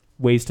stupid.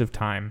 Waste of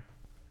time.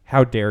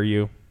 How dare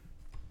you?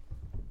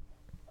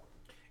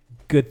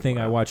 Good thing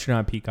I watched it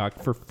on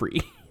Peacock for free.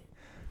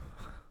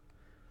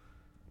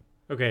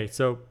 Okay,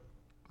 so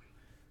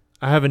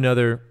I have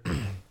another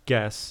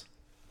guess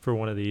for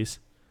one of these,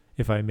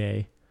 if I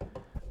may.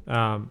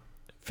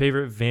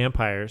 Favorite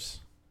vampires.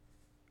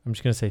 I'm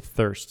just gonna say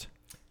Thirst.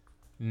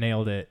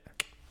 Nailed it.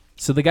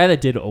 So the guy that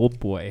did Old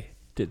Boy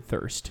did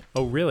Thirst.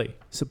 Oh, really?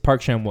 So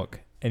Park Chan-wook,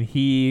 and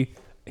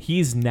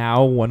he's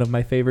now one of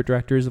my favorite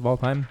directors of all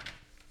time.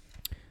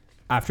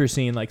 After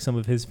seeing like some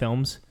of his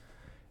films,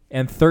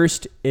 and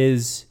Thirst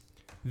is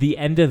the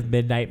end of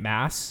Midnight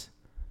Mass.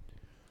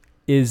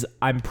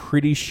 I'm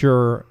pretty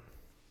sure,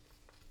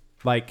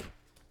 like,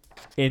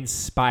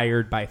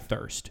 inspired by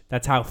Thirst.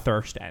 That's how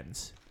Thirst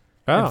ends.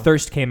 Oh, And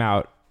Thirst came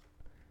out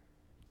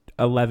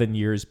 11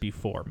 years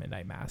before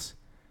Midnight Mass.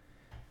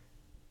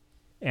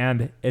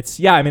 And it's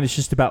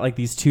just about like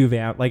these two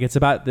it's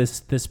about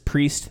this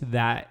priest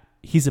that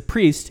he's a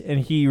priest and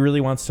he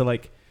really wants to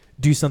like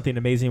do something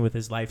amazing with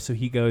his life. So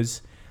he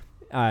goes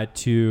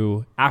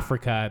to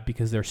Africa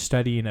because they're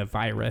studying a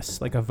virus,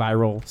 like a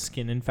viral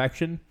skin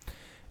infection.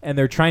 And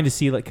they're trying to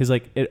see like, cause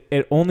like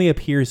it only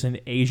appears in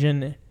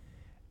Asian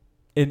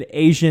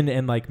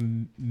and like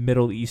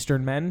Middle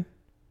Eastern men.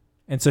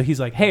 And so he's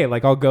like, hey,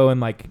 like I'll go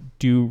and like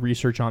do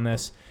research on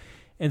this.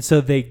 And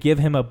so they give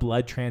him a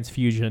blood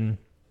transfusion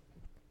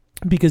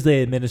because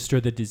they administer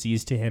the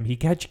disease to him. He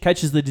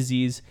catches the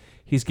disease.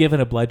 He's given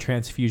a blood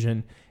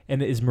transfusion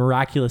and is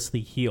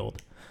miraculously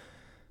healed.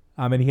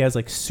 And he has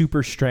like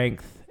super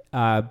strength.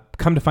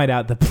 Come to find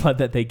out, the blood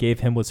that they gave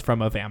him was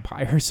from a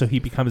vampire, so he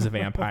becomes a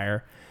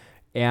vampire.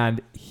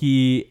 And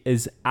he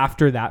is,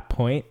 after that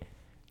point,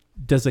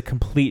 does a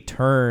complete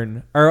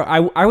turn, or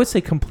I would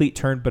say complete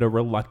turn, but a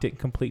reluctant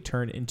complete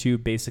turn into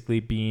basically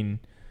being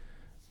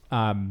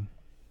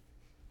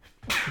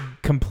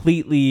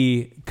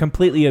completely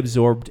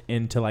absorbed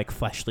into like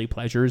fleshly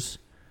pleasures.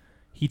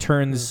 He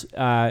turns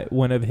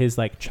one of his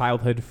like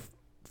childhood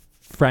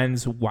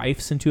friends'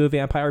 wives into a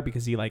vampire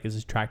because he like is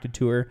attracted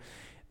to her.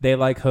 They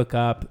like hook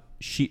up.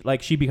 She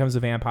becomes a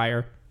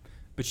vampire,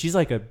 but she's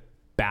like a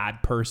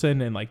bad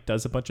person and like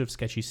does a bunch of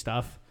sketchy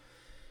stuff.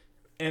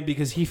 And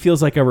because he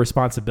feels like a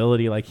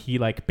responsibility, like he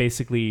like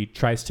basically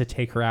tries to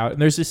take her out.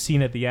 And there's this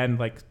scene at the end,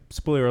 like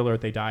spoiler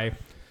alert, they die.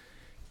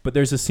 But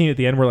there's a scene at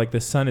the end where like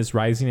the sun is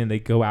rising and they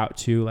go out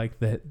to like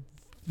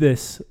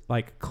this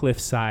like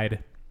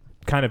cliffside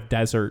kind of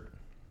desert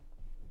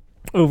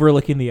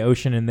overlooking the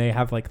ocean, and they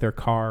have like their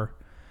car.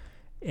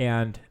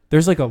 And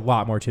there's like a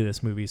lot more to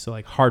this movie, so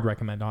like hard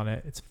recommend on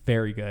it. It's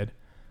very good.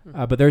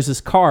 But there's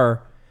this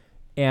car,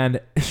 and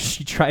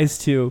she tries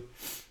to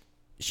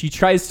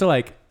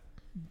like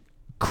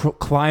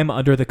climb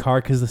under the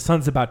car because the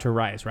sun's about to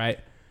rise, right?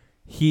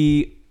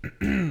 He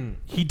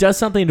does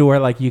something to where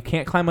like you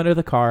can't climb under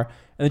the car,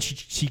 and then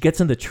she gets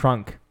in the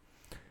trunk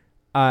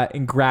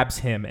and grabs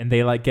him, and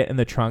they like get in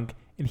the trunk,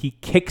 and he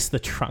kicks the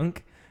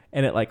trunk,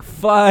 and it like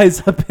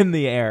flies up in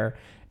the air.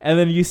 And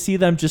then you see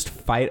them just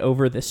fight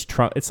over this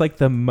trunk. It's like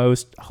the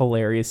most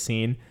hilarious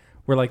scene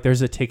where like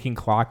there's a ticking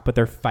clock, but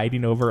they're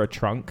fighting over a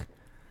trunk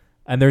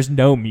and there's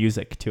no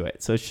music to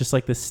it. So it's just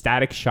like this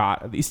static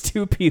shot of these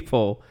two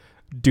people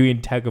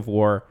doing tug of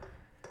war.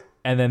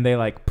 And then they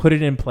like put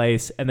it in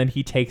place, and then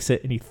he takes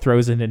it and he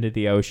throws it into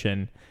the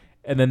ocean.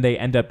 And then they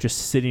end up just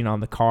sitting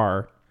on the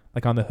car,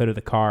 like on the hood of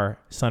the car.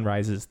 Sun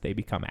rises, they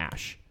become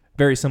ash.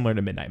 Very similar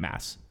to Midnight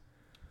Mass.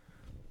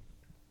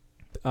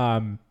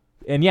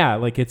 And yeah,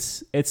 like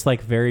it's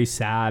like very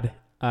sad.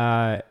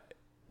 But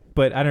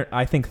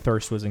I think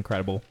Thirst was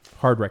incredible.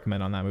 Hard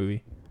recommend on that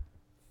movie.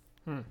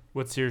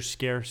 What's your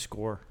scare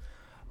score?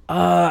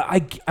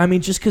 I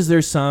mean, just because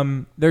there's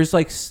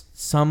like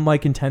some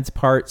like intense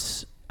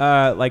parts.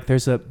 Like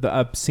there's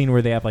a scene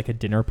where they have like a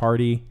dinner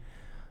party,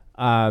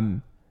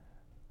 and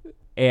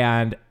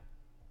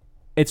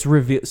it's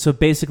revealed. So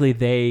basically,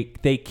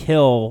 they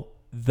kill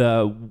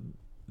the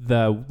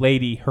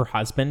lady, her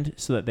husband,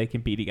 so that they can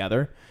be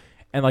together.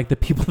 And like the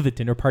people at the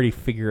dinner party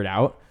figure it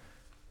out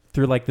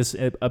through like this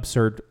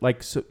absurd,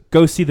 like, so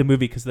go see the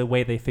movie because the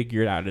way they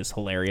figure it out is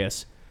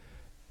hilarious.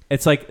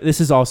 It's like, this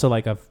is also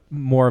like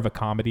more of a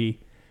comedy.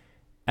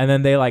 And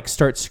then they like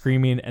start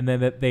screaming, and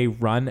then they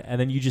run,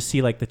 and then you just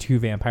see like the two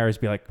vampires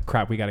be like,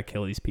 crap, we got to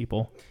kill these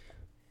people.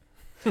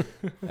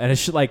 And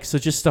it's like, so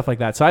just stuff like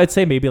that. So I'd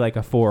say maybe like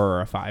a 4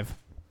 or a 5.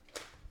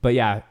 But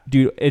yeah,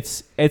 dude,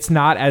 it's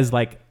not as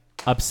like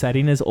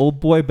upsetting as Old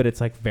Boy, but it's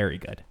like very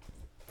good.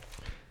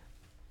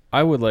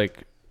 I would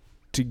like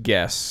to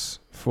guess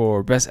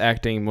for best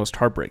acting, most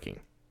heartbreaking.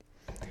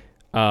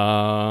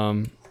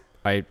 I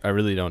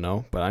really don't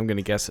know, but I'm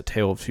gonna guess A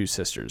Tale of Two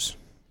Sisters.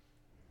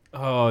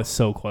 Oh, it's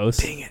so close.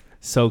 Dang it.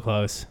 So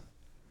close.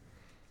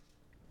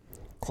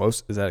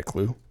 Close? Is that a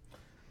clue?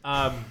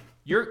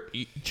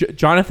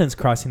 Jonathan's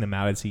crossing them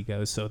out as he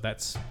goes, so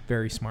that's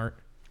very smart.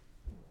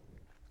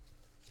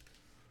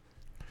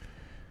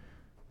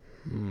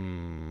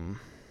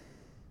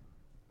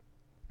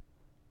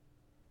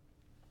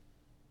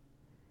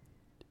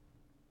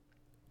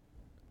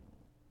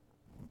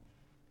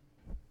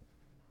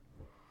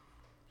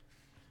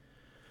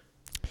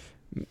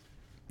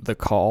 The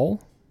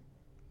Call?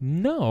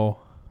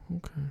 No.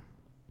 Okay.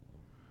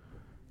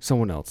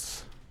 Someone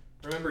else.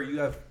 Remember, you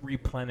have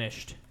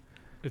replenished.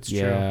 It's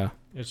Yeah. true.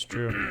 It's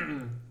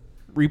true.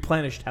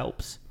 Replenished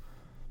helps.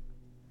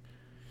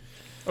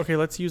 Okay,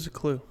 let's use a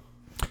clue.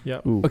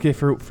 Yeah. Ooh. Okay,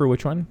 for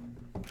which one?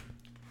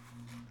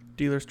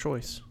 Dealer's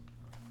choice.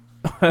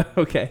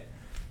 Okay.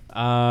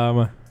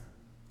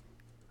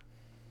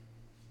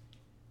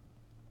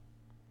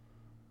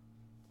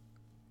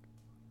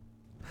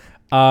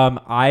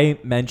 I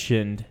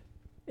mentioned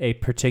a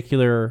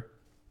particular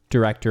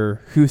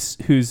director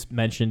who's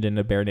mentioned in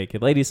a Bare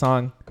Naked Lady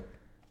song,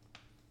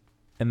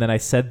 and then I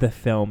said the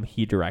film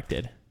he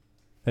directed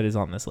that is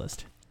on this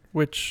list.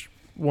 Which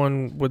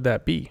one would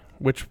that be?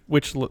 Which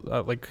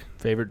like?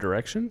 Favorite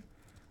direction?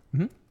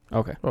 Mm-hmm.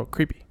 Okay. Oh,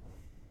 creepy.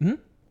 Mm-hmm.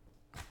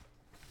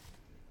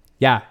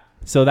 Yeah.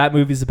 So that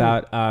movie's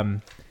about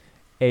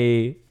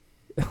a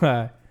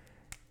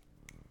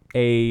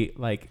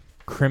like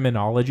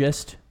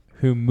criminologist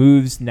who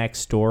moves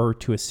next door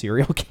to a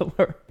serial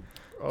killer.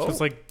 So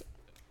it's like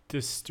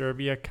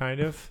Disturbia,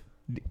 kind of.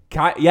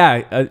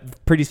 Yeah,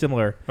 pretty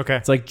similar. Okay.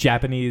 It's like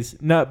Japanese.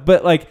 No,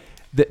 but like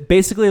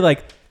basically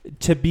like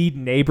to be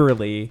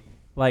neighborly,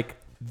 like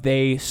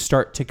they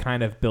start to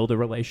kind of build a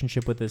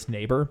relationship with this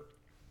neighbor.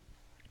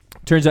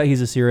 Turns out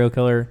he's a serial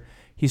killer.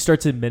 He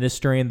starts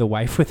administering the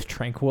wife with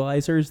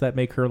tranquilizers that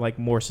make her like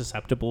more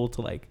susceptible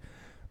to like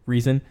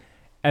reason,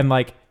 and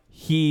like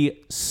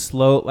he's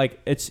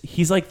like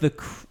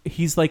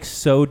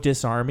so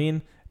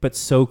disarming but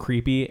so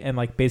creepy, and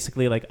like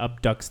basically like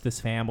abducts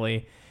this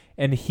family.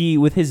 And he,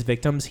 with his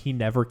victims, he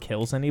never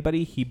kills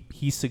anybody.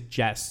 He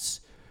suggests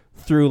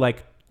through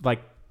like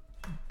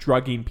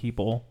drugging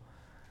people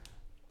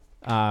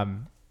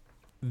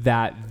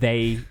that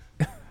they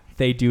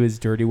do his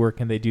dirty work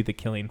and they do the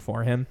killing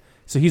for him.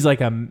 So he's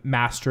like a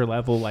master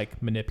level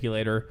like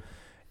manipulator.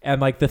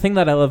 And like the thing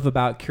that I love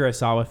about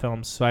Kurosawa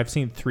films, so I've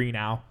seen 3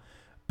 now,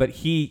 but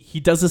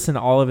he does this in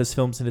all of his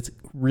films, and it's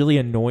really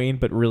annoying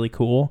but really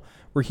cool,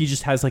 where he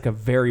just has like a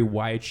very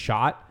wide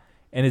shot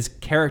and his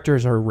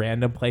characters are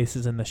random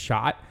places in the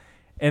shot.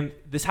 And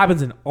this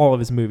happens in all of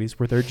his movies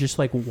where they're just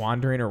like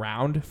wandering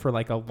around for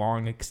like a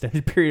long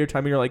extended period of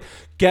time, and you're like,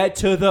 get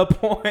to the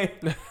point.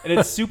 And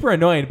it's super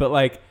annoying, but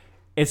like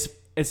it's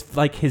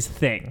like his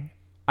thing.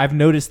 I've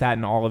noticed that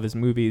in all of his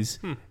movies.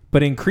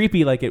 But in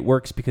Creepy, like it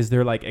works because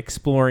they're like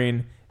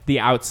exploring the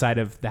outside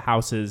of the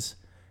houses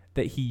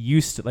that he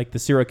used to, like the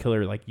serial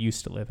killer like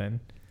used to live in.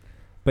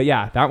 But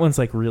yeah, that one's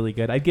like really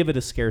good. I'd give it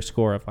a scare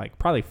score of like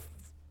probably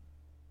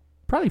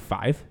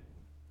 5.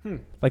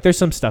 Like there's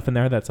some stuff in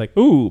there that's like,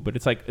 ooh, but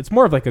it's like, it's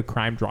more of like a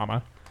crime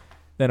drama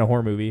than a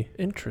horror movie.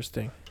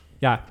 Interesting.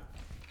 Yeah.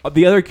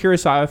 The other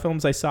Kurosawa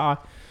films I saw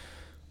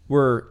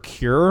were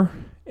Cure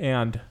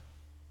and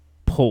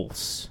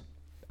Pulse.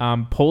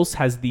 Pulse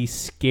has the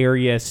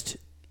scariest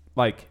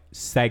like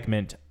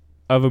segment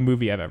of a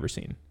movie I've ever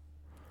seen.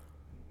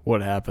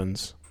 What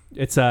happens?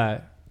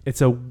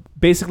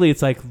 Basically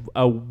it's like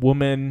a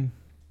woman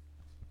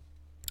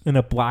in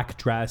a black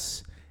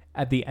dress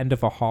at the end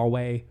of a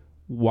hallway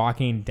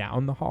walking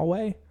down the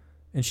hallway,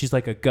 and she's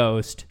like a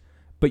ghost,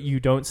 but you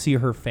don't see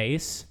her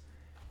face.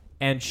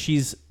 And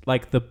she's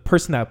like, the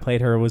person that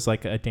played her was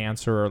like a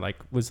dancer or like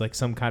was like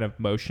some kind of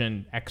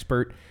motion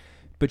expert,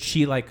 but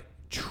she like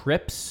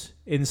trips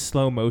in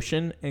slow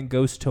motion and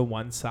goes to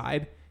one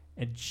side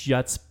and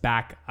juts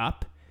back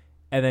up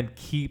and then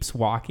keeps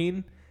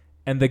walking.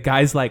 And the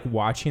guy's like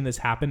watching this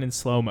happen in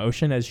slow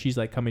motion as she's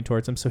like coming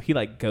towards him. So he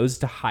like goes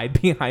to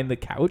hide behind the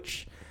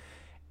couch,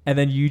 and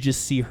then you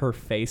just see her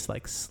face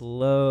like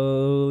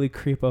slowly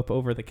creep up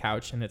over the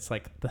couch. And it's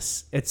like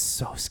this, it's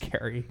so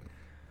scary.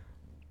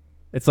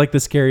 It's like the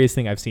scariest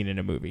thing I've seen in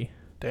a movie.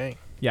 Dang.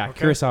 Yeah.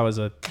 Okay. Kurosawa's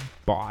a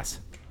boss.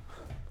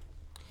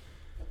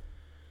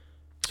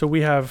 So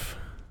we have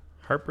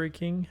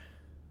Heartbreaking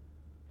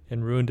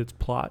and ruined its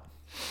plot.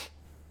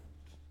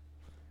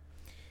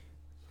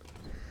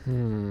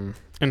 And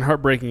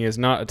Heartbreaking is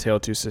not A Tale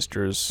of Two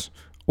Sisters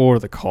or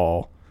The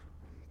Call,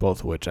 both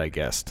of which I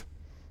guessed.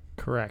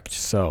 Correct.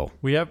 So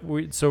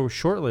So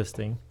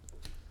shortlisting.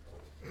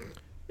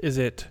 Is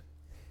it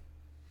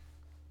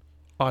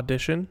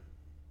Audition?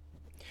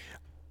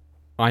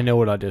 I know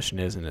what Audition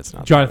is, and it's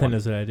not. Jonathan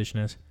knows what Audition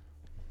is.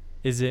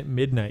 Is it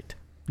Midnight?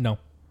 No.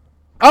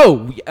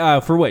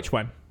 Oh, for which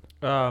one?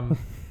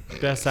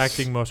 Best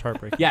acting, most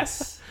heartbreaking.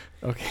 Yes.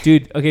 Okay.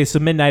 Dude, okay, so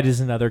Midnight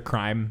is another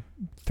crime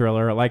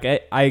thriller. Like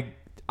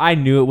I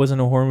knew it wasn't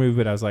a horror movie,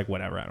 but I was like,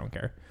 whatever, I don't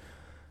care.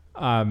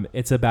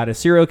 It's about a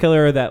serial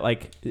killer that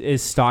like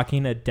is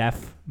stalking a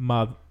deaf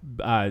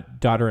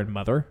daughter and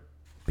mother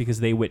because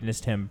they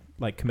witnessed him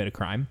like commit a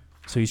crime.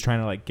 So he's trying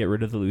to like get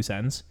rid of the loose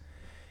ends.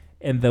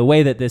 And the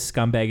way that this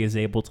scumbag is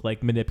able to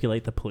like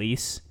manipulate the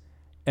police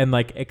and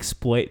like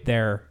exploit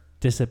their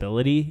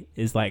disability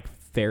is like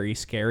very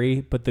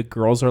scary. But the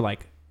girls are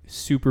like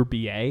super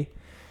BA.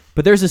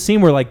 But there's a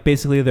scene where like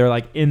basically they're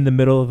like in the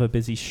middle of a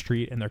busy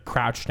street and they're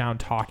crouched down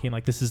talking.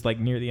 Like this is like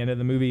near the end of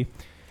the movie.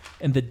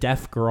 And the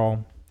deaf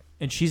girl,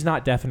 and she's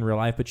not deaf in real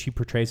life, but she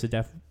portrays a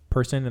deaf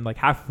person. And like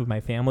half of my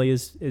family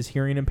is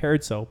hearing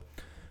impaired. So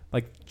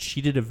like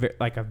she did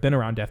I've been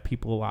around deaf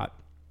people a lot.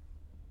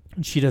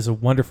 And she does a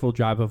wonderful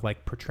job of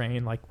like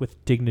portraying like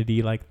with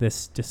dignity, like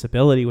this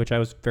disability, which I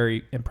was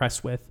very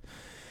impressed with.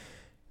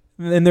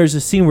 And then there's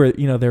a scene where,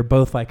 you know, they're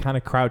both like kind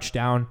of crouched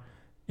down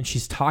and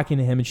she's talking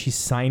to him and she's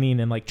signing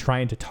and like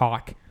trying to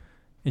talk.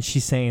 And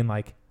she's saying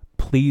like,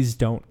 please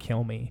don't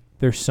kill me.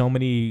 There's so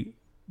many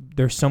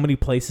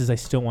places I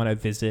still want to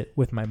visit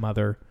with my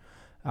mother.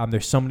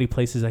 There's so many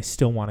places I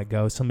still want to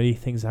go. So many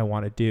things I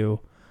want to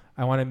do.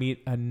 I want to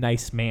meet a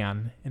nice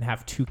man and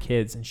have 2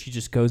 kids. And she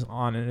just goes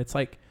on. And it's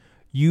like,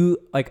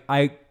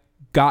 I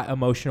got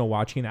emotional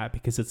watching that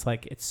because it's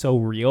like, it's so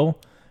real.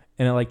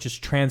 And it like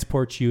just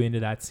transports you into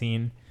that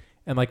scene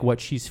and like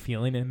what she's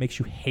feeling. And it makes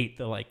you hate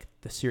the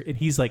series. And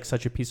he's like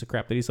such a piece of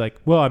crap that he's like,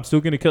 well, I'm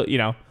still going to kill, you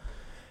know?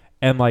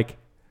 And like,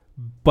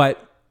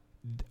 but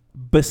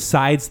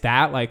besides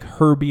that, like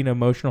her being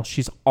emotional,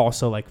 she's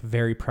also like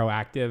very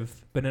proactive,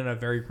 but in a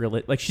very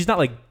real, like she's not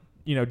like,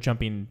 you know,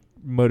 jumping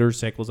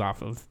motorcycles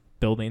off of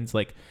buildings.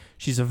 Like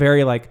she's a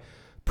very like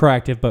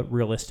proactive but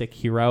realistic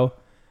hero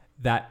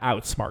that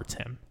outsmarts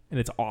him, and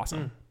it's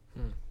awesome.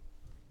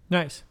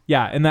 Nice.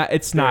 Yeah, and that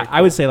it's Very not. cool.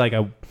 I would say like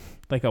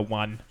a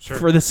 1 Sure.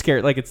 for the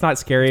scare. Like it's not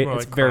scary. It's more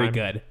It's like very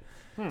crime.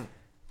 good.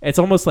 It's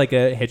almost like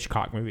a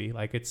Hitchcock movie.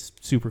 Like it's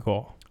super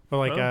cool. Or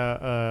like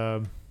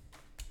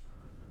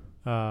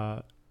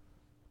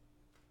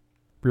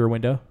Rear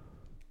Window.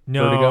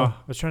 no, Vertigo? I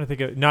was trying to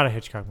think of not a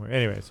Hitchcock movie.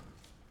 Anyways,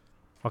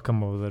 I'll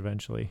come up with it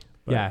eventually.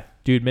 But Yeah,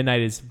 dude,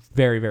 Midnight is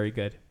very, very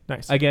good.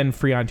 nice. Again,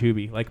 free on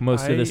Tubi. Like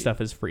most of I- this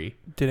stuff is free.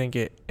 Didn't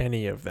get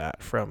any of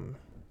that from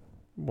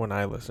when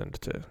I listened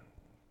to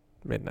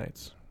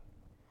Midnights.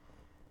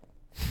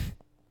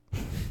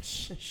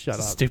 Shut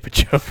up. Stupid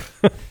joke.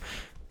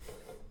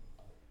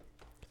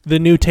 The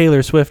new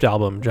Taylor Swift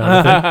album,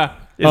 Jonathan,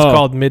 is Oh.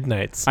 called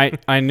Midnights.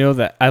 I know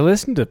that. I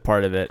listened to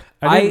part of it.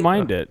 I didn't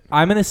mind it.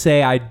 I'm gonna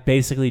say I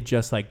basically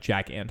just like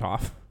Jack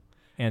Antonoff.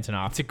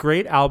 It's a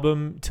great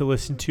album to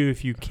listen to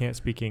if you can't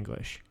speak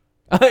English.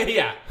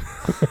 Yeah,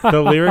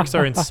 The lyrics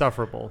are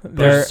insufferable.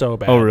 They're they're so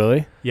bad. Oh,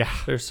 really? Yeah,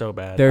 They're so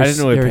bad. They're I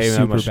didn't really they're pay that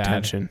super much bad.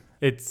 attention.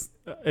 it's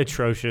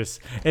atrocious.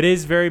 It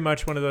is very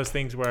much one of those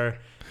things where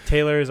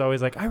Taylor is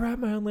always like, I write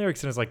my own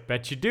lyrics, and it's like,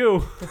 bet you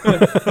do.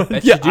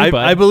 Bet you do, bud.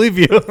 I believe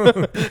you.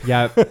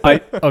 Yeah,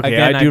 Okay,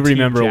 Again, I do I'm Team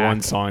remember Jack.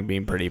 one song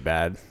being pretty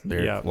bad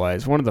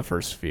lyric-wise. One of the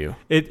first few.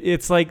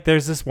 It's like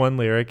there's this one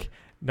lyric,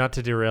 not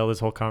to derail this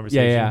whole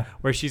conversation, yeah.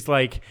 where she's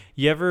like,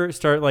 you ever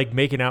start like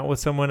making out with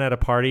someone at a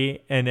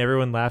party and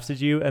everyone laughs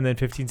at you, and then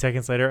 15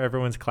 seconds later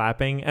everyone's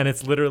clapping, and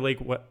it's literally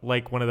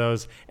like one of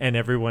those and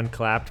everyone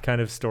clapped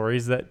kind of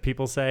stories that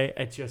people say.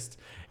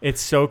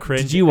 It's so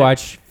cringe. Did you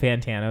watch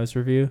Fantano's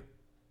review?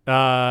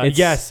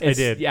 Yes, I it's-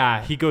 did.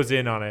 Yeah, He goes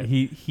in on it.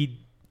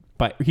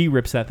 he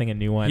rips that thing a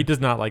new one. He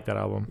does not like that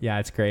album. Yeah,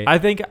 it's great. I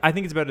think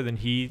it's better than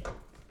he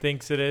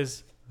thinks it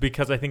is,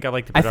 because I think I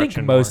like the I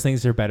production think most more.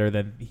 things are better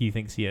than he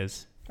thinks he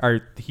is,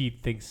 or he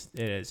thinks it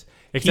is.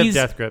 Except He's-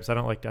 Death Grips. I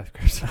don't like Death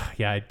Grips.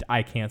 Yeah,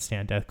 I can't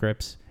stand Death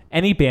Grips.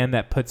 Any band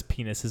that puts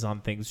penises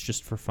on things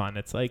just for fun,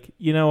 it's like,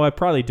 I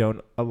probably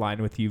don't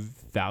align with you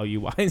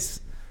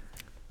value-wise.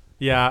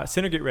 Yeah,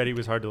 Sinner Get Ready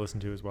was hard to listen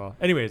to as well.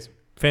 Anyways,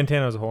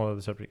 Fantano is a whole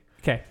other subject.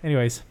 Okay,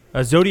 anyways.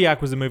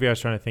 Zodiac was the movie I was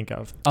trying to think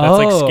of. That's Oh.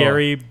 like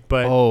scary,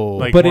 but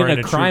like But more in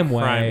a true crime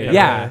way. Yeah.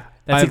 Yeah,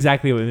 that's I've-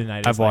 exactly what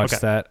Midnight is I've like.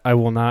 watched that. I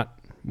will not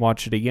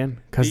watch it again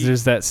because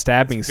there's that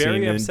stabbing It's very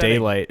scene in upsetting.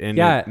 daylight, and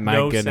Yeah, my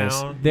no goodness,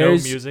 sound,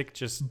 There's- no music,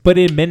 just But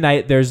in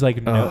Midnight, there's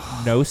like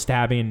no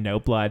stabbing,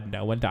 no blood,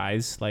 no one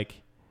dies. Like,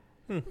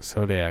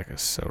 Zodiac is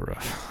so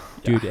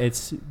rough. dude,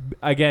 it's,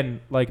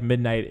 again, like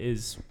Midnight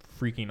is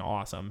freaking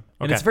awesome.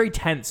 And Okay. it's very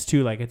tense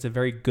too. Like, it's a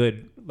very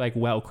good, like,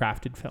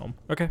 well-crafted film.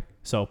 okay,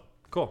 So,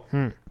 cool.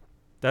 Hmm.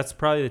 That's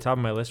probably the top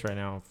of my list right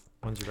now of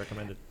ones you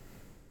recommended.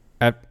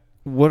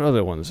 What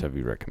other ones have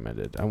you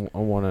recommended? I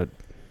want to,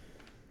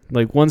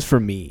 like, ones for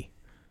me,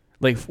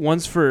 like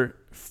ones for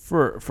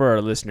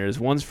our listeners,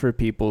 ones for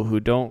people who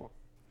don't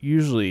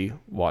usually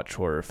watch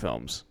horror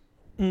films.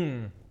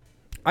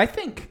 I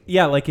think,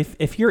 yeah, like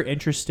if you're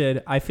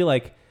interested, I feel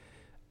like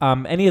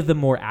any of the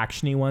more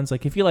actiony ones,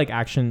 like if you like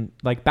action,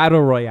 like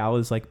Battle Royale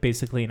is like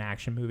basically an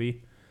action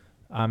movie,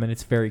 and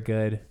it's very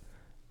good.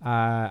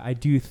 I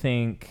do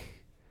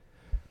think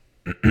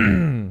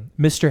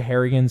Mr.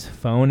 Harrigan's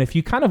Phone, if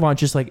you kind of want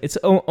just like, it's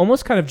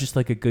almost kind of just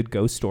like a good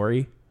ghost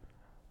story.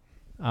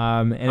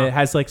 And it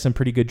has like some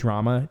pretty good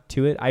drama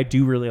to it. I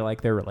do really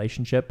like their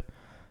relationship.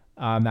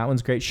 That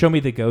one's great. Show Me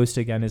the Ghost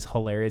again is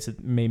hilarious.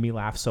 It made me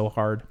laugh so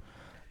hard.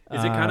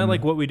 Is it kind of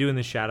like What We Do in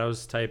the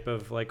Shadows type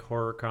of like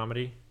horror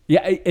comedy?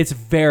 Yeah, it's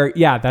very,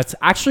 that's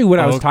actually what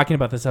I was Okay. talking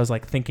about this. I was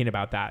like thinking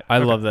about that. I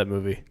love that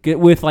movie.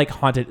 With like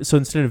haunted, so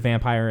instead of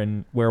vampire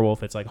and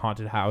werewolf, it's like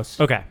haunted house.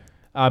 Okay.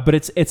 But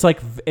it's like,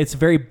 it's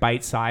very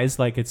bite sized.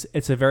 Like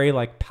it's a very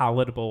like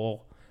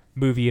palatable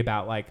movie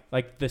about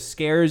like the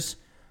scares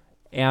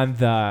and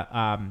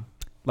the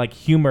like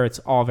humor. It's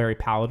all very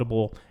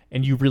palatable,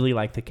 and you really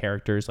like the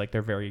characters. Like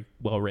they're very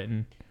well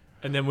written.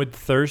 And then would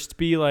Thirst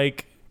be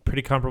like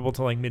pretty comparable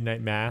to like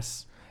Midnight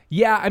Mass?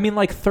 Yeah, I mean,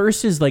 like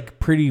Thirst is like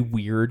pretty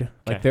weird.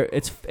 Like Okay.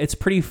 it's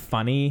pretty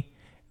funny.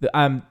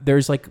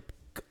 There's like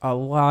a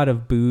lot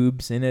of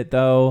boobs in it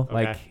though. Okay.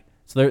 Like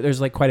so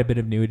there's like quite a bit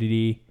of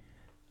nudity.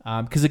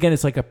 Because again,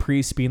 it's like a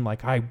priest being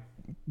like, I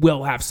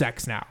will have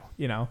sex now,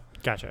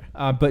 Gotcha.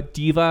 But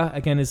Diva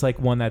again is like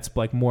one that's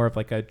like more of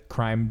like a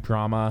crime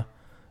drama.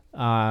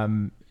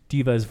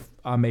 Diva is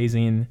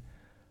amazing.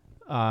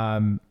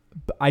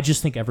 But I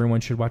just think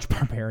everyone should watch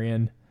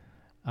Barbarian.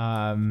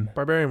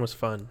 Barbarian was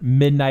fun.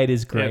 Midnight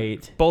is Yeah,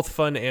 great. both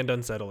fun and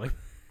unsettling.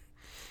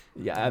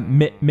 Yeah,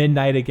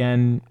 Midnight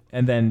again,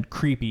 and then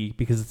Creepy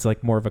because it's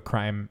like more of a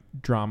crime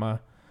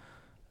drama.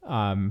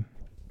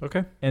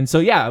 Okay. And so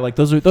yeah, like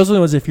those are the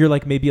ones if you're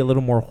like maybe a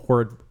little more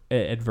horror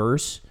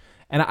adverse.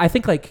 And I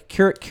think like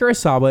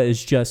Kurosawa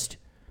is just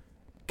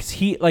because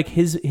he like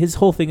his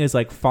whole thing is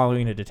like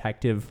following a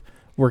detective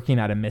working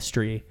out a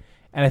mystery,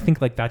 and I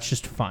think like that's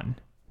just fun.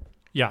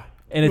 Yeah.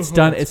 And it's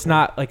done. It's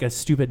not like a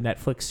stupid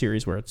Netflix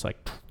series where it's like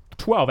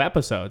 12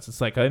 episodes.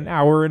 It's like an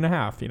hour and a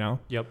half,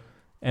 Yep.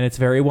 And it's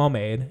very well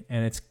made,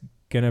 and it's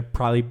gonna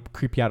probably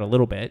creep you out a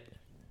little bit,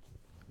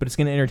 but it's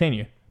gonna entertain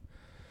you.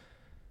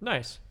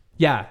 Nice.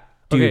 Yeah,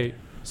 dude. Okay.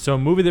 So a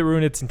movie that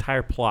ruined its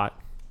entire plot.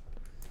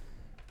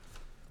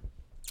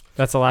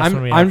 That's the last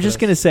one we have. I'm for just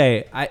this. gonna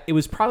say it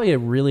was probably a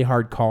really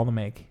hard call to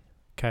make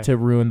 'Kay. to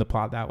ruin the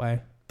plot that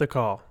way. The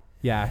call.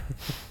 Yeah,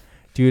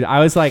 dude, I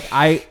was like,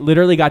 I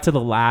literally got to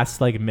the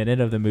last like minute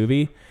of the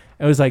movie.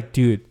 I was like,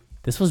 dude,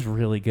 this was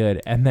really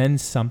good. And then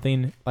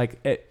something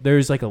like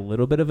there's like a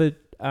little bit of a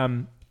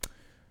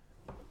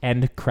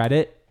end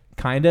credit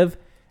kind of,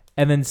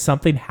 and then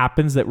something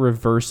happens that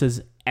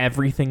reverses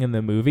everything in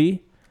the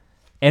movie.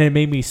 And it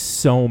made me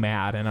so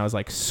mad, and I was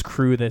like,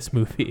 "Screw this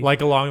movie!" Like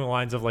along the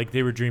lines of like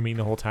they were dreaming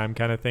the whole time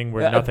kind of thing,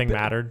 where nothing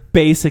mattered.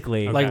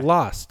 basically, Okay. Like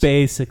Lost.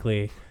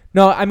 basically.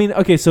 No, I mean,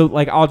 okay, so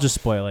like I'll just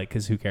spoil it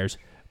because who cares?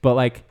 But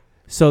like,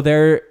 so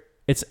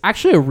it's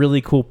actually a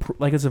really cool,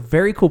 like it's a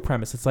very cool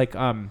premise. It's like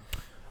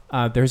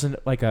there's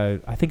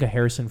I think a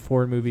Harrison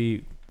Ford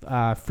movie,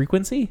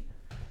 Frequency.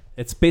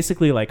 It's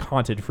basically like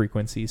Haunted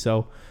Frequency.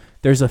 So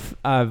there's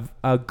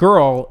a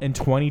girl in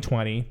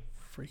 2020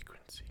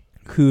 Frequency.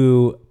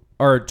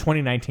 or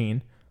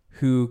 2019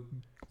 who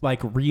like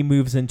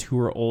removes into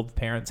her old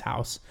parents'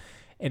 house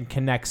and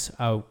connects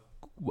a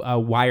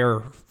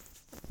wire,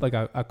 like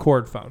a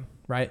cord phone,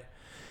 right?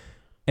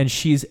 And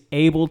she's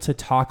able to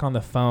talk on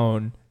the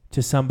phone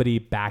to somebody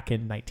back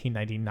in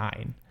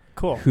 1999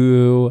 Cool.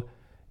 who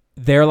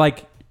they're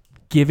like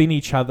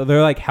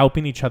they're like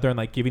helping each other and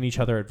like giving each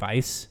other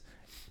advice,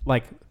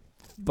 like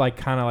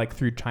kind of like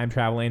through time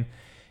traveling.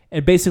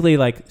 And basically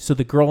like, so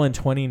the girl in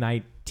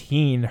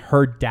 2019,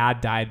 her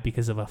dad died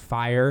because of a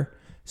fire.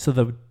 So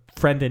the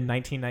friend in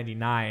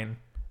 1999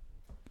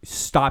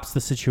 stops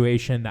the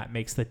situation that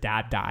makes the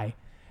dad die.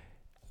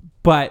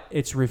 But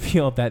it's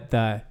revealed that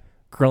the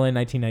girl in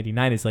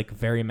 1999 is like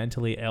very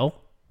mentally ill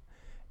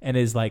and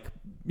is like,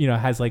 you know,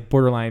 has like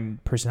borderline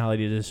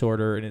personality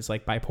disorder and is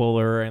like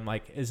bipolar and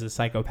like is a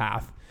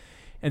psychopath.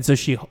 And so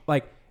she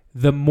like,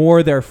 the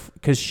more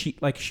because she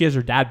has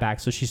her dad back,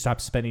 so she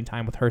stops spending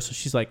time with her. So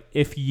she's like,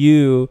 if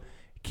you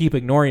keep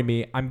ignoring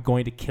me, I'm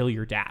going to kill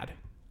your dad.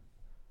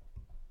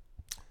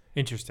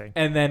 Interesting.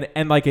 And then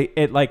like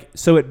it like,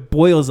 so it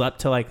boils up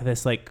to like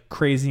this like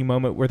crazy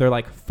moment where they're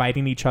like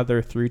fighting each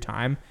other through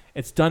time.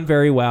 It's done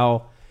very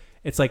well.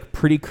 It's like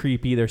pretty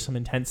creepy. There's some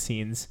intense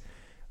scenes.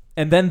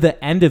 And then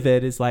the end of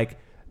it is like,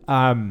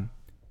 in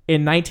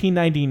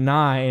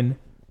 1999,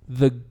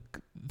 the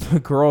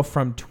girl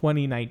from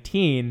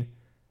 2019,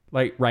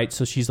 like, right.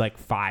 So she's like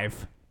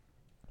 5.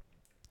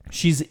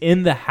 She's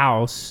in the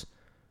house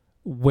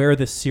where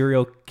the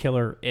serial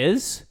killer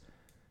is.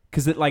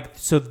 Cause it like,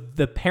 so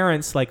the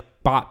parents like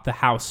bought the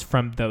house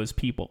from those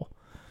people.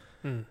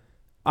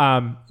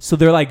 So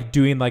they're like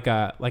doing like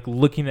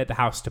looking at the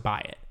house to buy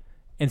it.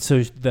 And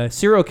so the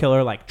serial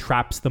killer like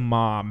traps the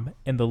mom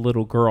and the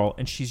little girl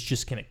and she's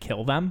just going to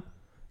kill them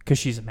because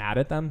she's mad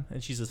at them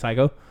and she's a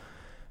psycho.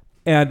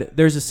 And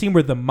there's a scene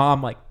where the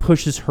mom like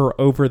pushes her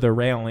over the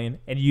railing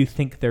and you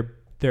think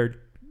they're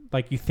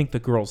like, you think the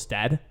girl's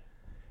dead.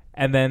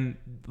 And then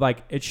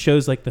like it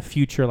shows like the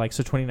future, like,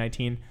 so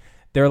 2019,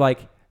 they're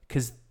like,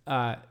 cause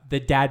the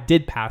dad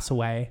did pass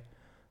away.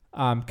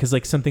 Cause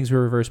like some things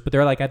were reversed, but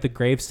they're like at the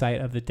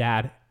gravesite of the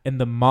dad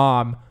and the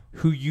mom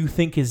who you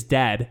think is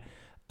dead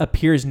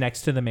appears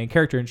next to the main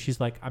character and she's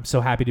like, I'm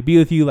so happy to be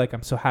with you. Like,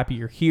 I'm so happy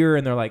you're here.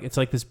 And they're like, it's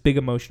like this big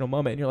emotional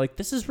moment. And you're like,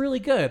 this is really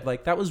good.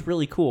 Like, that was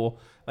really cool.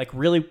 Like,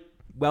 really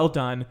well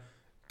done.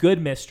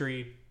 Good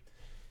mystery.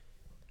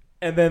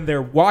 And then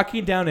they're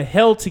walking down a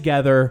hill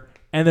together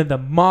and then the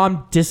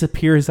mom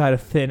disappears out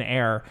of thin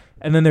air.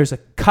 And then there's a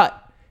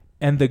cut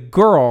and the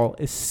girl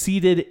is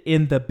seated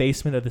in the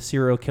basement of the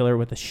serial killer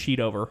with a sheet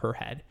over her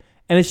head.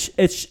 And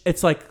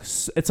it's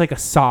like a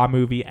Saw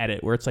movie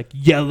edit where it's like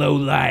yellow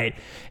light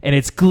and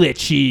it's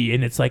glitchy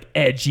and it's like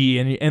edgy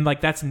and like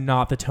that's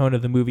not the tone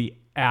of the movie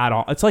at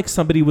all. It's like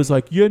somebody was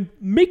like, yeah,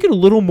 make it a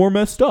little more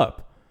messed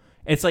up.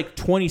 It's like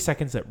 20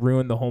 seconds that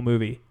ruined the whole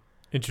movie.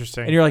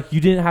 Interesting. And you're like,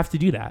 you didn't have to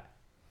do that.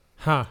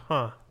 Huh.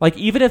 Like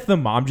even if the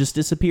mom just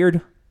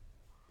disappeared,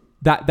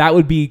 that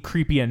would be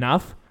creepy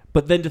enough.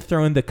 But then to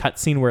throw in the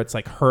cutscene where it's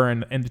like her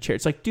in the chair,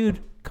 it's like, dude,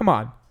 come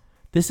on,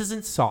 this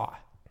isn't Saw.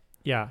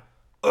 Yeah.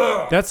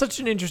 That's such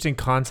an interesting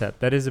concept.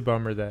 That is a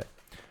bummer that.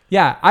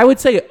 Yeah, I would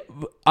say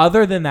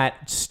other than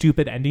that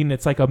stupid ending,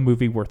 it's like a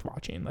movie worth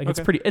watching. Like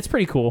Okay. it's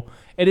pretty cool.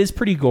 It is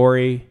pretty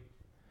gory.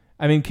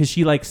 I mean, because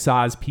she like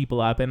saws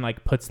people up and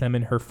like puts them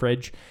in her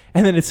fridge,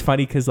 and then it's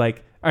funny because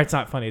like, or it's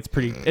not funny.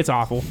 It's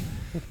awful.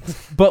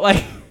 But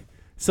like,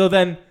 so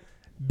then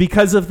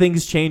because of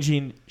things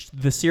changing,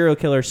 the serial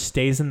killer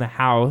stays in the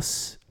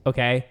house.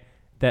 Okay,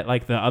 that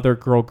like the other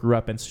girl grew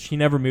up in, so she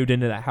never moved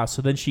into that house.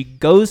 So then she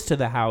goes to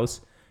the house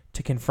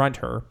to confront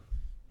her,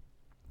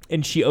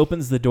 and she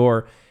opens the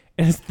door,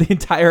 and the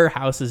entire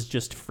house is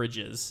just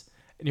fridges,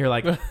 and you're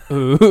like,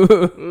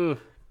 ooh,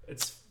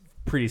 it's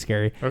pretty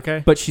scary.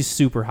 Okay. But she's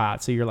super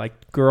hot, so you're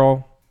like,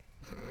 girl.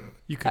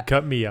 You could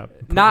cut me up.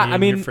 Put Not, me I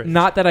in your mean, fridge.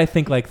 not that I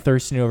think like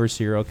thirsting over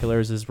serial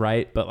killers is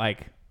right, but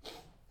like,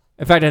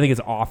 in fact, I think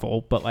it's awful.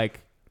 But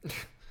like,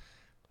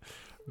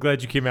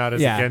 Glad you came out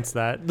as Yeah. against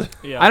that.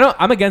 Yeah.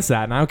 I'm against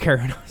that, and I don't care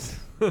who knows.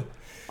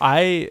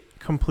 I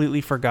completely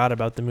forgot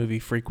about the movie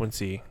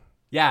Frequency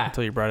Yeah,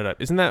 until you brought it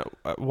up. Isn't that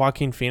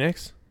Joaquin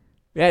Phoenix?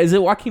 Yeah, is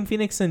it Joaquin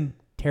Phoenix and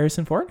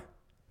Harrison Ford?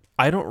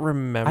 I don't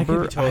remember. I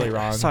could be totally I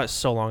wrong. saw it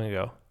so long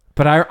ago.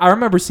 But I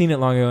remember seeing it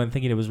long ago and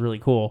thinking it was really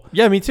cool.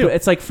 Yeah, me too. But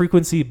it's like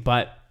Frequency,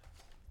 but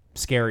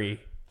scary.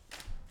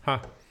 Huh.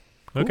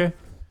 Okay.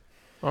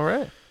 All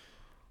right.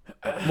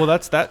 Well,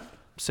 that's that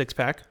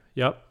 6-pack.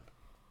 Yep.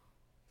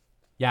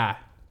 Yeah.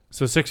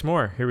 So 6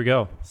 more. Here we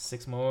go.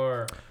 6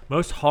 more.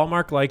 Most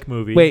Hallmark-like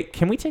movie. Wait,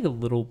 can we take a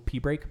little pee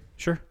break?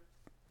 Sure.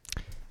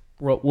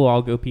 We'll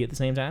all go pee at the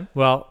same time?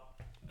 Well,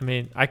 I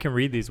mean, I can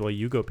read these while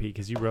you go pee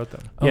because you wrote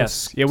them. Oh,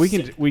 Yes. Yeah,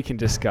 we can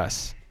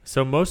discuss.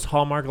 So most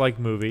Hallmark-like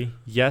movie.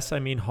 Yes, I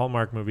mean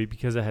Hallmark movie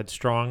because it had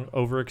strong,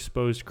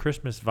 overexposed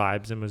Christmas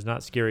vibes and was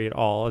not scary at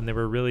all, and they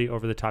were really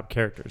over-the-top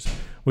characters.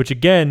 Which,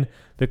 again,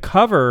 the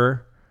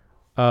cover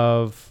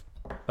of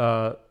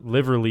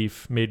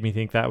Liverleaf made me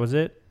think that was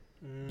it.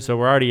 So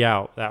we're already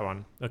out, that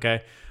one.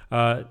 Okay.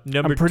 Number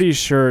I'm pretty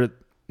sure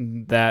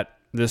that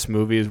this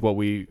movie is what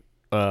we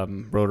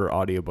wrote our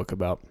audiobook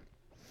about.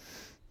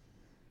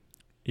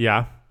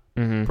 Yeah,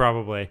 Mm-hmm.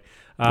 probably.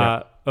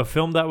 Yeah. A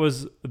film that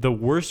was the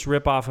worst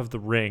ripoff of The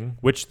Ring,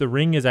 which The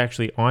Ring is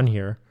actually on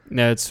here.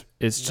 No, it's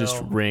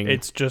just No, Ring.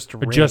 It's just Or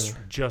Ring.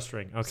 Just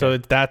Ring. Okay. So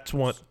that's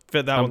one.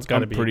 That one's got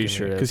to I'm be pretty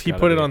sure because it's he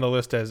gotta put it be. on the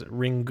list as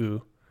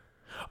Ringu.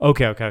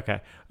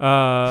 Okay.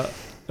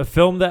 A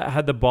film that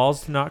had the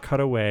balls to not cut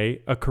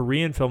away. A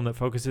Korean film that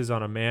focuses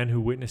on a man who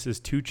witnesses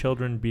 2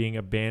 children being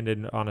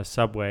abandoned on a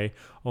subway,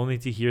 only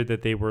to hear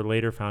that they were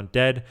later found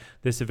dead.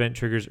 This event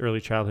triggers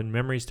early childhood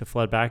memories to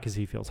flood back as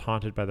he feels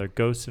haunted by their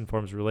ghosts and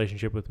forms a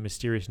relationship with a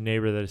mysterious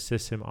neighbor that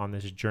assists him on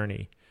this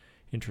journey.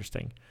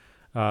 Interesting.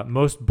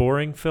 Most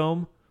boring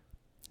film.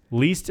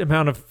 Least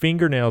amount of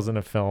fingernails in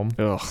a film.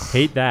 Ugh.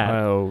 Hate that.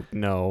 Oh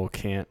no,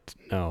 can't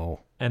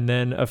no. And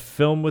then a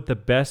film with the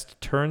best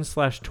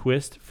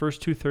turn/twist.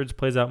 First 2/3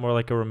 plays out more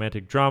like a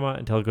romantic drama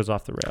until it goes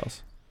off the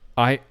rails.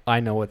 I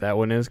know what that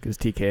one is because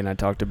TK and I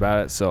talked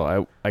about it,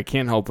 so I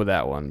can't help with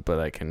that one, but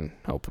I can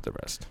help with the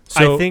rest.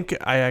 So I think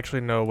I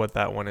actually know what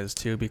that one is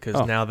too because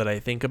Oh. now that I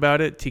think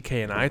about it,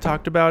 TK and I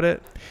talked about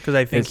it because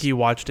I think It's- he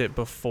watched it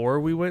before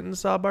we went and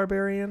saw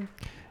Barbarian.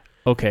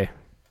 Okay,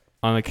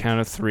 on the count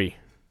of 3,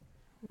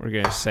 we're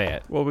gonna say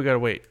it. Well, we gotta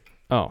wait.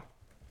 Oh,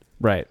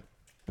 right,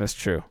 that's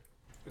true.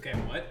 Okay,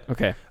 what?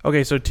 Okay,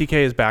 Okay, so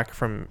TK is back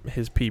from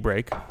his pee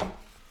break.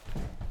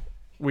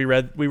 We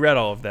read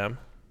all of them,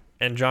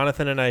 and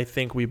Jonathan and I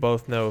think we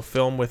both know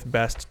film with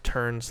best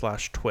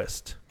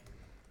turn/twist.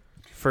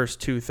 First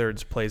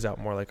 2/3 plays out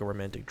more like a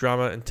romantic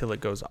drama until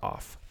it goes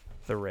off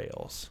the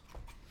rails.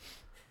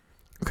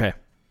 okay.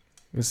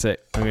 Let's say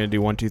I'm gonna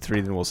do 1, 2,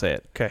 3, then we'll say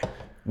it. Okay.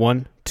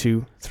 1,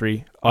 2,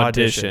 3.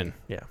 Audition.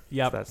 Yeah.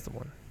 Yep. That's the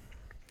one.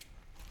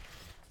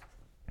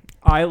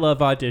 I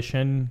love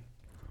Audition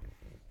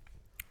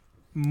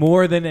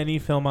more than any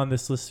film on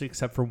this list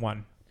except for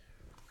one.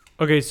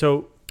 okay,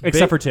 so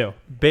Except for 2.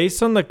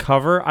 based on the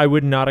cover, I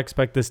would not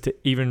expect this to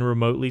even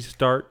remotely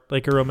start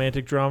like a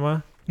romantic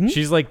drama. Hmm?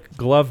 She's like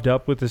gloved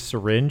up with a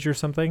syringe or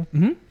something.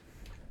 Mm-hmm.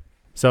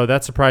 So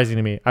that's surprising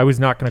to me. I was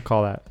not going to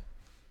call that.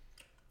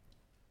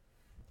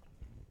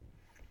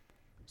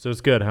 So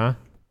it's good, huh?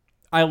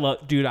 I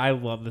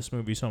love this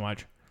movie so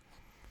much.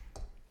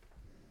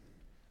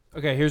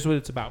 Okay, here's what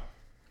it's about.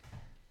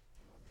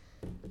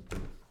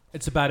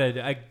 It's about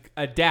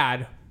a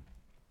dad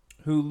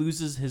who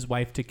loses his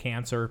wife to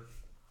cancer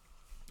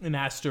and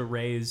has to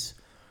raise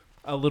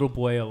a little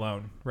boy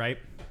alone, right?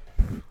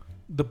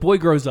 The boy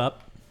grows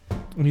up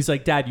and he's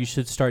like, "Dad, you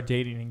should start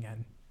dating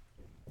again."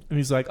 And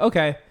he's like,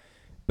 "Okay."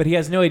 But he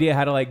has no idea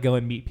how to like go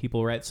and meet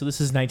people, right? So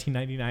this is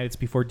 1999. It's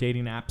before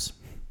dating apps.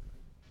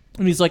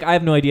 And he's like, "I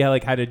have no idea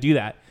how to do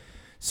that."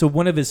 So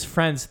one of his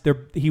friends,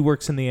 he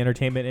works in the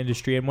entertainment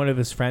industry, and one of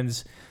his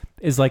friends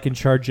is like in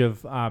charge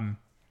of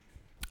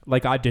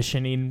like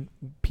auditioning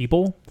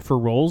people for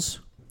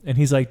roles. And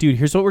he's like, "Dude,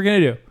 here's what we're gonna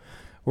do.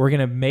 We're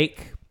gonna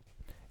make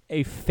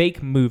a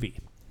fake movie.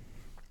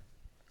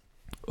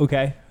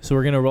 Okay, so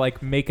we're gonna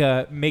like make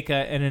an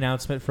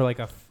announcement for like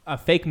a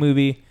fake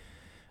movie.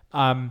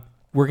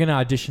 We're gonna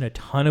audition a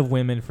ton of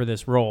women for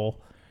this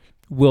role.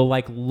 We'll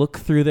like look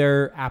through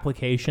their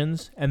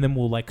applications and then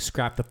we'll like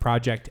scrap the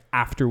project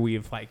after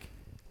we've like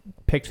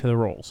picked the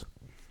roles.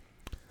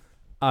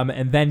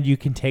 And then you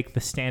can take the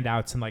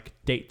standouts and like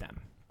date them,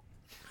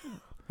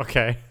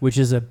 Okay. which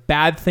is a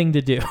bad thing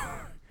to do."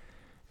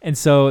 And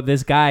so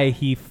this guy,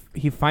 he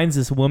finds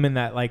this woman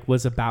that like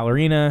was a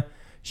ballerina.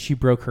 She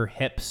broke her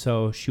hip,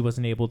 so she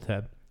wasn't able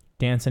to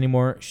dance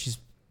anymore. She's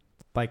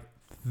like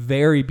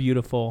very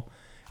beautiful,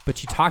 but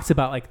she talks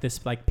about like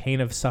this like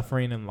pain of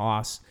suffering and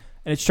loss.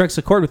 And it strikes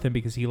a chord with him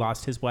because he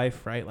lost his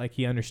wife, right? Like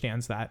he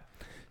understands that.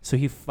 So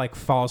he like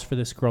falls for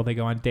this girl. They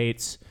go on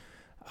dates.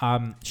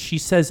 She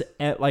says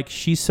like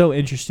she's so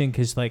interesting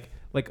because like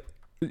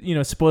you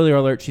know, spoiler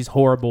alert, she's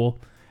horrible,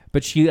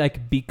 but she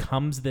like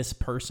becomes this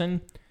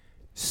person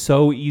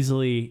so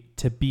easily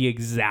to be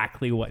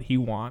exactly what he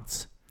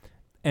wants,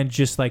 and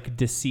just like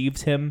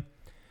deceives him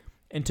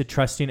into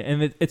trusting.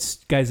 And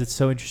it's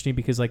so interesting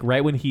because like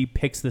right when he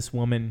picks this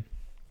woman,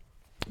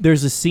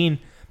 there's a scene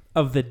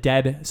of the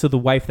dead, so the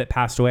wife that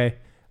passed away,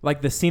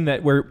 like the scene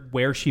that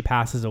where she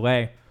passes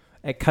away,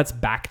 it cuts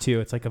back to,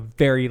 it's like a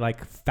very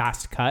like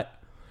fast cut,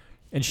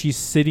 and she's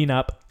sitting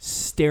up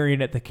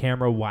staring at the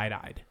camera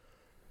wide-eyed.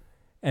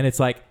 And it's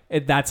like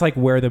that's like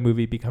where the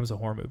movie becomes a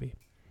horror movie,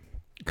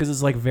 because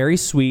it's like very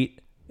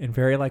sweet and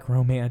very like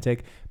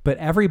romantic, but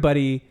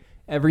everybody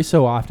every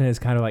so often is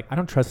kind of like, I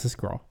don't trust this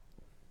girl,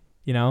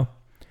 you know?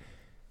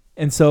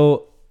 And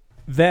so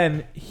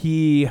then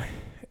he,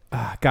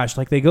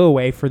 like they go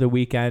away for the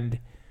weekend,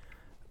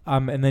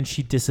 and then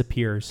she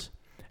disappears,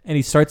 and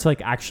he starts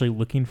like actually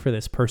looking for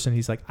this person.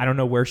 He's like, I don't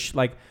know where she,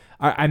 like,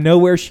 I know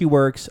where she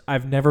works.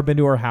 I've never been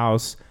to her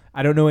house.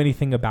 I don't know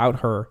anything about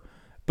her,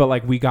 but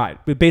like we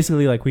got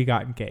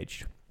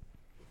engaged.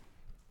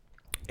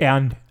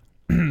 And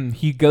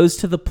he goes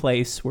to the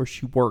place where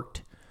she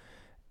worked,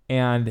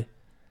 and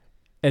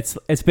it's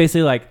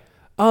basically like,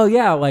 oh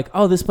yeah, like,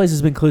 oh, this place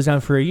has been closed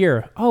down for a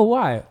year. Oh,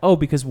 why? Oh,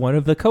 because one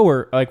of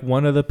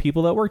the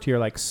people that worked here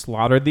like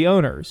slaughtered the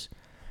owners.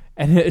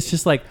 And it's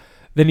just like,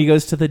 then he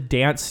goes to the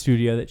dance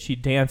studio that she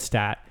danced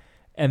at,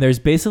 and there's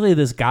basically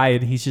this guy,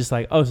 and he's just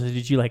like, oh, so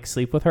did you like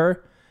sleep with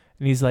her?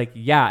 And he's like,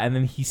 yeah. And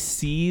then he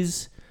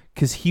sees,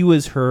 because he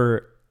was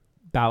her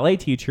ballet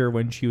teacher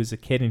when she was a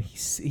kid, and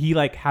he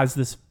like has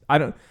this,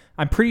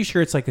 I'm pretty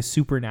sure it's like a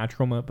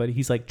supernatural moment, but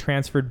he's like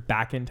transferred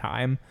back in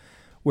time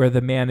where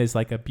the man is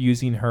like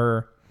abusing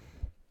her,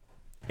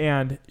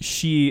 and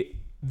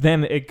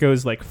then it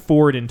goes like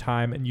forward in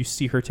time, and you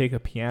see her take a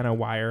piano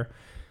wire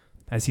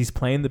as he's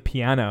playing the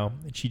piano,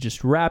 and she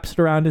just wraps it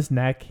around his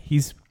neck.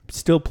 He's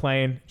still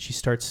playing. She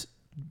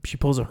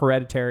pulls a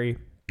Hereditary,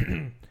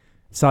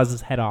 saws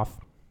his head off.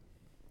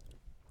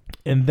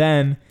 And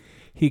then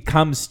he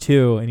comes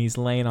to, and he's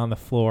laying on the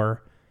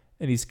floor,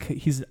 and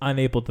he's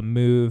unable to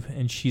move.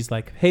 And she's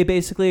like, hey,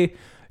 basically,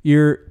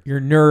 your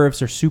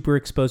nerves are super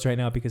exposed right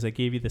now because I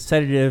gave you the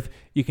sedative.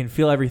 You can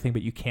feel everything,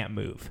 but you can't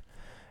move.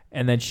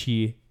 And then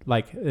she,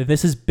 like,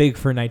 this is big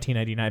for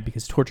 1999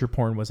 because torture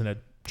porn wasn't a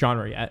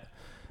genre yet.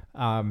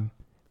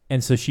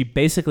 And so she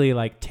basically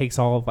like takes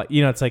all of, like,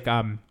 you know, it's like,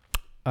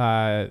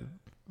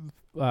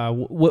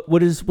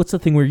 what's the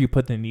thing where you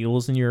put the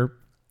needles in your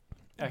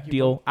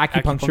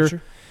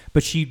acupuncture,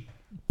 but she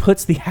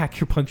puts the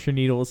acupuncture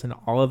needles in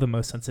all of the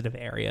most sensitive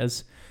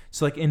areas.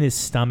 So like in his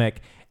stomach,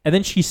 and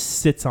then she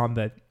sits on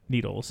the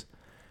needles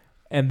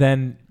and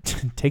then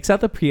takes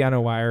out the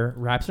piano wire,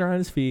 wraps it around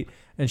his feet,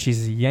 and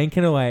she's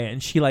yanking away,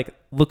 and she like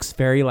looks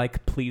very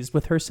like pleased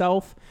with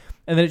herself.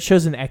 And then it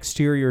shows an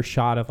exterior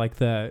shot of like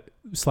the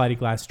sliding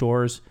glass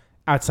doors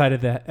outside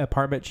of the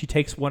apartment. She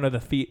takes one of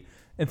the feet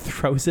and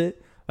throws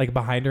it like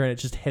behind her, and it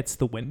just hits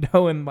the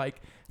window. And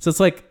like, so it's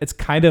like, it's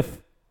kind of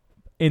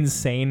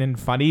insane and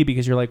funny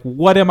because you're like,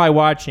 what am I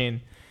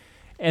watching?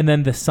 And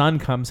then the son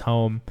comes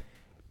home,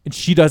 and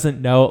she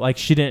didn't know like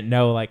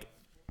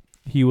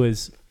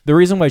the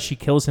reason why she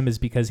kills him is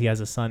because he has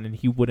a son and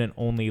he wouldn't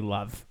only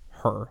love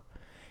her.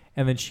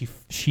 And then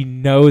she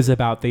knows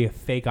about the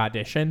fake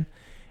audition.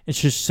 It's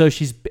just, so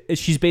she's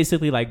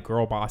basically like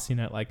girl bossing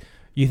it. Like,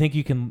 you think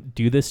you can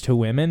do this to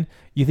women?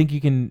 You think you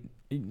can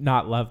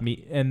not love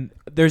me? And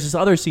there's this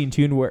other scene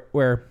too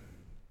where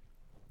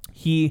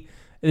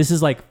this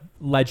is like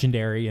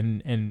legendary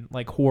in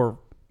like horror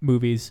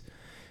movies,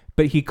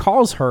 but he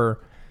calls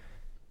her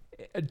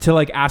to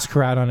like ask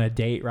her out on a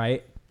date,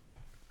 right?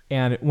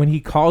 And when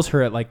he calls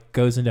her, it like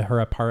goes into her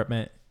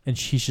apartment, and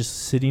she's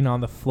just sitting on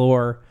the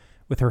floor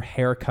with her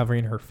hair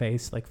covering her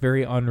face, like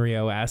very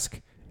Unrio-esque,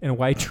 in a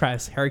white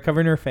dress, hair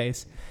covering her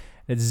face.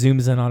 And it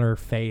zooms in on her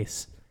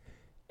face,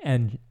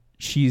 and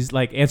she's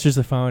like answers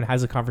the phone,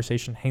 has a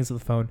conversation, hangs up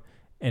the phone,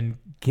 and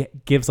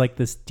gives like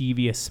this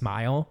devious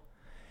smile.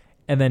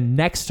 And then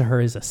next to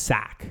her is a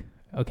sack,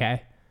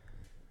 okay?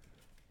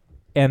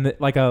 And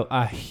like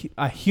a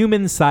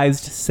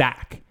human-sized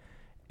sack.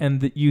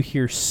 And you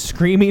hear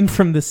screaming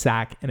from the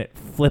sack, and it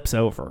flips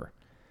over.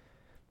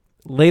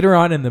 Later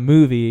on in the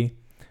movie,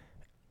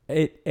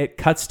 it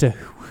cuts to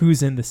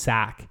who's in the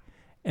sack.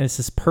 And it's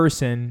this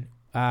person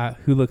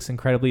who looks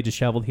incredibly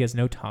disheveled. He has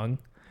no tongue.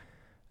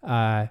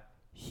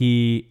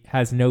 He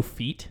has no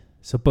feet.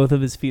 So both of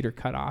his feet are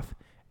cut off.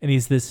 And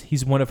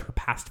he's one of her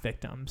past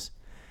victims.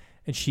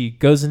 And she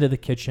goes into the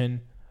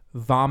kitchen,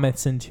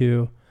 vomits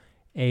into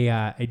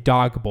a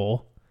dog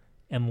bowl,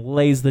 and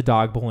lays the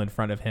dog bowl in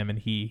front of him. And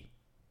he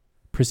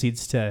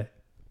proceeds to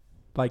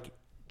like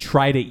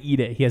try to eat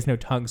it. He has no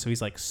tongue, so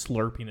he's like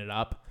slurping it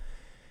up.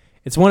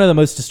 It's one of the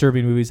most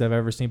disturbing movies I've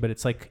ever seen, but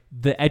it's like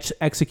the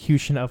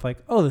execution of like,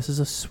 oh, this is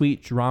a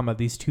sweet drama.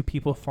 These two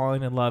people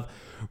falling in love,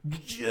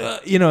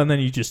 you know, and then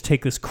you just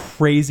take this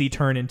crazy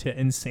turn into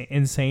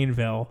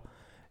Insaneville.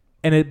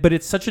 But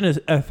it's such an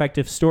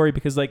effective story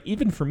because like,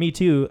 even for me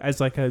too,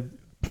 as like a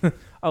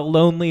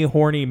lonely,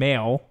 horny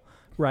male,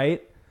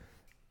 right?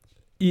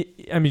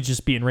 I mean,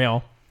 just being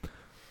real,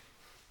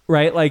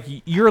 right? Like,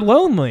 you're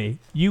lonely.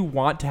 You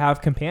want to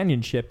have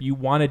companionship. You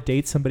want to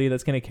date somebody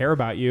that's going to care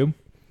about you.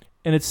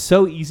 And it's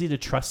so easy to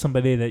trust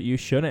somebody that you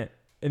shouldn't.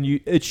 And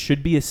it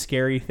should be a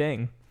scary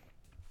thing.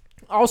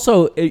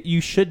 Also, you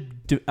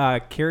should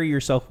carry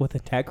yourself with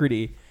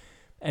integrity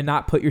and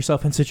not put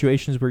yourself in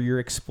situations where you're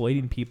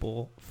exploiting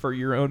people for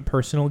your own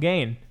personal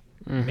gain.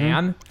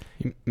 Man,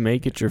 You may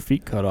get your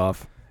feet cut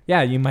off.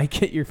 yeah, you might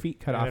get your feet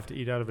cut I off. have to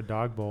eat out of a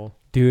dog bowl.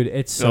 Dude,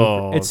 it's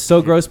so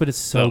gross, but it's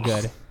so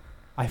good.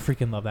 I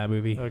freaking love that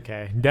movie.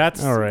 Okay,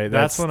 that's All right,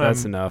 That's when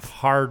that's I'm enough.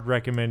 hard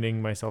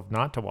recommending myself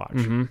not to watch.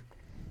 Mm-hmm.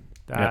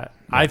 That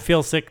I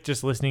feel sick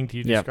just listening to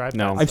you Yep, describe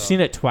no. that. I've so,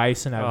 seen it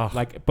twice, and Ugh.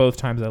 like both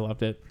times I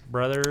loved it.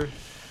 brother.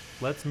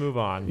 Let's move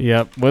on.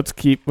 Yep. Let's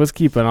keep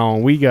it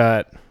on. We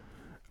got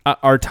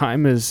our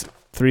time is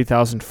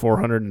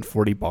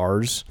 3,440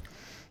 bars.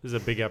 This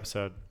is a big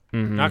episode.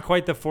 Mhm. Not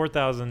quite the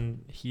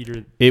 4,000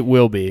 heater. It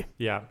will be.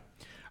 Yeah.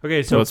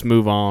 Okay, So so let's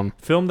move on.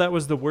 film that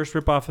was the worst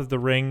ripoff of The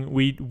Ring.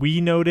 We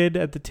noted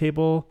at the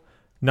table,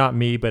 not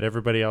me, but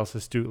everybody else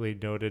astutely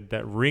noted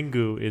that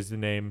Ringu is the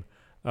name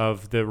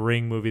of the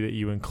Ring movie that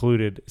you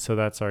included. So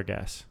that's our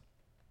guess.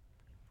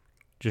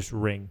 Just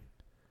Ring.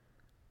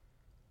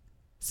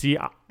 See,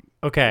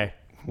 okay.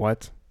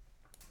 What?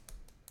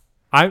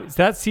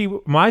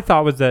 My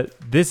thought was that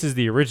this is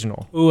the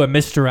original. Ooh, a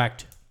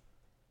misdirect.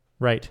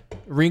 Right.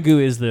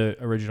 Ringu is the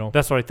original.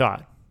 That's what I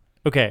thought.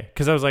 Okay,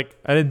 because I was like,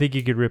 I didn't think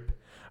you could rip.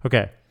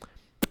 Okay.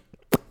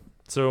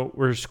 So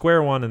we're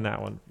square one in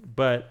that one.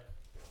 But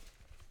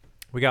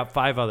we got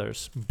 5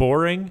 others.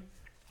 Boring,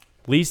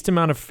 least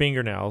amount of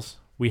fingernails.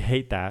 We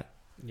hate that.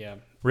 Yeah.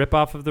 Rip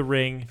off of The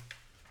Ring,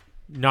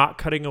 not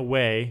cutting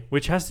away,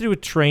 which has to do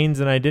with trains,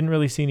 and I didn't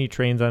really see any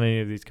trains on any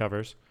of these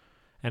covers.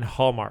 And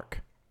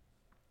Hallmark.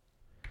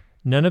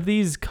 None of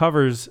these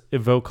covers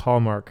evoke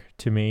Hallmark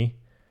to me.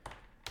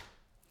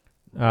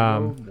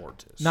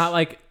 Mortis. Not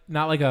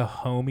like a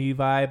homey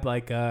vibe,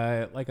 like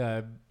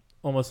a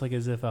almost like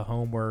as if a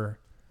home were,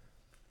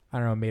 I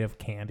don't know, made of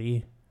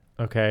candy.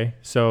 Okay,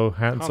 so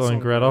Hansel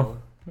and Gretel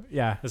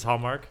Yeah, is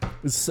Hallmark.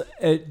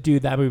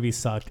 Dude, that movie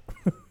sucked.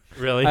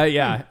 Really?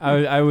 Yeah,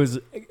 I was.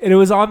 It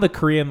was on the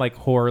Korean like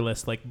horror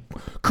list, like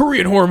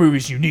Korean horror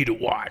movies you need to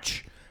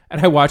watch. And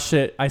I watched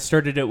it. I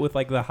started it with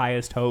like the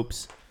highest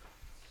hopes,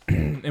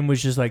 and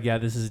was just like, yeah,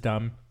 this is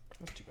dumb.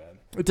 Not too bad.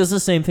 It does the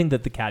same thing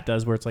that The Cat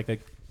does, where it's like a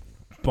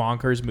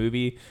bonkers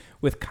movie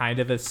with kind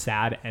of a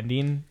sad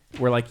ending,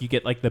 where like you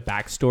get like the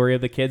backstory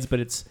of the kids, but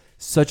it's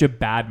such a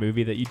bad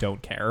movie that you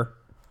don't care.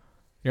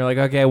 You're like,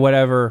 okay,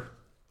 whatever.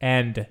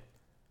 End.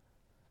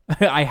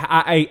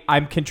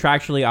 I'm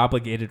contractually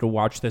obligated to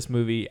watch this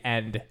movie.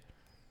 End.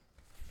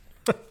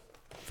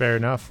 Fair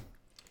enough.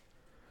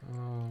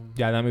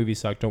 Yeah, that movie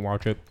sucked. Don't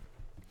watch it.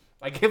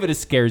 I give it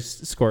a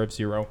score of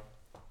 0.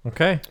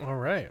 Okay. All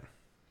right.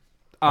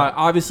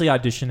 Obviously,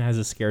 Audition has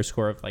a scare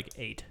score of like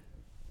 8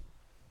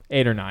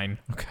 or 9.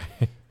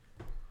 Okay.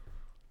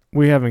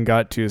 We haven't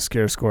got to a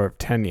scare score of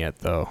 10 yet,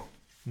 though.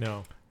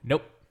 No.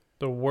 Nope.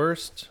 The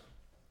worst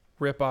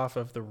ripoff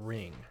of The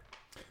Ring.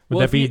 Would Well,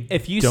 that if be you-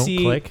 if you don't see-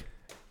 click?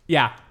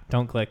 Yeah,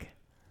 don't click.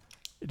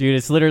 Dude,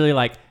 it's literally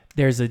like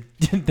there's a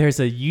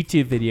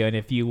YouTube video, and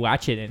if you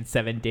watch it in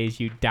 7 days,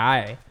 you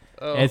die.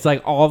 Oh. And it's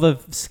like all the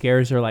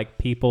scares are like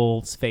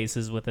people's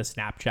faces with a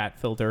Snapchat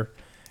filter.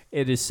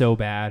 It is so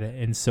bad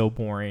and so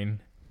boring.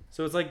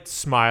 So it's like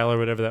Smile or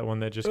whatever that one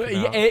that just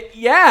came out.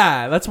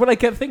 Yeah, that's what I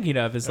kept thinking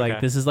of. Is like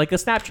Okay. this is like a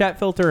Snapchat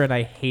filter, and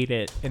I hate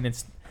it. And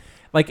it's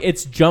like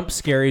it's jump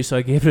scary, so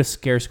I gave it a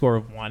scare score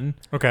of 1.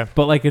 Okay.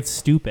 But like it's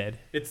stupid.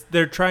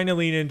 They're trying to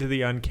lean into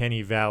the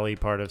uncanny valley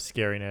part of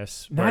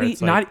scariness. where Not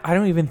it's like- I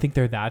don't even think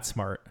they're that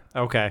smart.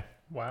 Okay.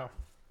 Wow.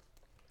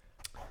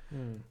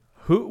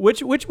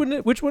 Which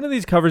one of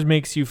these covers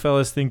makes you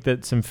fellas think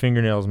that some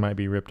fingernails might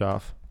be ripped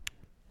off?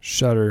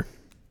 Shutter.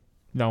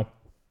 No.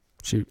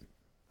 Shoot.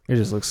 It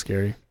just looks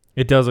scary.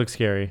 It does look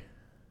scary.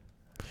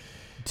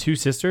 Two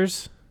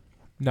Sisters?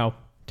 No.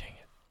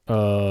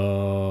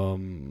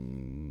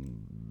 Um.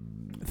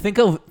 Think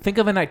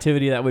of an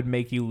activity that would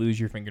make you lose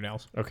your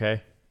fingernails.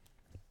 Okay.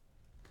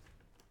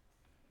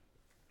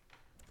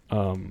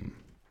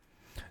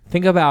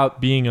 Think about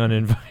Being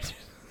uninvited.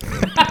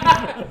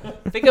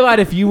 think about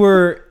if you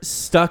were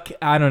stuck,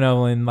 I don't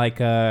know, in like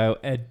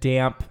a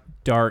damp,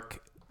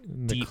 dark,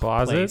 In the deep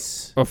closet?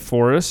 place. A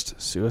forest?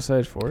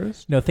 Suicide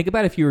forest? No, think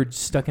about if you were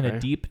stuck in Okay. a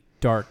deep,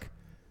 dark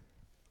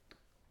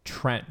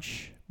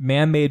trench,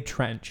 man-made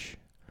trench,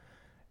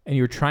 and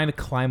you were trying to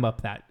climb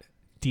up that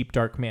deep,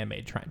 dark,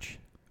 man-made trench.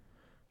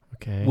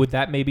 Okay. Would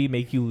that maybe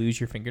make you lose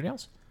your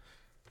fingernails?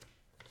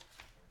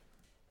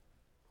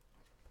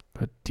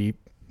 A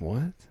deep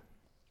what?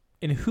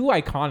 And who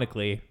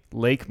iconically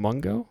Lake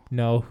Mungo?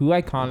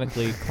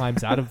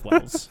 climbs out of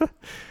wells?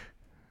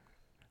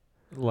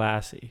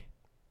 Lassie.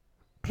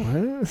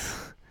 What?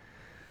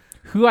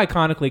 Who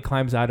iconically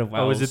climbs out of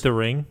wells? Oh, is it The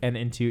Ring? and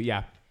into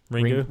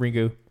Ringu?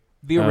 Ringu,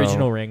 the Oh.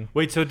 original Ring.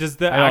 Wait, so does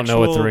the I don't know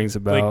what The actual, Ring's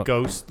like about.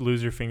 ghost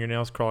lose her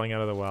fingernails crawling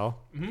out of the well?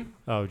 Mm-hmm.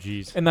 Oh,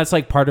 jeez. And that's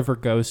like part of her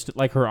ghost,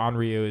 like her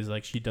Onryu is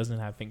like she doesn't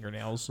have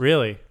fingernails,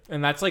 Really?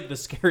 and that's like the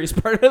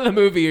scariest part of the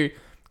movie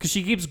because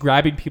she keeps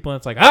grabbing people and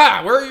it's like,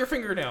 where are your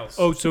fingernails?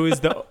 Oh, so is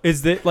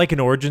that like an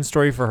origin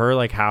story for her,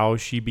 like how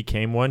she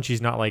became one?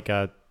 She's not like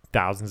a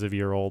thousands of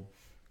year old.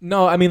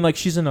 No, I mean like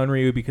she's an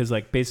Onryu because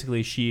like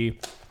basically she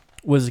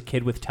was a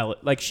kid with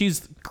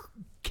she's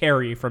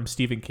Carrie from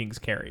Stephen King's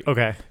Carrie.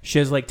 Okay. She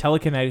has like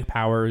telekinetic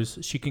powers.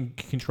 She can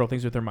control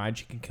things with her mind.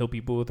 She can kill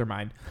people with her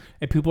mind.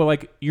 And people are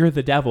like, "You're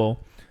the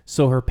devil."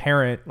 So her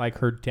parent, like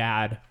her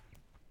dad,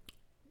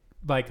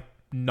 like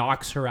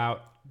knocks her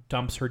out,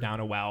 dumps her down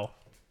a well.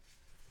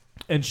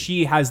 And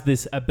she has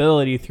this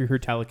ability through her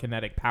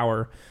telekinetic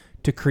power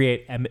to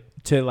create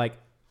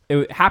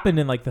it happened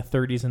in like the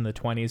 30s and the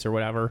 20s or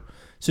whatever.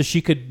 So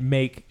she could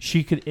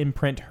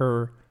imprint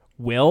her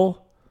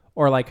will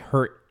or like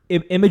her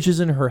images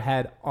in her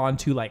head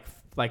onto like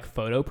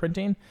photo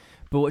printing.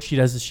 But what she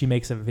does is she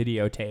makes a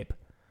videotape.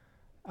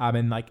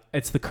 And like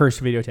it's the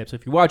cursed videotape. So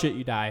if you watch it,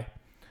 you die,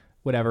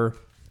 whatever.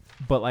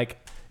 But like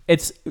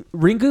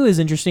Ringu is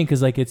interesting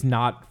because like it's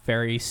not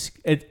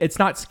it's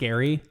not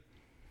scary.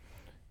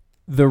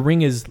 The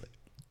Ring is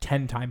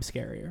 10 times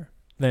scarier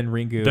than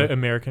Ringu. The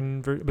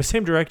American version, but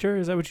same director.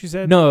 Is that what you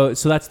said? No,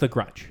 so that's The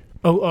Grudge.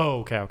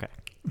 Okay.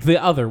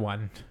 The other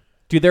one,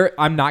 dude.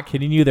 I'm not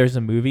kidding you. There's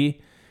a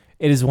movie.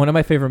 It is one of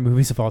my favorite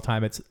movies of all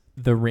time. It's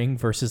The Ring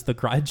versus The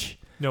Grudge.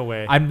 No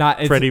way. I'm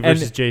not. Freddy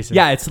versus Jason.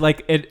 Yeah, it's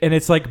like and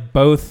it's like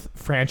both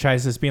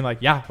franchises being like,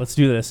 yeah, let's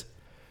do this,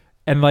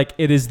 and like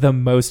it is the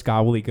most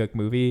gobbledygook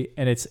movie,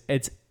 and it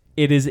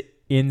is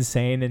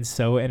insane and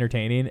so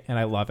entertaining, and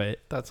I love it.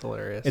 That's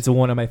hilarious. It's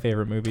one of my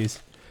favorite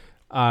movies.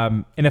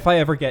 And if I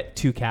ever get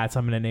two cats,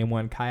 I'm going to name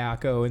one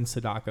Kayako and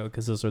Sadako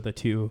because those are the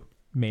two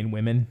main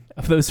women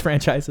of those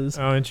franchises.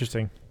 Oh,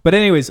 interesting. But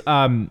anyways,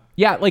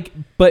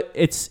 but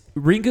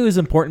Ringu is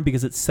important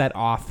because it set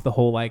off the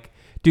whole like,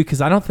 dude,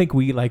 because I don't think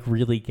we like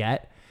really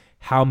get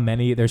how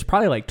many, there's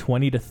probably like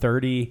 20 to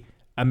 30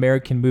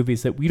 American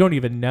movies that we don't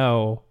even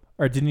know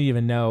or didn't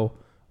even know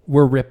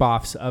were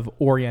ripoffs of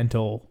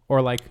Oriental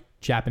or like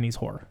Japanese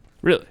horror.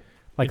 Really?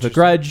 Like The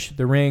Grudge,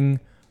 The Ring,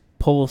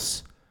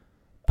 Pulse,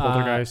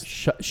 Poltergeist.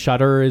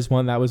 Shudder is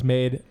one that was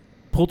made.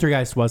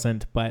 Poltergeist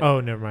wasn't, but Oh,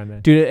 never mind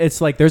then. dude,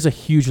 it's like there's a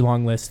huge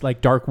long list.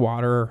 Like Dark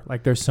Water,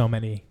 like there's so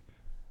many.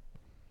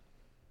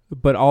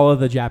 But all of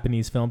the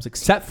Japanese films,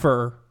 except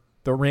for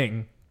The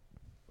Ring,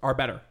 are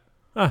better.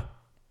 Ah.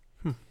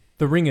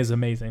 The Ring is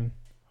amazing.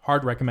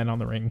 Hard recommend on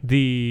The Ring.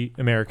 The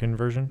American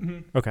version.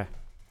 Mm-hmm. Okay.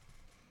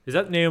 Is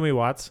that Naomi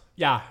Watts?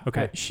 Yeah.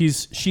 Okay.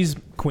 She's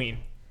queen.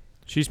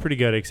 She's pretty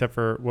good, except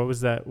for what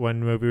was that one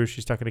movie where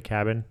she's stuck in a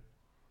cabin?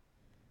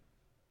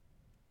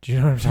 Do you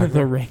know what I'm talking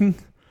The about? Ring.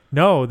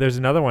 No, there's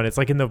another one. It's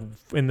like in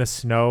the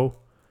snow.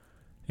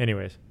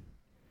 Anyways,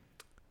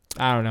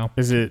 I don't know.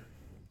 Is it?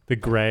 the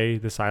gray,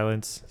 the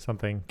silence,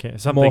 something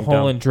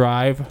Mulholland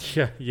Drive.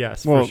 Yeah,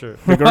 yes, Well, for sure.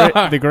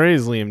 the gray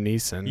is Liam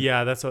Neeson.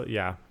 Yeah, that's what.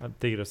 Yeah, I'm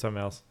thinking of something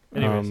else.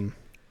 Anyways,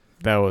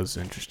 That was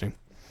interesting.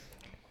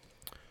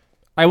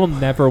 I will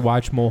never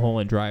watch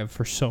Mulholland Drive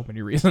for so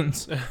many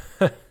reasons.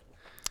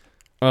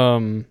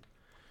 isn't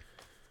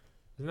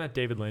that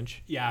David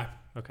Lynch? Yeah.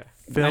 Okay.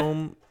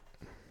 Film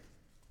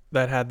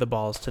that had the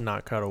balls to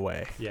not cut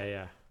away.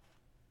 Yeah.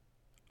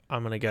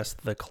 I'm gonna guess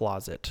The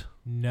Closet.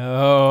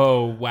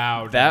 No.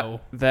 Wow.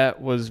 no.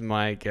 That was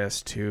my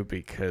guess too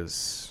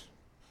because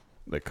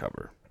the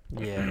cover.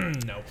 Yeah.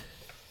 No.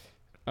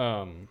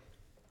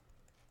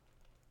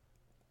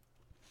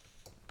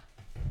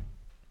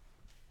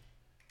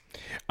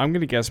 I'm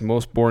gonna guess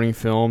most boring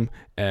film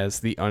as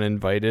The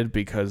Uninvited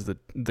because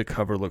the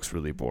cover looks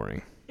really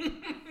boring.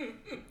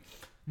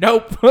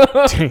 Nope.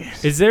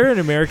 Is there an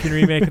American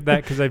remake of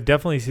that? Because I've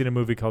definitely seen a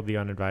movie called The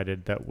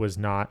Uninvited that was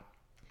not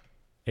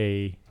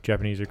a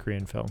Japanese or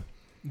Korean film.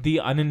 The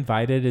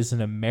Uninvited is an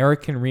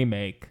American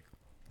remake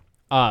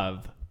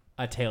of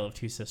A Tale of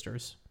Two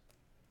Sisters,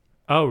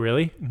 Oh,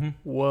 really?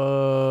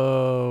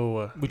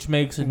 Whoa. which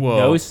makes Whoa.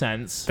 no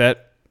sense.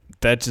 That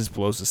just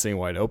blows this thing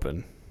wide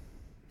open.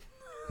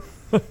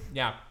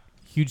 Yeah.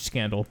 Huge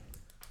scandal.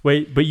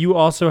 Wait, but you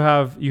also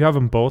have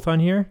them both on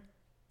here?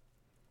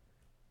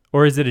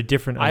 Or is it a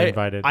different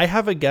Uninvited? I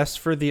have a guess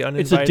for The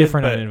Uninvited. It's a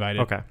different but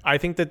Uninvited. Okay. I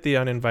think that The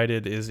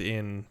Uninvited is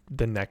in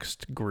the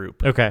next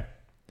group. Okay.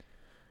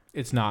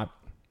 It's not.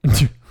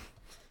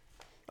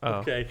 Oh.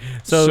 Okay.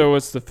 So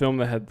it's the film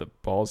that had the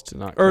balls to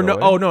not. Or cut no.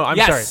 away? Oh no. I'm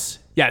sorry.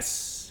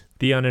 Yes.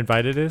 The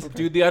Uninvited is?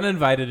 Dude, The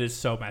Uninvited is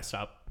so messed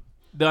up.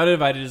 The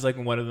Uninvited is like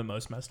one of the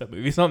most messed up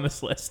movies on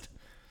this list.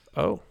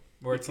 Oh.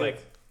 Where it's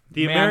like,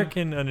 The man,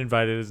 American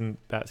Uninvited isn't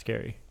that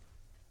scary.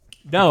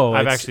 No,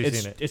 I've it's- actually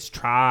it's- seen it. It's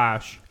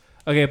trash.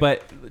 Okay,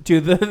 but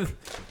dude,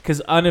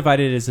 because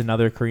Uninvited is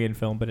another Korean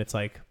film, but it's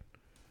like,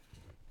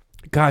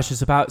 gosh,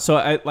 it's about. So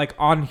I like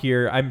on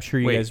here. I'm sure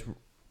you Wait. guys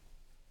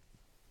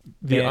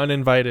The Yeah.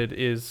 Uninvited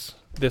is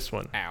this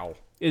one. Ow.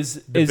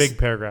 is The big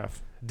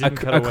paragraph. Didn't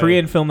cut a away.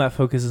 Korean film that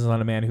focuses on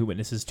a man who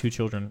witnesses two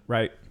children,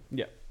 right?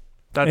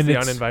 That's And The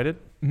it's- Uninvited.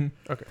 Mhm.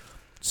 Okay.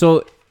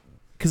 So,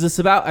 because it's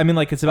about. I mean,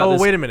 like it's about. Oh,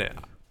 this, wait a minute.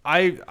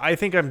 I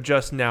think I'm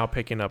just now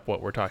picking up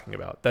what we're talking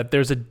about. That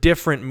there's a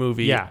different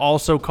movie Yeah.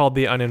 also called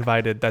The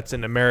Uninvited that's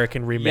an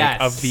American remake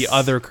Yes. of the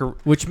other.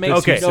 which makes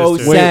Okay. no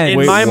Sisters. sense.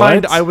 In my what?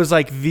 mind, I was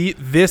like,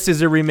 this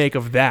is a remake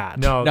of that.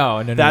 No.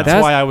 no. That's no.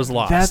 why I was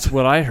lost. That's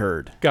what I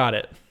heard. Got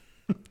it.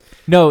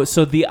 No,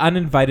 so The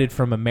Uninvited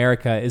from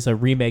America is a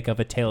remake of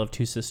A Tale of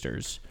Two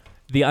Sisters.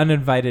 The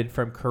Uninvited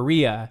from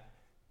Korea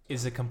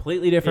is a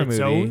completely different its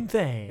movie. own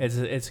thing.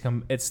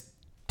 It's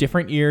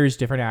different years,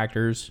 different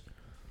actors.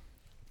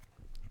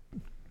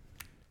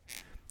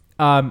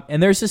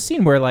 And there's this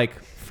scene where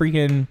like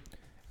freaking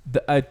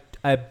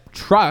a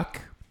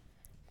truck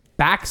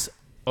backs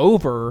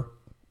over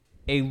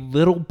a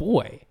little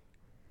boy,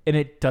 and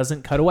it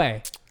doesn't cut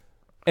away.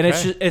 And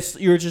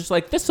you're just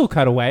like, this will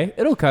cut away.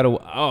 It'll cut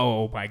away.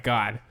 Oh my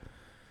god!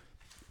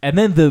 And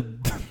then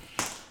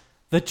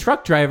the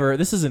truck driver.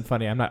 This isn't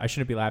funny. I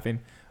shouldn't be laughing.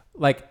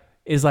 Like,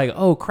 is like,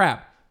 oh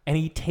crap! And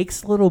he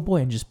takes the little boy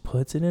and just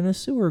puts it in a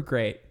sewer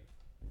grate.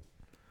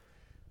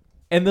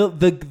 And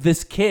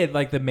this kid,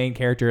 like the main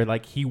character,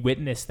 like he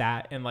witnessed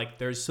that, and like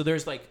there's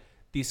like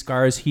these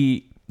scars.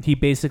 He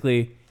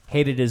basically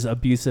hated his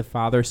abusive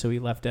father, so he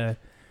left a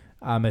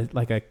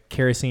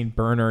kerosene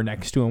burner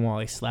next to him while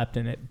he slept,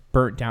 and it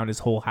burnt down his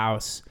whole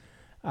house,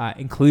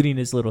 including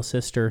his little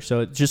sister. So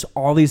it's just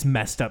all these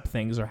messed up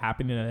things are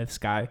happening to this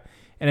guy,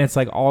 and it's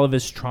like all of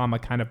his trauma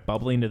kind of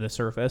bubbling to the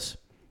surface.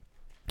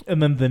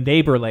 And then the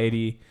neighbor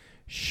lady,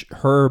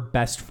 her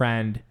best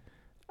friend,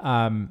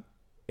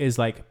 is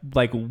like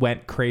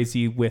went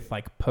crazy with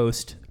like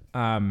post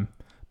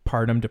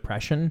partum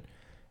depression,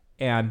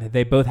 and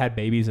they both had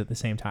babies at the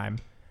same time,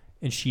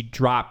 and she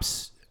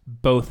drops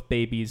both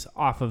babies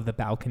off of the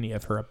balcony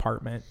of her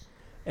apartment.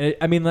 And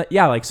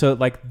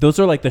those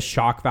are like the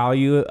shock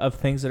value of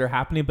things that are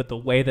happening, but the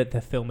way that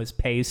the film is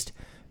paced,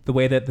 the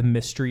way that the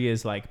mystery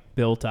is like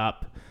built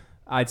up,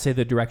 I'd say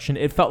the direction,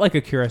 it felt like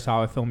a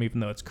Kurosawa film, even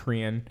though it's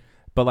Korean,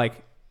 but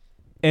like,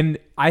 and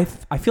I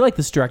feel like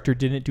this director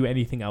didn't do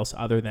anything else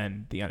other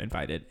than The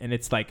Uninvited, and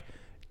it's like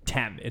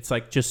 10. It's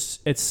like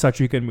it's such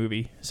a good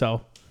movie.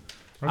 So,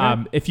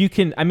 Okay. if you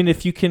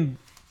can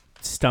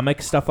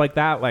stomach stuff like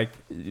that, like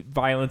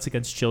violence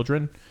against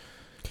children,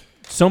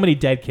 so many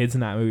dead kids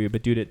in that movie,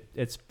 but dude,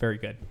 it's very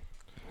good.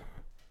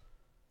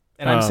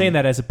 And I'm saying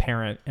that as a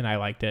parent, and I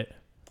liked it.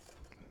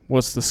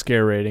 What's the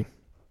scare rating?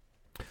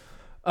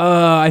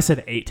 I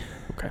said 8.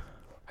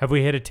 Have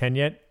we hit a 10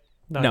 yet?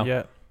 Not No.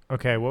 yet.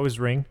 Okay, what was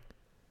Ring?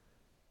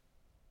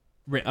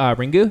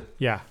 Ringu?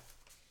 Yeah.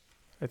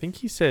 I think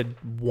he said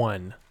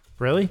 1,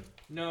 Really?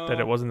 No. that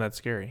it wasn't that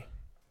scary.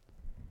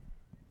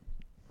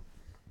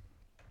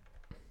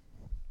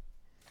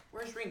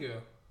 Where's Ringu?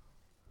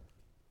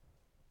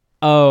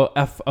 Oh,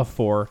 a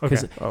 4.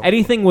 Because Okay. Oh.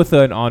 anything with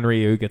an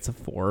Onryu gets a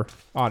 4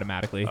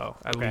 automatically. Oh,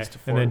 at Okay. least a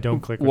 4. And then Don't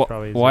Click was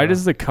probably Why 0.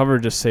 does the cover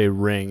just say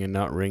Ring and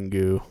not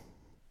Ringu?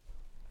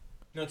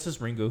 No, it says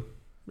Ringu.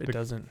 It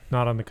doesn't.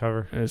 Not on the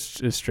cover. It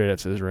straight up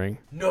says Ring.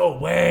 No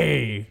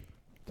way.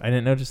 I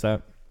didn't notice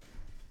that.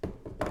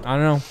 I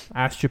don't know.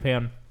 Ask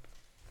Japan.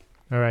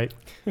 All right.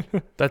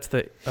 That's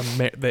the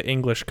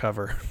English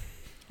cover.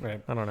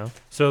 Right. I don't know.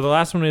 So the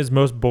last one is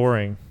most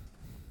boring.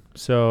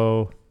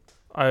 So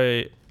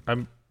I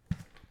don't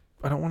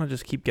want to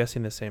just keep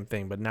guessing the same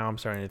thing, but now I'm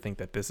starting to think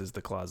that this is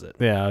The Closet.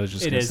 Yeah, I was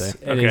just It gonna is. say.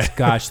 It is.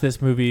 Gosh,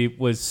 this movie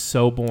was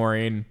so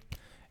boring.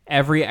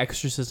 Every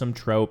exorcism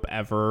trope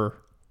ever.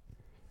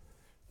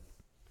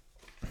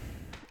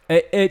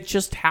 It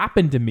just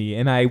happened to me,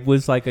 and I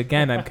was like,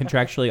 again, I'm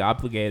contractually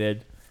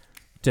obligated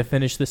to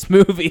finish this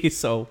movie.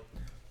 So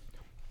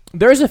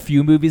there's a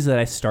few movies that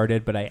I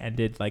started, but I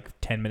ended like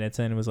 10 minutes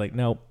in and was like,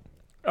 nope.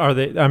 are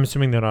they? I'm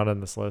assuming they're not on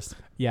this list.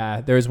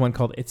 Yeah, there's one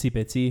called Itsy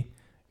Bitsy. It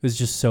was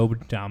just so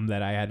dumb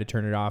that I had to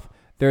turn it off.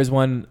 There's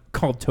one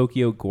called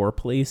Tokyo Gore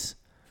Police.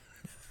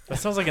 That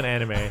sounds like an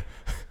anime.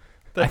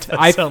 That does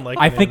I sound like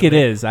I an think it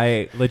anime. is.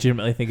 I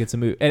legitimately think it's a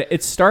movie. And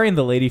it's starring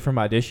the lady from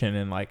Audition,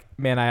 and like,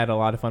 man, I had a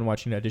lot of fun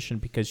watching Audition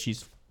because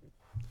she's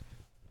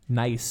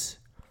nice,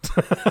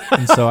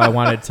 and so I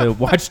wanted to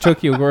watch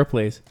Tokyo Gore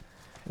Police.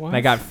 And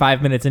I got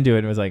 5 minutes into it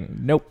and was like,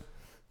 nope.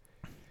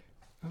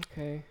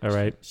 Okay. All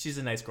right. She's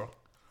a nice girl.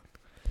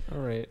 All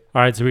right.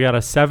 All right. So we got a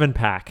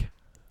 7-pack.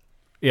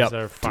 Yeah. Is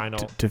our final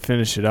To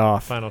finish it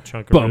off. final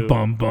chunk of Bum movie.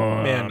 bum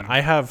bum. Man,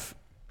 I have.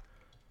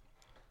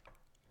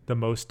 The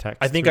most text.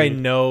 I think to I read.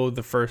 know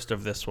the first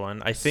of this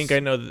one. I think I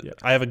know. Yeah.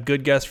 I have a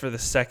good guess for the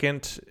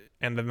second,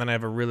 and then I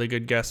have a really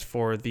good guess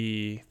for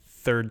the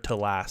third to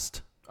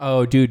last.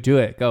 Oh, dude, do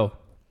it. Go.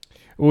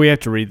 We have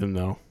to read them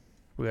though.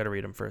 We got to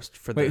read them first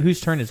for Wait, the whose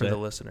turn is for it? the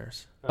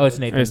listeners. Oh, it's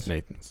Nathan's. It's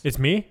Nathan's. It's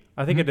me.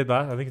 I think I did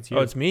that. I think it's you.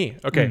 Oh, it's me.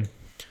 Okay. Mm.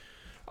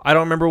 I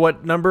don't remember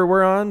what number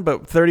we're on,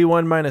 but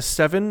 31 minus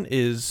 7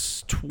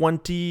 is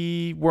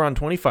 20. We're on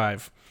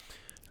 25.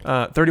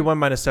 31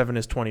 minus 7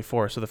 is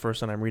 24. So the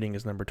first one I'm reading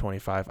is number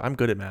 25. I'm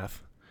good at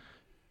math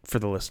for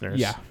the listeners.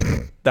 Yeah.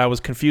 That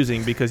was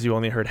confusing because you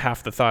only heard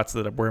half the thoughts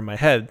that were in my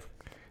head.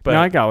 But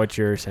No, I got what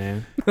you were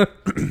saying.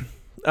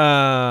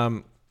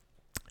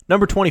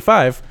 number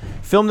 25,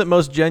 film that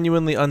most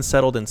genuinely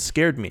unsettled and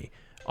scared me.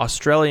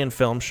 Australian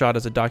film shot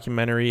as a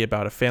documentary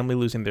about a family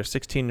losing their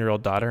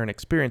 16-year-old daughter and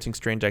experiencing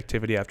strange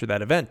activity after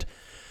that event.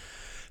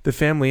 The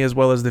family, as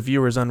well as the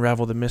viewers,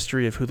 unravel the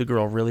mystery of who the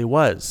girl really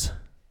was.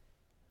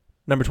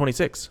 Number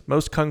 26,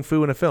 most kung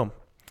fu in a film.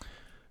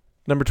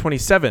 Number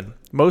 27,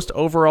 most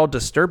overall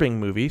disturbing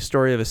movie,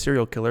 story of a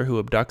serial killer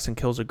who abducts and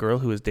kills a girl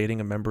who is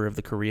dating a member of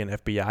the Korean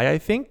FBI, I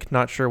think.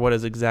 Not sure what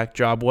his exact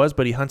job was,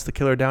 but he hunts the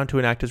killer down to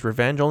enact his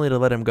revenge only to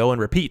let him go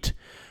and repeat.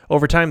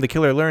 Over time, the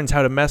killer learns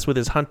how to mess with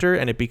his hunter,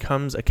 and it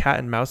becomes a cat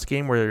and mouse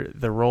game where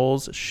the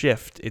roles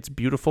shift. It's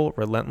beautiful,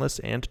 relentless,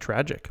 and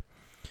tragic.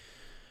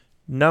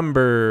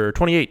 Number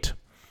 28.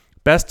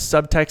 Best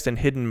subtext and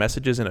hidden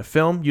messages in a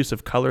film. Use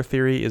of color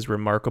theory is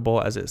remarkable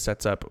as it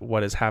sets up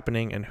what is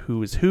happening and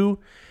who is who.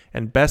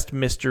 And best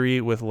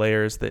mystery with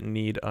layers that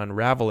need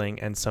unraveling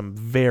and some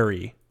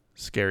very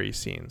scary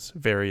scenes.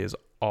 Very is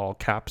all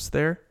caps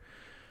there.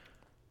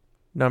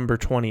 Number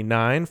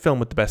 29. Film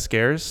with the best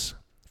scares.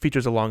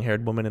 Features a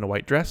long-haired woman in a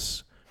white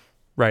dress,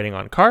 riding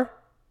on car,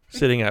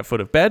 sitting at foot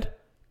of bed,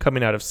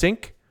 coming out of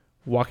sink,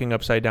 walking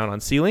upside down on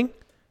ceiling,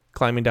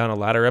 climbing down a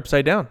ladder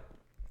upside down.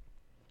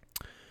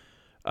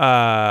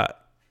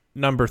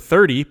 Number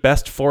 30,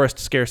 best forest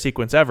scare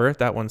sequence ever.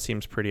 That one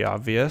seems pretty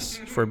obvious,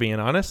 for being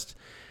honest.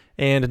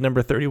 And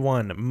number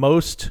 31,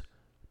 most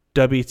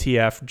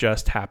WTF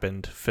just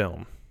happened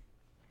film.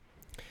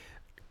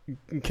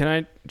 Can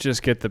I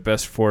just get the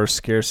best forest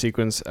scare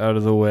sequence out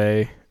of the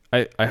way?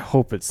 I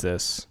hope it's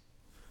this.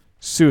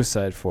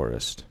 Suicide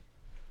Forest.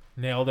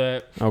 Nailed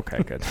it.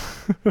 Okay, good.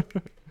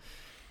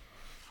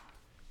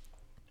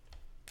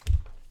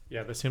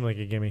 Yeah, that seemed like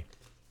a gimme.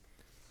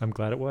 I'm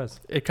glad it was.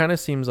 It kind of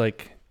seems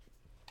like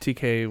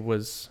TK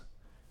was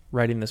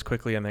writing this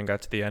quickly and then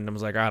got to the end and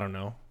was like, I don't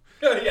know.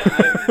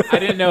 I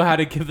didn't know how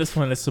to give this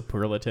one a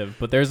superlative,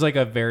 but there's like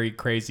a very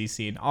crazy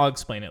scene. I'll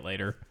explain it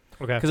later.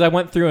 Okay. Because I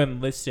went through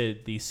and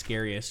listed the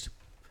scariest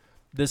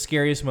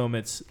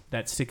moments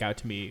that stick out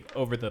to me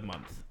over the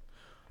month.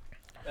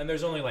 And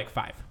there's only like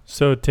 5.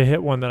 So to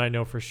hit one that I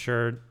know for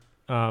sure,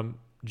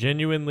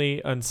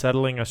 genuinely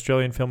unsettling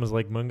Australian film is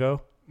Lake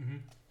Mungo.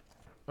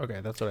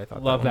 Okay, that's what I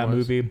thought. Love that one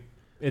was. movie.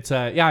 It's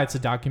a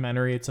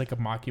documentary. It's like a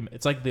mockumentary.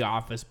 It's like The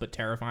Office, but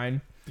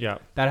terrifying. Yeah.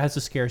 That has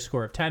a scare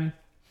score of 10.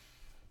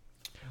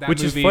 That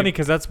Which movie- is funny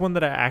because that's one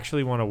that I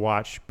actually want to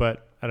watch,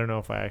 but I don't know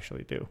if I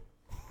actually do.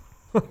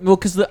 Well,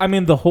 because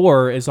the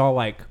horror is all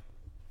like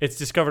It's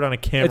discovered on a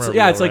camera. it's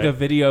reel, it's like right? a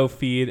video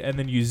feed, and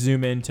then you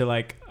zoom into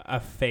like a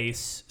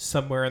face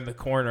somewhere in the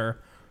corner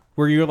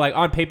where you're like,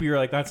 on paper you're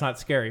like, that's not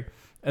scary,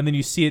 and then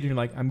you see it and you're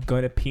like, I'm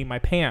going to pee my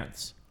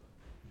pants.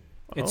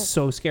 It's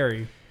so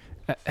scary.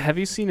 Have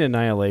you seen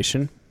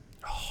Annihilation?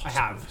 I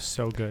have.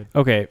 so good.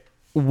 Okay,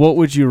 what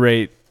would you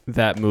rate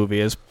that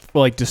movie as,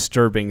 like,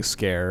 disturbing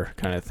scare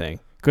kind of thing?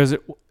 Because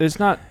it's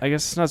not, I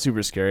guess it's not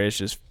super scary. It's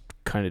just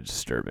kind of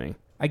disturbing.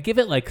 I give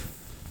it like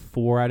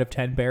 4 out of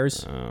 10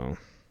 bears. Oh.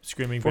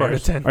 Screaming 4 out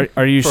bears. of 10.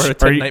 Are you 4 out of are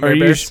 10 you, nightmare are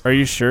you bears? are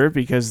you sure?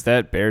 Because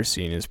that bear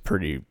scene is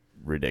pretty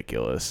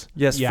ridiculous.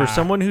 Yes, Yeah. for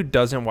someone who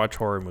doesn't watch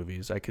horror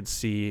movies, I could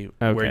see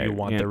where Okay, you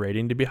want yeah. the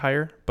rating to be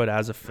higher. But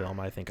as a film,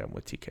 I think I'm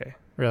with TK.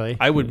 Really?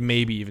 I would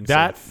maybe even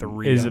That say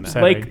 3. is on that.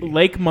 upsetting.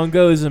 Lake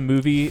Mungo is a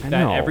movie I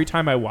that know. every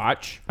time I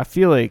watch, I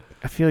feel like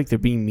they're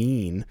being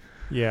mean.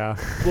 Yeah.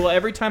 well,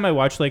 every time I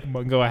watch Lake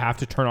Mungo, I have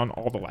to turn on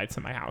all the lights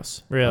in my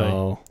house. Really?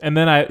 Oh. And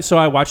then I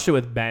watched it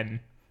with Ben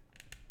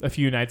a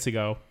few nights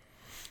ago,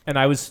 and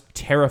I was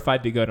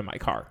terrified to go to my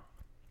car.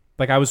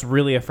 Like, I was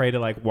really afraid to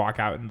like walk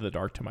out into the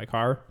dark to my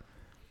car.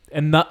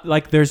 And not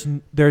like there's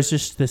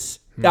just this.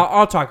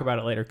 I'll talk about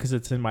it later because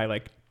it's in my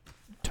like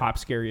top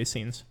scariest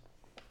scenes.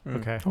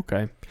 Okay.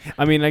 Okay.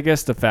 I mean, I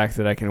guess the fact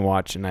that I can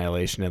watch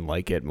Annihilation and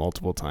like it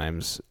multiple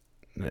times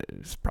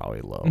is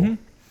probably low. Mhm.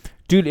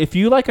 Dude, if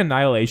you like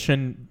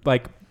Annihilation,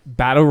 like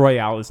Battle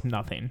Royale is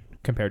nothing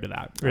compared to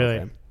that. Really?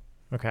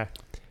 Okay. Okay.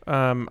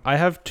 I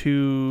have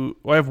 2.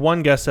 Well, I have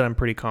one guess that I'm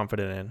pretty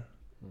confident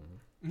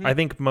in. I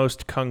think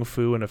most kung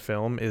fu in a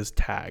film is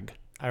Tag.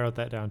 I wrote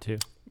that down too.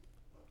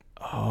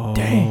 Oh.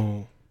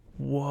 Dang.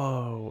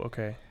 Whoa.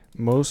 Okay.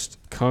 Most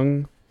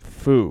kung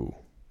fu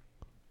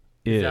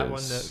is that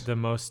one the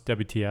most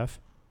WTF?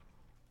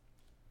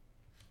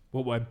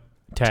 What one?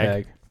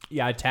 Tag.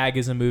 Yeah, Tag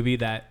is a movie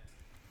that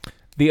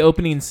the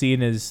opening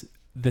scene is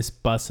this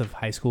bus of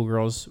high school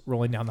girls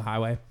rolling down the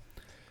highway.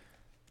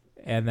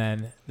 And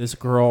then this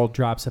girl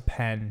drops a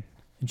pen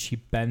and she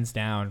bends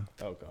down.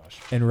 Oh gosh.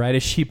 And right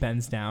as she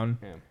bends down,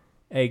 Yeah.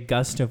 a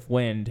gust of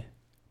wind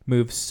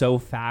moves so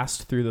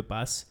fast through the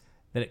bus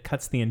that it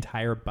cuts the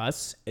entire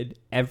bus and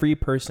every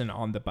person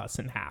on the bus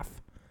in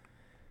half.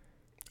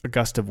 A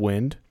gust of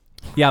wind.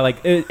 Yeah, like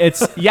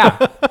it's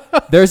yeah.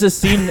 There's a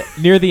scene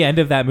near the end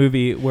of that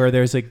movie where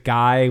there's a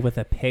guy with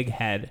a pig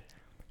head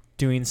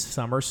doing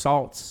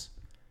somersaults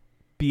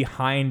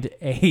behind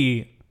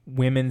a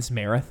women's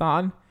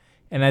marathon,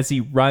 and as he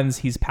runs,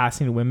 he's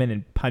passing women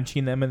and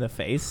punching them in the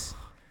face.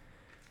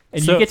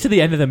 And So- you get to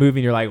the end of the movie,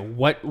 and you're like,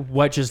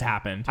 "What just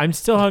happened?" I'm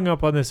still hung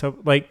up on this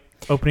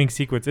opening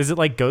sequence. Is it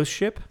like Ghost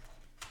Ship?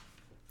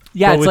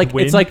 Yeah, But with it's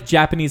wind? like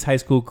Japanese high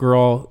school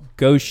girl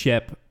ghost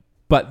ship,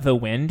 but the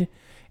wind.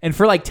 And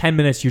for like 10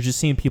 minutes, you're just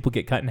seeing people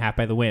get cut in half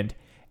by the wind.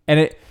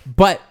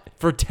 But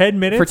For 10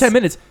 minutes? for 10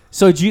 minutes.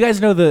 So do you guys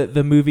know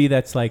the movie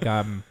that's like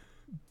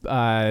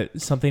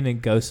something in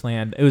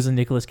Ghostland? It was a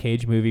Nicolas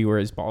Cage movie where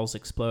his balls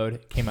explode.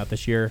 It came out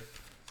this year.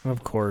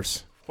 Of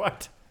course.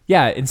 What?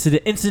 Yeah,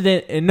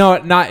 incident. No,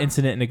 not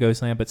incident in a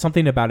Ghostland, but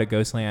something about a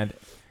Ghostland.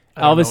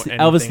 I don't Elvis know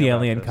the anything about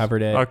Alien this.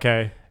 covered it,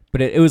 Okay.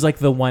 but it was like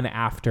the one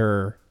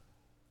after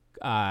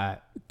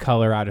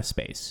Color Out of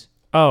Space.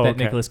 Oh, That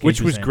okay. Nicolas Cage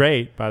Which was was in.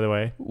 great, by the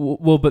way.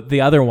 Well, but the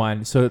other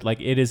one, so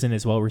like it isn't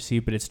as well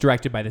received, but it's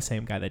directed by the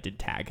same guy that did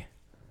Tag.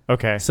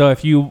 Okay. So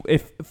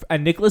if a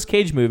Nicolas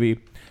Cage movie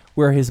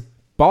where his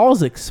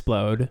balls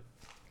explode,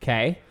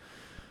 okay,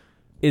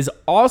 is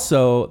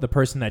also the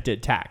person that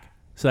did Tag.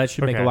 So that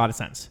should make Okay. a lot of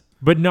sense.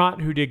 But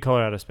not who did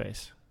Color Out of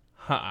Space.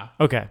 Huh.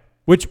 Okay.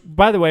 Which,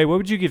 by the way, what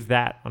would you give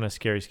that on a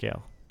scary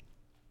scale?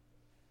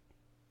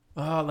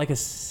 Like a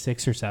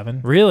 6 or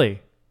 7.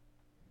 Really?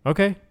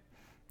 Okay.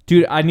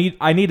 Dude, I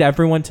need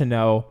everyone to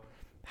know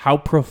how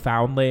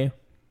profoundly,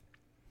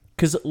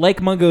 because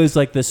Lake Mungo is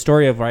like the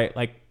story of, right,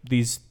 like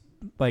these,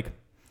 like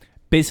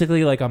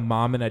basically like a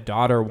mom and a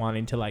daughter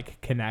wanting to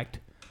like connect,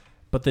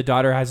 but the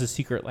daughter has a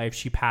secret life.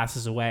 She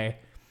passes away,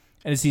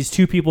 and it's these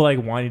two people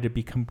like wanting to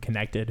become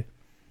connected,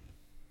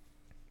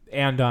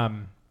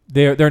 and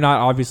they're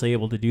not obviously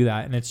able to do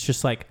that, and it's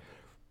just like,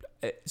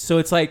 so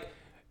it's like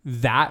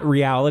that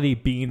reality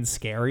being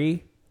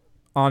scary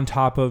on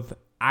top of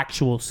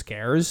actual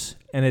scares,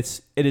 and it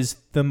is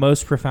the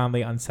most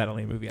profoundly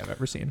unsettling movie I've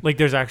ever seen. Like,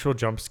 there's actual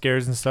jump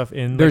scares and stuff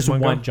in There's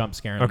Lake Mungo? one jump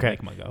scare in Okay.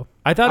 Lake Mungo.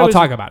 I thought I'll it was,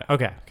 talk about it.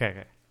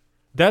 Okay.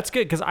 That's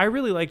good, because I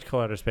really liked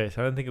Color Out of Space.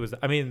 I don't think it was...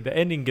 I mean, the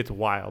ending gets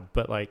wild,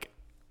 but like...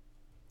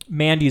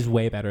 Mandy's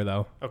way better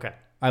though. Okay.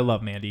 I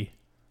love Mandy.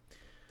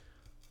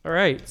 All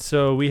right.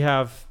 So we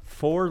have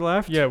 4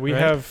 left? Yeah, we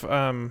right? have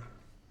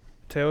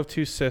Tale of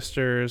Two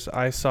Sisters,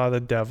 I Saw the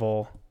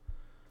Devil,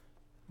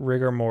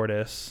 Rigor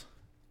Mortis,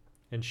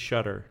 And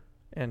Shudder.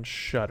 and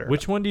Shudder.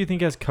 Which one do you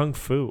think has Kung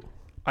Fu?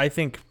 I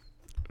think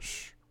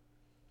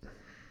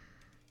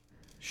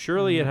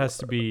Surely it has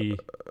to be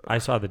I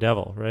Saw the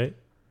Devil, right?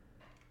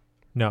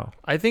 No.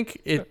 I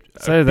think it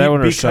It's either that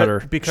one or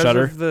Shudder. because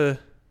Shudder. of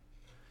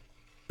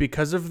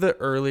the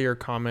earlier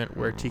comment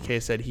where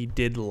TK said he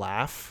did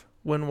laugh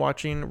when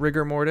watching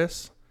Rigor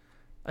Mortis.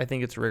 I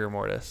think it's Rigor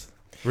Mortis.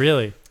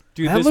 Really?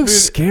 Dude, That this looks movie,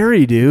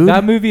 scary, dude.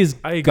 that movie is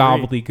I agree.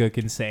 gobbledygook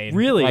insane.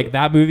 Really? Like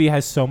that movie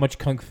has so much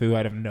kung fu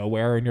out of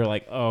nowhere, and you're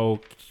like,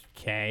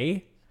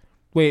 okay,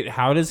 wait,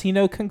 how does he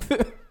know kung fu?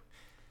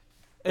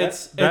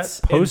 That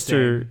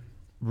poster insane.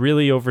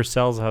 really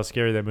oversells how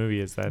scary that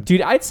movie is then.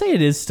 Dude, I'd say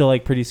it is still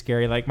like pretty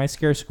scary. Like my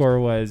scare score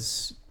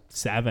was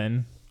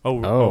 7.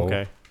 Oh, Oh.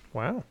 okay.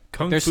 Wow.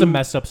 Kung There's Fu some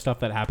messed up stuff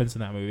that happens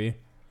in that movie.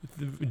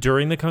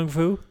 during the Kung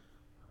Fu?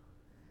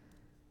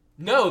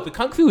 No, the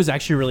kung fu is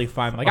actually really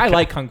fun. Like I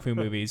like kung fu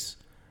movies.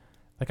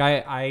 Like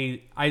I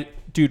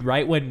dude,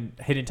 right when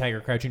Hidden Tiger,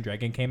 Crouching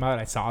Dragon came out,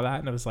 I saw that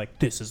and I was like,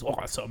 this is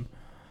awesome.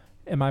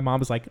 And my mom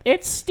was like,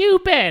 it's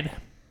stupid.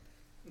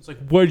 It's like,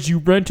 what'd you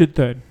rent it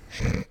then?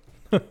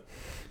 All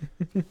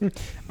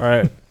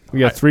right.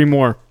 We got 3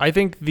 more. I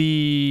think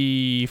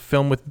the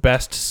film with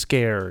best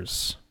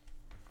scares.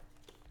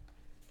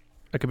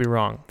 I could be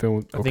wrong.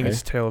 Film, I think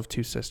it's Tale of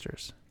Two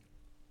Sisters.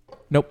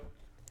 Nope.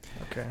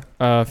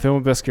 Okay. film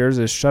with best scares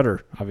is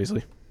Shudder,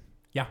 obviously.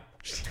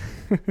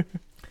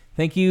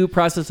 Thank you,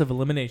 process of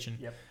elimination.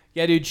 Yep.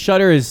 Yeah, dude,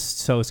 Shudder is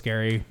so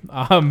scary.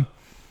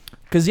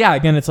 Cause yeah,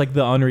 again, it's like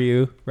the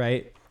Unryu,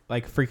 right?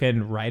 Like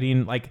freaking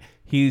writing, like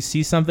he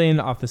sees something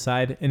off the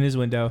side in his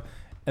window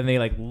and they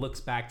like looks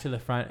back to the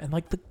front and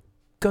like the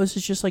ghost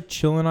is just like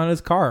chilling on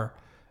his car.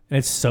 And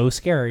it's so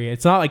scary.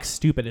 It's not like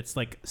stupid, it's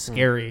like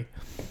scary.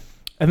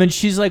 And then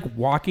she's like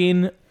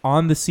walking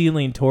on the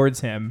ceiling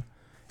towards him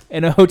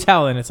in a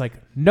hotel and it's like,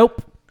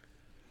 nope.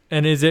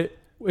 And is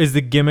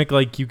the gimmick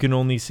like you can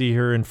only see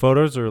her in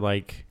photos, or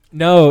like...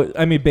 No,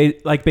 I mean,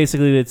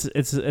 basically,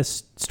 it's a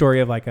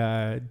story of like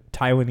a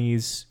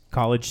Taiwanese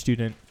college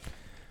student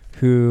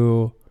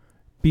who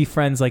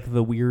befriends like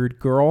the weird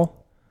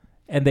girl,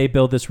 and they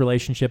build this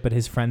relationship, but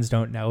his friends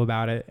don't know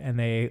about it, and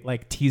they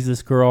like tease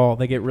this girl.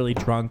 They get really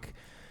drunk,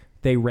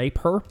 they rape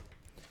her,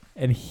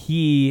 and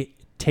he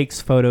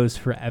takes photos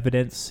for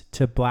evidence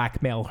to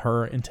blackmail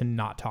her into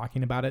not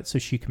talking about it, so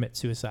she commits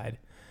suicide.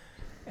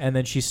 And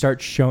then she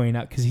starts showing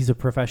up because he's a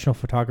professional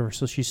photographer.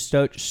 So she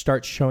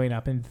starts showing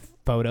up in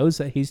photos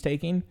that he's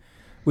taking,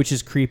 which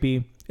is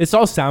creepy. It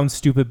all sounds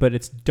stupid, but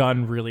it's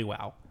done really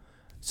well.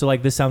 So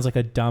like this sounds like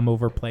a dumb,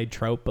 overplayed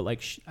trope, but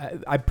like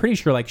I'm pretty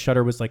sure like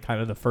Shudder was like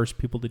kind of the first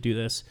people to do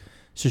this.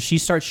 So she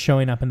starts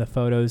showing up in the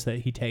photos that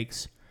he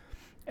takes,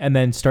 and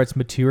then starts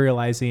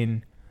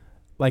materializing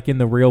like in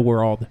the real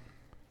world,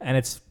 and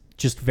it's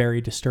just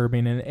very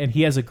disturbing. And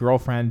he has a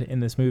girlfriend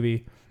in this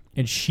movie.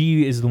 And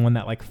she is the one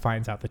that like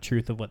finds out the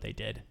truth of what they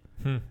did.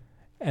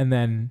 And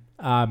then,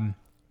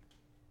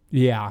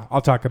 yeah,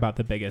 I'll talk about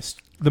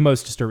the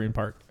most disturbing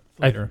part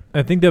later.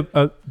 I think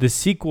the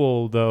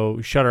sequel,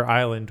 though, Shutter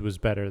Island, was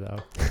better, though.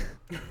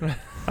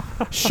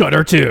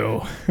 Shudder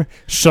 2.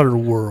 Shudder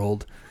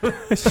World.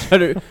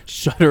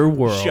 Shudder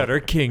World. Shutter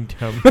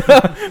Kingdom.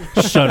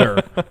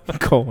 Shudder,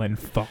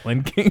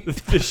 Fallen King.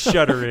 The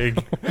Shuddering.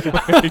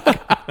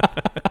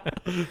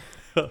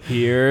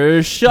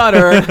 Here's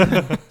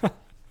Shudder.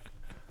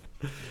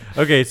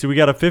 Okay, so we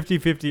got a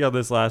 50-50 on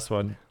this last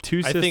one.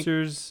 Two I think-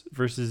 Sisters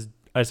versus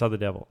I Saw the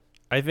Devil.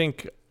 I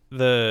think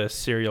the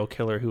serial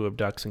killer who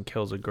abducts and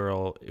kills a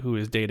girl who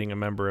is dating a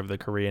member of the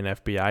Korean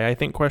FBI, I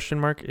think question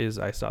mark is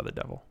I Saw the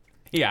Devil.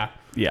 Yeah.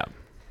 Yeah.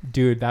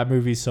 Dude, that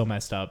movie's so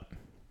messed up.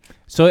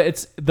 So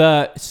it's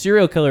the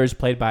serial killer is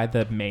played by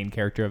the main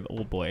character of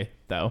Old Boy,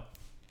 though.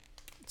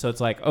 So it's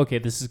like, okay,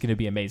 this is going to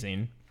be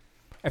amazing.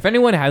 If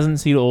anyone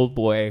hasn't seen Old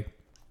Boy,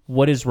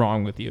 what is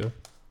wrong with you?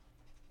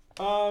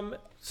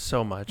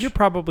 So much. You're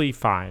probably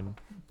fine.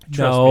 Trust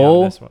me No,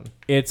 on this one.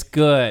 it's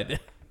good.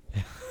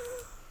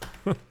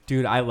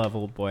 Dude, I love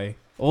Old Boy.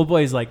 Old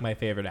Boy is like my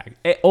favorite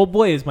Old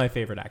Boy is my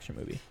favorite action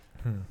movie.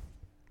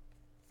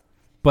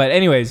 But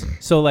anyways,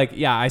 so like,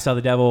 yeah, I Saw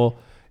the Devil.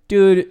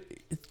 Dude,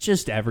 it's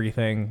just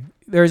everything.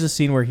 There's a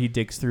scene where he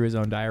digs through his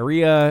own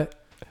diarrhea.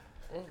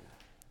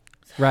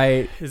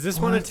 Right. Is this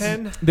one a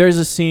 10? There's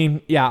a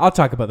scene. Yeah, I'll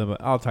talk about them.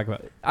 I'll talk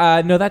about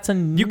it. No, that's a.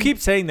 You keep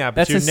saying that, but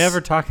That's you're a s-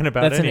 never talking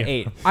about That's an any.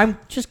 8. I'm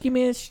just give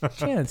me a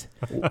chance.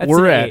 That's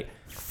We're an at 8.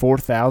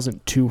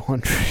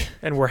 4,200.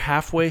 and we're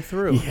halfway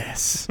through.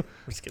 Yes. I'm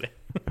just kidding.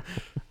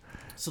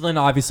 So then,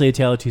 obviously, A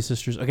Tale of Two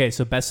Sisters. Okay,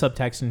 so best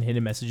subtext and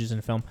hidden messages in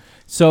a film.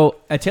 So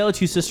A Tale of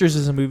Two Sisters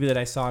is a movie that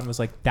I saw and was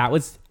like, I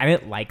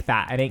didn't like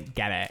that. I didn't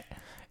get it.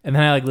 And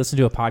then I like listened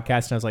to a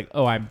podcast and I was like,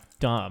 oh, I'm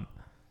dumb.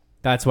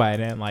 That's why I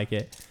didn't like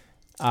it.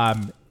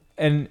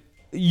 And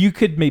you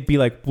could be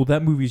like, well,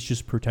 that movie's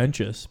just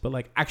pretentious, but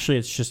like actually,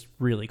 it's just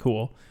really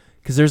cool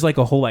because there's like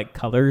a whole like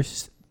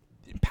colors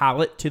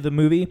palette to the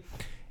movie,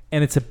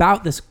 and it's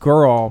about this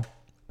girl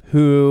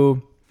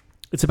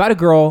it's about a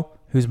girl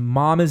whose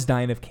mom is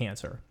dying of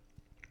cancer.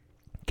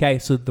 Okay,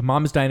 so the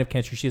mom is dying of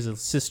cancer. She has a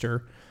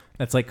sister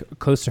that's like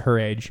close to her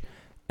age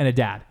and a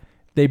dad.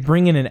 They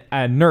bring in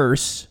a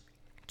nurse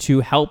to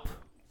help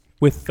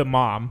with the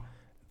mom.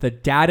 The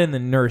dad and the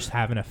nurse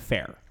have an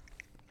affair.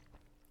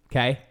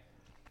 Okay.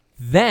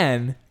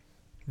 Then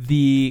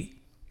the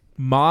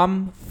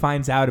mom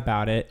finds out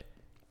about it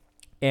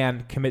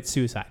and commits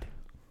suicide.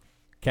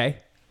 Okay.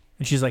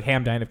 And she's like, hey,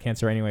 I'm dying of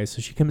cancer anyway.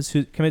 So she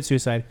commits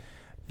suicide.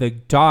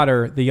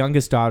 The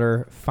youngest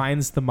daughter,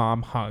 finds the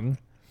mom hung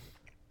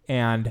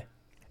and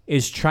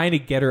is trying to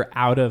get her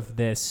out of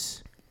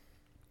this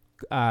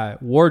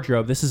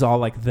wardrobe. This is all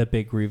like the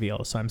big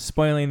reveal. So I'm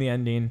spoiling the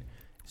ending.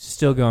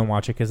 Still go and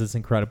watch it because it's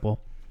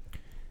incredible.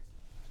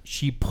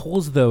 She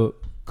pulls the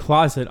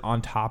closet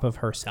on top of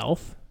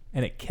herself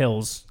and it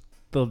kills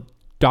the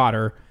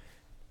daughter.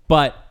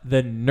 But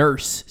the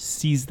nurse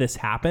sees this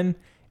happen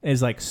and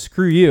is like,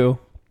 screw you.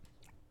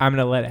 I'm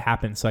going to let it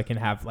happen so I can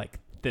have like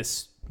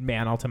this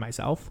man all to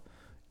myself.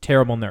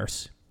 Terrible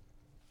nurse.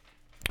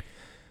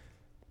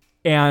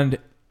 And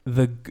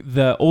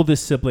the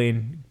oldest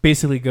sibling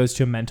basically goes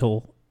to a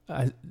mental,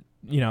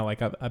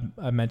 like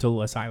a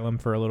mental asylum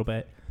for a little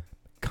bit,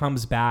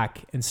 comes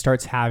back and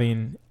starts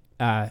having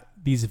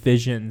these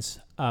visions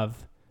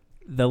of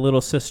the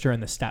little sister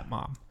and the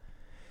stepmom.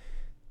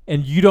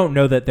 And you don't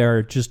know that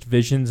they're just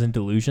visions and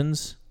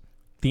delusions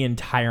the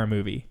entire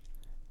movie.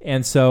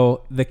 And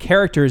so the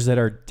characters that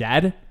are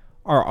dead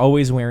are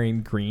always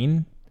wearing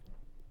green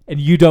and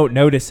you don't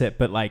notice it,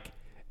 but like,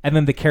 and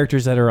then the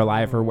characters that are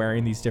alive are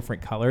wearing these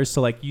different colors.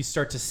 So like you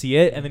start to see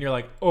it and then you're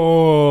like,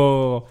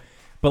 oh,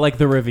 but like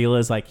the reveal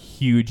is like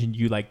huge and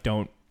you like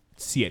don't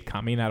see it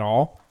coming at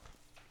all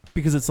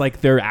because it's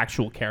like they're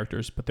actual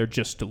characters, but they're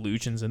just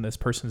delusions in this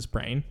person's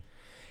brain.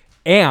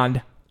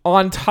 And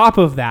on top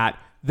of that,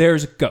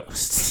 there's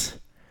ghosts.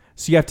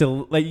 So you have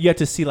to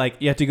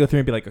go through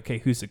and be like, okay,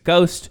 who's a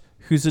ghost?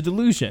 Who's a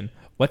delusion?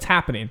 What's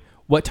happening?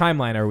 What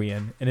timeline are we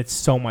in? And it's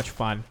so much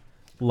fun.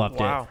 Loved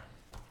it.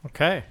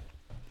 Okay.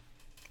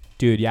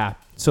 Dude, yeah.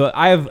 So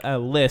I have a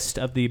list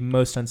of the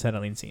most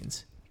unsettling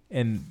scenes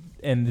in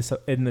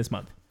this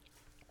month.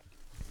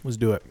 Let's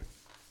do it.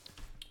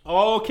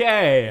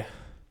 Okay.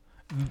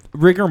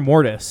 Rigor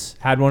Mortis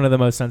had one of the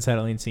most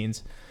unsettling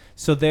scenes.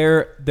 So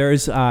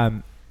there's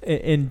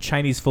in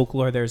Chinese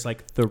folklore, there's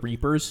like the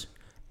reapers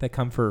that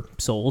come for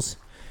souls,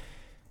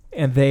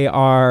 and they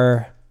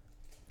are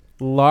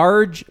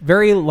large,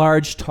 very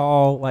large,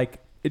 tall, like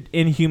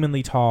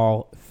inhumanly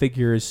tall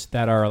figures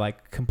that are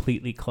like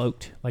completely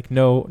cloaked, like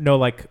no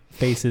like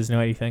faces, no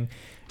anything,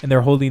 and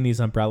they're holding these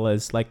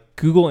umbrellas. Like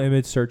Google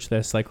image search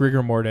this, like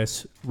Rigor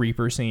Mortis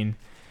reaper scene,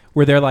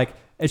 where they're like,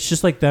 it's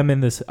just like them in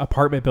this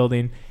apartment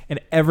building, and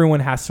everyone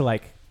has to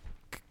like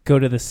go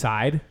to the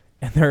side,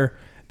 and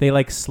they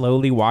like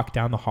slowly walk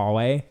down the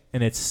hallway,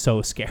 and it's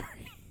so scary.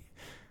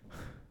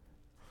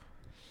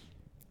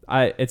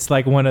 It's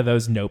like one of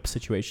those nope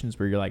situations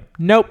where you're like,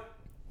 nope,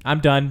 I'm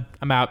done,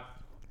 I'm out,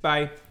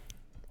 bye.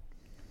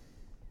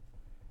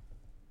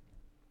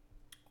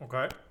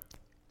 Okay.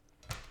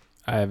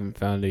 I haven't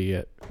found it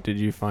yet. Did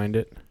you find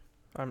it?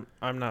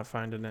 I'm not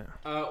finding it.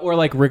 Or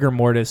like Rigor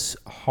Mortis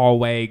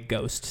hallway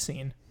ghost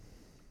scene.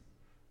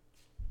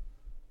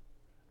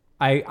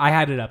 I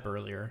had it up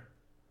earlier.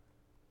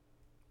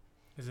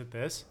 Is it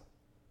this?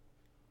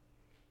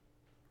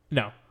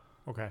 No.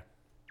 Okay.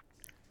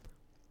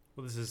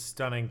 Well, this is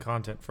stunning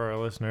content for our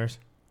listeners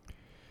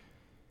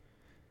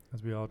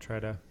as we all try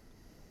to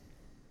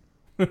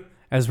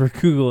as we're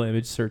Google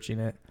image searching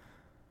it.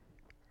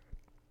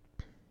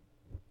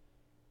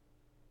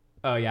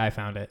 Oh yeah, I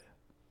found it.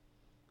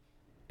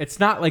 It's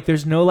not like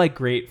there's no like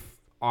great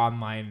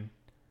online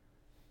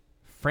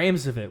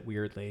frames of it,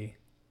 weirdly.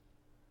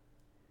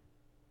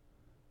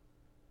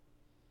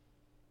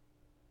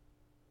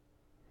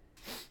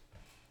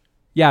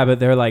 Yeah, but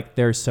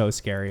they're so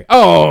scary.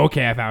 Oh,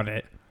 okay, I found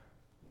it.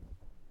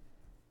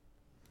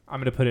 I'm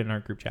gonna put it in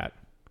our group chat.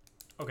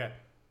 Okay.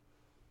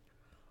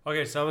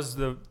 Okay, so that was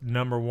the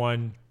number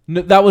one.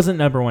 No, that wasn't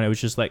number one. It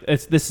was just like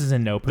this is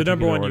in no The particular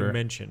number one order. you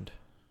mentioned.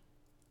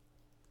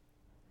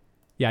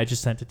 Yeah, I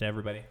just sent it to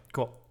everybody.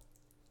 Cool.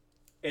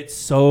 It's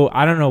so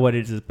I don't know what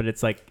it is, but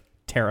it's like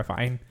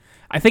terrifying.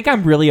 I think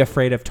I'm really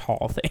afraid of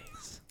tall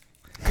things.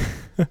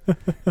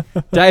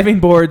 Diving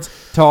boards,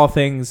 tall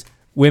things,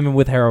 women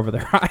with hair over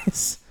their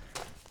eyes.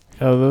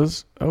 Oh,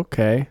 those?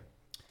 Okay.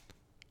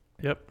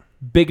 Yep.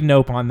 Big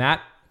nope on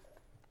that.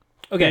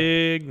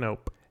 Okay. Big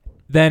nope.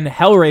 Then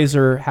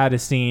Hellraiser had a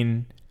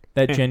scene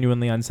that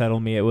genuinely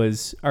unsettled me. It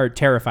was, or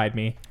terrified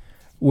me,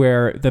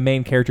 where the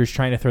main character is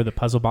trying to throw the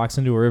puzzle box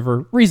into a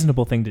river.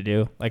 Reasonable thing to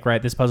do. Like,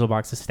 right, this puzzle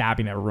box is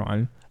stabbing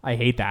everyone. I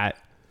hate that.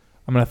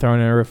 I'm going to throw it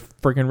in a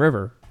freaking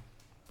river.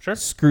 Sure.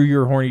 Screw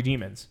your horny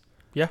demons.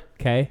 Yeah.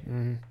 Okay?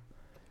 Mm-hmm.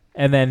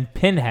 And then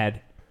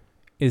Pinhead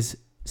is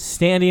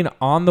standing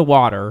on the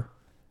water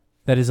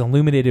that is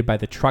illuminated by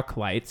the truck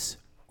lights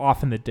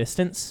off in the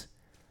distance.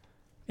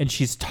 And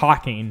she's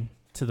talking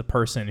to the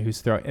person who's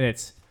throwing, and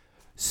it's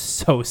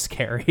so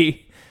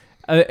scary.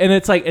 And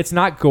it's like, it's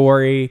not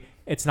gory.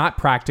 It's not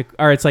practical,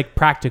 or it's like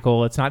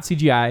practical. It's not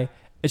CGI.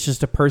 It's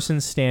just a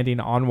person standing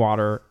on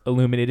water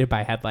illuminated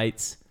by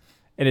headlights.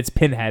 And it's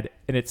Pinhead,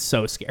 and it's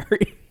so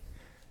scary.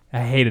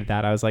 I hated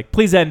that. I was like,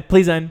 please end,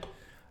 please end.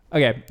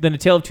 Okay, then A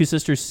Tale of Two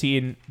Sisters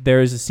scene,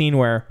 there's a scene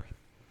where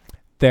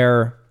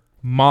their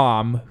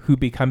mom, who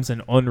becomes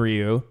an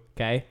Onryu,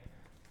 okay,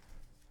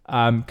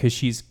 because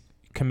she's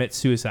commits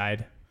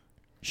suicide.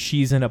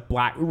 She's in a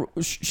black,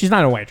 she's not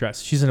in a white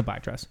dress. She's in a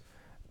black dress.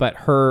 But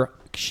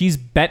she's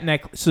Bent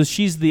Neck, so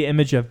she's the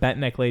image of Bent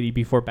Neck Lady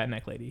before Bent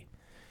Neck Lady,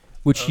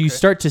 which you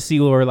start to see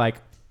where like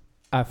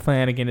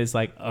Flanagan is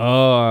like,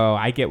 oh,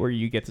 I get where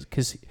you get this,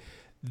 because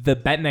the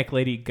Bent Neck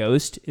Lady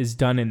ghost is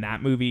done in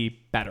that movie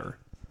better,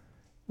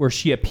 where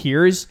she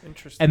appears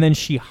and then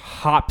she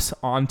hops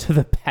onto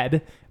the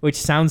bed, which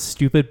sounds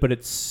stupid, but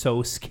it's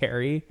so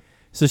scary.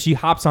 So she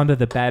hops onto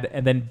the bed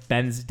and then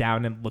bends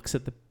down and looks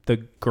at the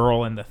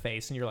girl in the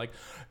face, and you're like,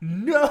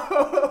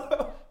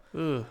 no.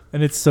 Ugh.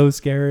 And it's so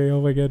scary.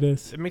 Oh my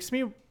goodness.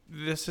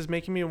 This is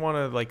making me want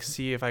to like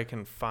see if I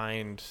can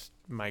find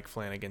Mike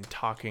Flanagan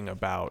talking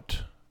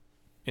about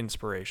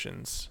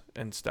inspirations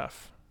and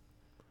stuff.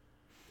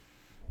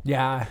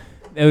 Yeah,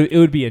 it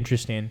would be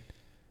interesting.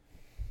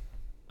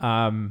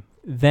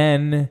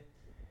 Then,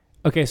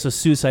 okay, so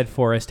Suicide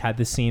Forest had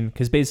this scene,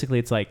 because basically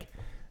it's like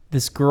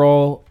this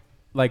girl,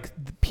 like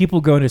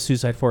people go into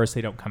Suicide Forest,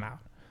 they don't come out.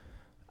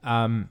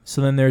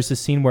 So then there's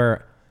this scene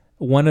where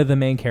one of the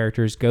main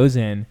characters goes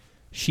in.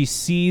 She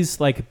sees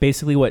like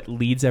basically what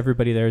leads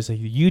everybody there is a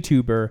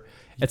YouTuber.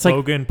 It's like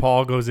Logan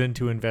Paul goes in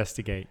to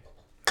investigate.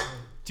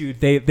 Dude,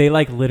 they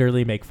like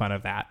literally make fun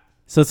of that.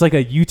 So it's like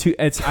a YouTube.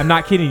 I'm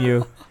not kidding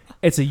you.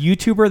 It's a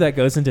YouTuber that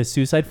goes into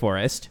Suicide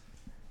Forest,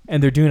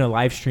 and they're doing a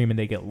live stream and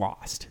they get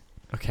lost.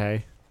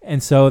 Okay.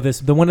 And so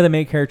the one of the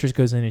main characters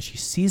goes in and she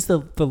sees the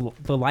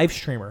live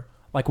streamer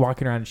like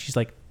walking around, and she's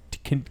like,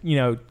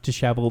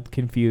 disheveled,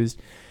 confused,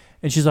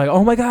 and she's like,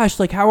 oh my gosh,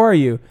 like how are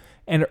you?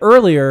 And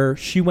earlier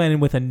she went in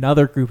with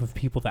another group of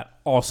people that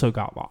also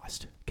got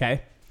lost.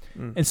 Okay.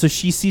 And so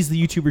she sees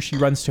the YouTuber, she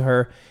runs to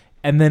her,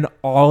 and then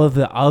all of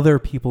the other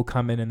people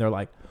come in and they're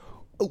like,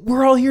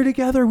 we're all here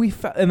together.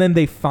 And then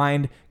they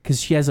find, because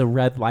she has a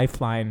red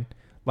lifeline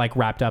like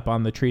wrapped up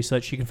on the tree so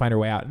that she can find her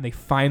way out. And they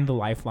find the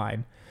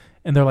lifeline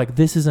and they're like,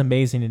 this is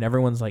amazing. And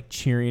everyone's like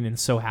cheering and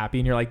so happy.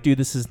 And you're like, dude,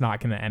 this is not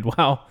going to end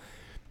well.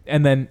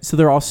 And then, so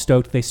they're all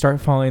stoked. They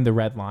start following the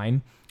red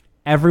line.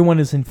 Everyone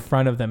is in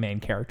front of the main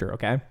character.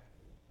 Okay.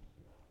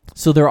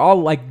 So they're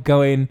all like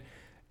going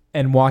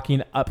and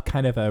walking up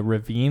kind of a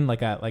ravine,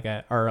 like a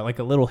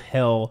little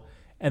hill,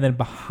 and then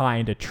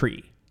behind a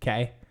tree.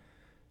 Okay.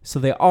 So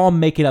they all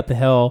make it up the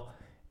hill,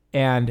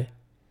 and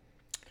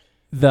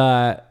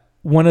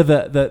one of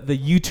the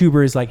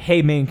YouTuber is like,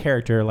 hey, main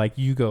character, like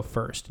you go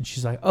first. And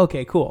she's like,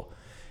 okay, cool.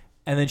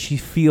 And then she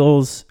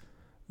feels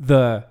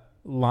the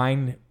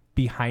line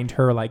behind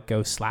her like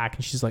go slack,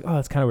 and she's like, oh,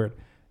 that's kind of weird.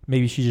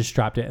 Maybe she just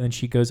dropped it. And then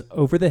she goes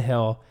over the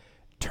hill,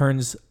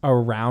 turns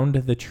around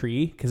the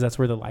tree, because that's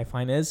where the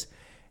lifeline is.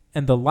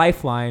 And the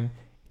lifeline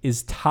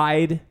is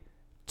tied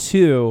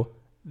to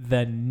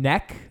the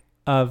neck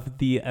of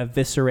the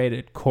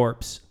eviscerated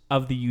corpse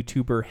of the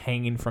YouTuber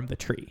hanging from the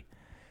tree.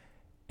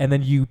 And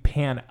then you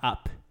pan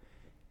up,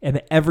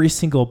 and every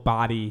single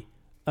body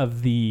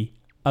of the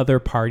other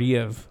party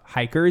of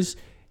hikers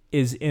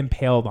is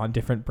impaled on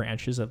different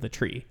branches of the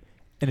tree.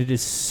 And it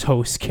is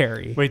so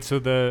scary. Wait, so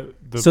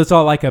so it's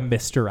all like a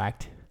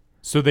misdirect.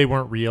 So they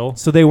weren't real?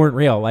 So they weren't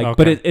real. Like, okay.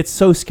 But it's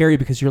so scary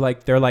because you're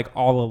like, they're like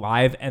all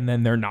alive and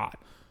then they're not.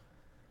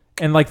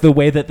 and like the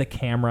way that the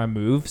camera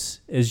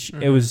moves is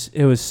it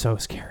was so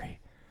scary.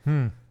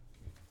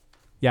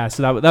 Yeah,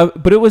 so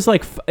that but it was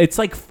like it's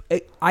like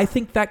I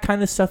think that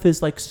kind of stuff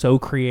is like so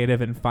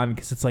creative and fun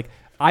because it's like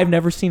I've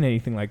never seen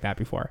anything like that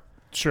before.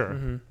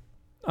 Sure.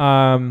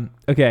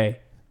 Okay,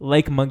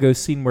 Lake Mungo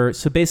scene where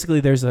so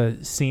basically there's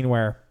a scene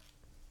where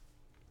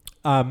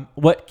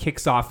what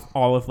kicks off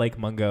all of Lake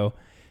Mungo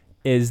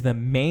is the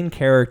main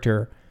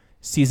character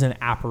sees an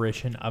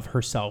apparition of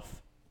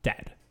herself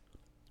dead.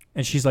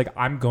 And she's like,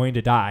 I'm going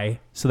to die.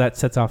 So that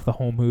sets off the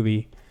whole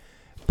movie.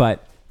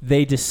 But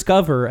they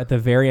discover at the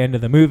very end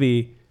of the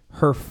movie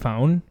her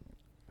phone.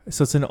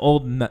 So it's an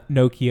old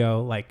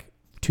Nokia, like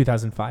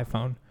 2005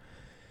 phone.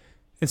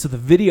 And so the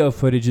video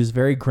footage is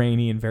very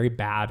grainy and very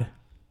bad,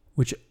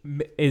 which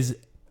is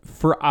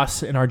for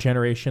us in our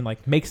generation,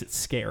 like makes it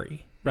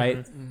scary,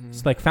 right?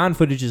 So like found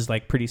footage is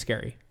like pretty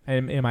scary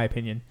in my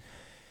opinion,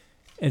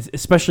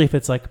 especially if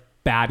it's like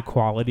bad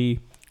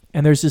quality.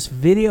 And there's this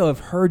video of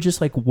her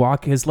just like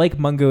walk, because Lake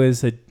Mungo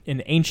is an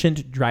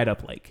ancient dried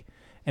up lake.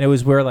 And it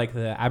was where like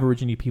the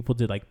Aborigine people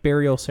did like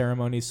burial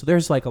ceremonies. So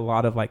there's like a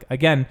lot of like,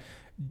 again,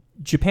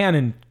 Japan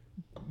and,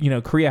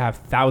 Korea have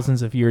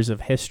thousands of years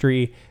of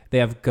history. They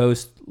have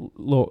ghost,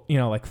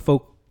 like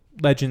folk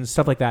legends,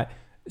 stuff like that.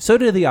 So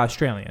do the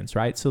Australians,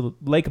 right? So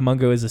Lake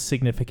Mungo is a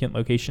significant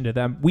location to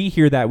them. We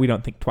hear that, we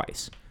don't think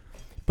twice.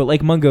 But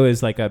Lake Mungo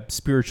is like a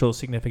spiritual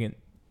significant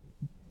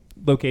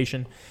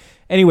location.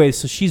 Anyway,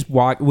 so she's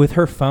with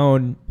her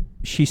phone.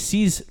 She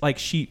sees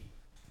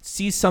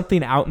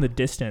something out in the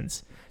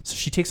distance. So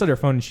she takes out her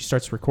phone and she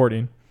starts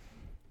recording.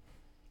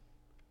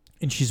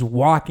 And she's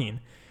walking.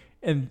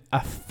 And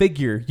a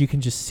figure, you can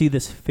just see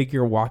this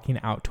figure walking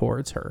out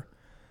towards her.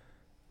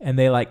 And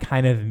they like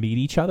kind of meet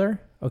each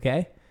other,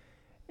 okay?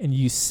 And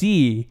you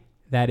see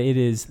that it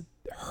is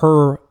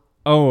her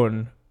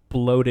own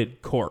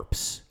bloated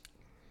corpse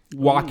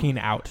walking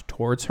out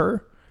towards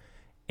her.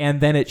 And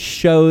then it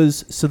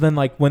shows, so then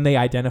like when they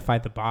identify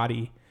the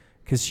body,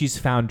 because she's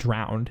found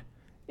drowned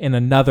in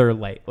another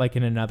lake, like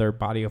in another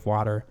body of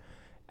water,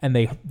 and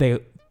they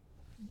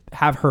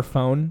have her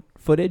phone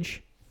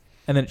footage,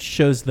 and then it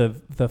shows the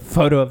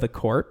photo of the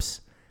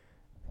corpse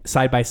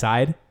side by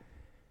side,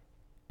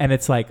 and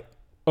it's like,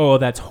 oh,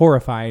 that's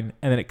horrifying,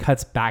 and then it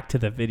cuts back to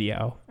the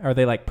video, or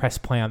they like press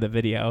play on the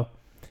video,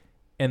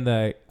 and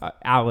the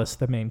Alice,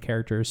 the main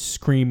character, is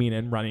screaming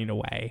and running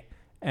away.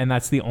 And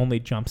that's the only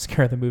jump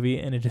scare of the movie,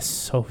 and it is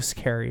so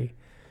scary.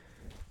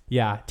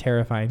 Yeah,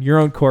 terrifying. Your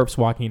own corpse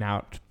walking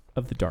out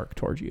of the dark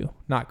towards you.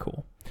 Not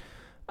cool.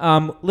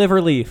 Liver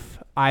Leaf,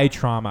 eye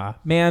trauma.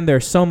 Man,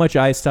 there's so much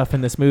eye stuff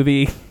in this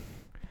movie.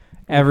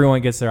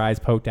 Everyone gets their eyes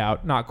poked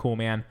out. Not cool,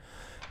 man.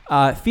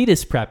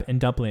 Fetus prep in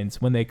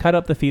dumplings. When they cut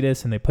up the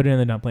fetus and they put it in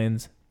the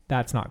dumplings,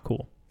 that's not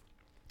cool.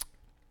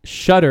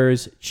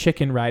 Shudder's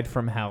Chicken Ride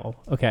from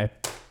Hell. Okay.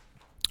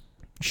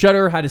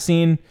 Shudder had a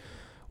scene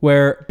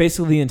where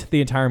basically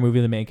the entire movie,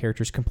 the main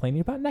character is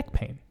complaining about neck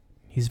pain.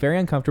 He's very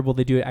uncomfortable.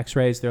 They do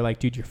x-rays. They're like,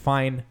 dude, you're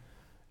fine.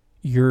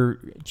 You're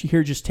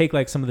here. Just take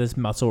like some of this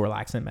muscle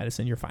relaxant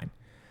medicine. You're fine.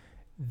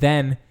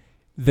 Then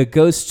the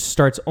ghost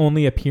starts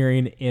only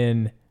appearing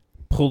in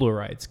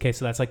Polaroids. Okay.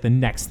 So that's like the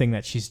next thing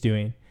that she's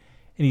doing.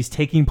 And he's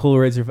taking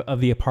Polaroids of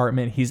the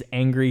apartment. He's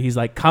angry. He's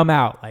like, come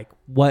out. Like,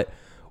 what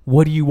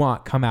do you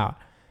want? Come out.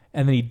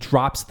 And then he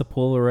drops the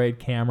Polaroid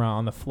camera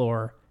on the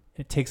floor.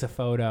 It takes a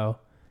photo.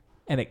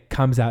 And it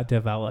comes out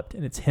developed,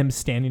 and it's him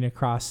standing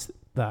across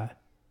the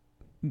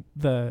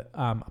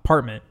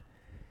apartment,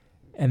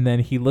 and then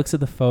he looks at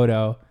the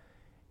photo,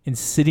 and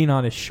sitting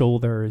on his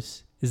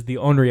shoulders is the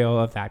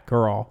onryo of that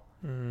girl,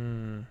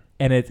 and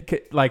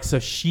it like so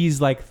she's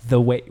like the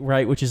way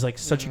right, which is like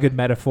such a good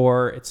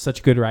metaphor. It's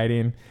such good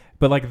writing,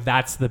 but like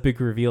that's the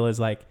big reveal is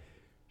like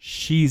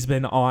she's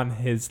been on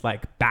his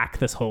like back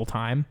this whole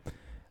time,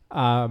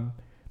 and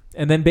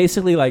then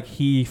basically like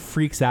he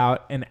freaks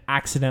out and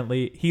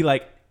accidentally he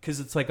like. Because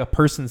it's like a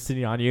person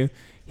sitting on you.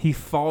 He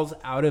falls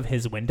out of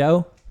his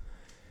window,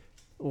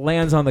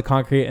 lands on the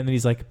concrete, and then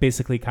he's like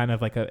basically kind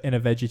of like in a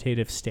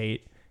vegetative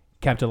state,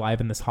 kept alive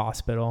in this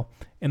hospital.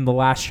 And the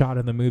last shot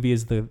of the movie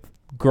is the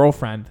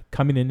girlfriend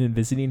coming in and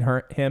visiting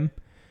him.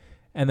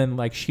 And then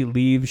like she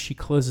leaves, she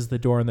closes the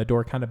door, and the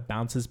door kind of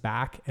bounces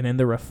back. And in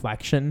the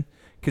reflection,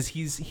 because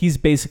he's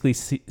basically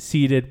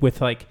seated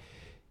with like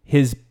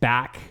his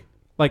back,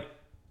 like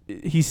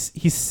he's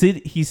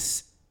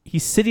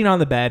sitting on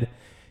the bed.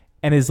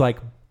 And his like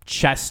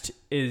chest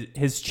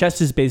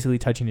is basically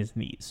touching his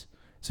knees.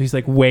 So he's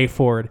like way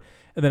forward.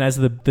 And then as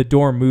the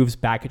door moves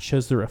back, it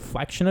shows the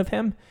reflection of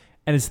him.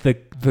 And it's the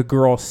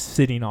girl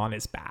sitting on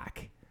his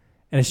back.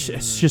 And it's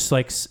just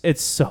like,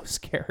 it's so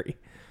scary.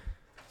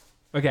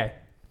 Okay.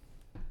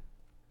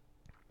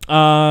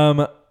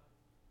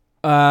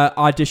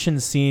 Audition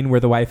scene where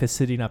the wife is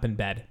sitting up in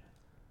bed.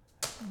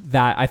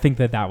 That I think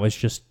that was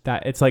just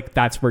that. It's like,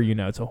 that's where you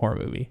know it's a horror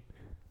movie.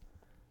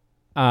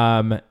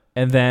 And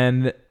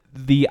then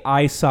the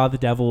I saw the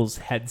devil's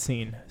head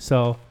scene.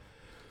 So,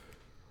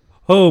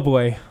 oh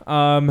boy.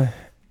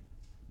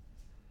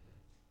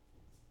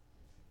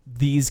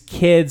 These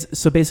kids,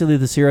 so basically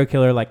the serial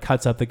killer like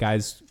cuts up the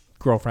guy's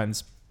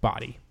girlfriend's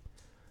body.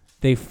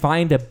 They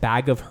find a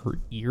bag of her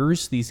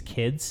ears, these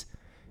kids,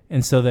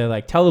 and so they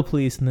like tell the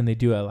police, and then they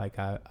do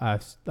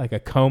a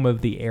comb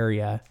of the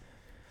area.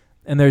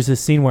 And there's this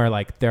scene where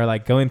like they're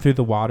like going through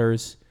the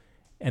waters,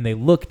 and they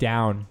look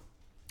down,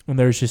 and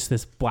there's just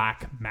this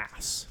black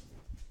mass.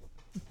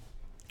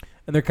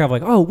 And they're kind of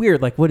like, oh,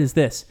 weird, like what is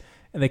this?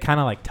 And they kind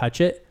of like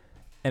touch it,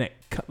 and it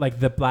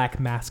like the black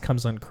mass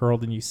comes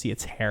uncurled, and you see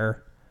its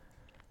hair,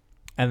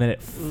 and then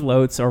it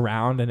floats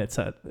around, and it's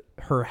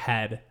her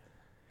head.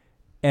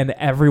 And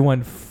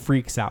everyone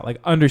freaks out. Like,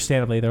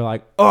 understandably, they're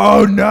like,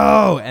 oh,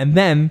 no. And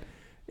then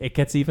it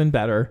gets even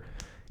better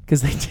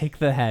because they take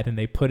the head and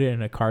they put it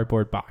in a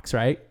cardboard box,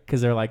 right? Because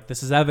they're like,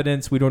 this is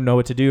evidence. We don't know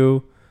what to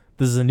do.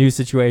 This is a new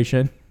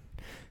situation.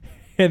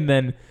 And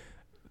then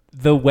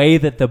the way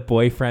that the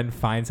boyfriend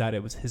finds out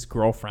it was his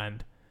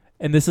girlfriend.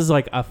 And this is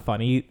like a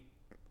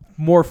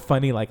more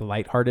funny, like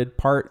lighthearted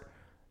part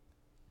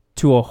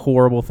to a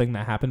horrible thing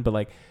that happened. But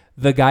like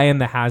the guy in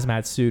the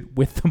hazmat suit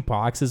with the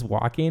box is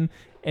walking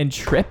and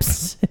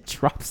trips and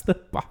drops the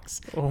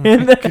box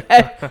and the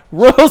head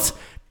rolls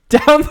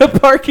down the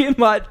parking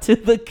lot to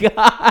the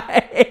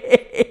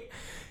guy.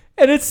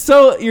 And it's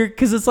so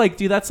because it's like,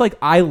 dude, that's like,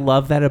 I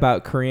love that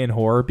about Korean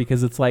horror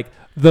because it's like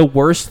the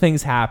worst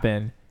things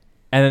happen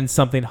and then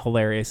something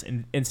hilarious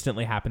and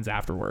instantly happens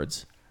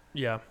afterwards.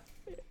 Yeah.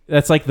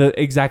 That's like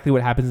exactly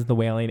what happens in The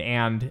Wailing,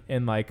 and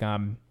in like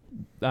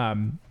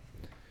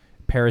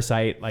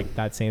Parasite, like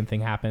that same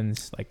thing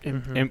happens. Like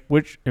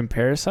in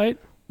Parasite?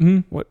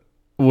 Mm-hmm.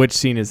 Which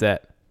scene is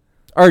that?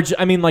 Or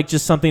I mean, like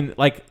just something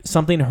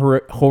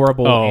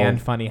horrible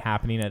and funny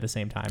happening at the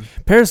same time.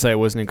 Parasite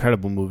was an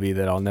incredible movie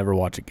that I'll never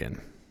watch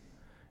again.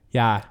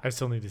 Yeah, I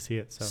still need to see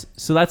it.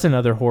 So that's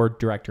another horror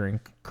director in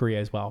Korea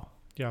as well.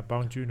 Yeah,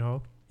 Bong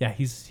Joon-ho. Yeah,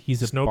 he's a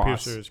boss.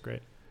 Snowpiercer is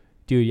great.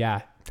 Dude,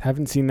 yeah.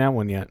 Haven't seen that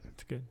one yet.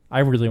 It's good.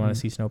 I really want to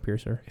see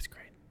Snowpiercer. It's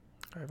great.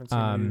 I haven't seen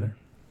it either.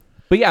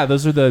 But yeah,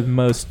 those are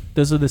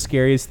the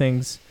scariest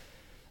things.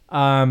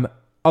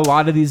 A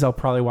lot of these I'll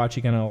probably watch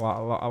again. A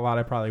lot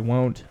I probably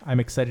won't. I'm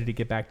excited to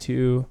get back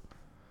to,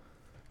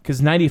 because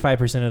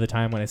 95% of the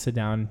time when I sit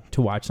down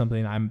to watch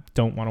something, I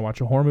don't want to watch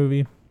a horror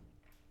movie.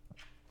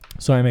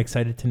 So I'm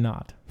excited to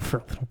not for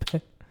a little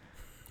bit.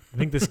 I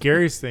think the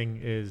scariest thing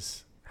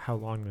is how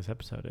long this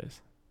episode is.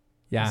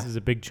 Yeah, this is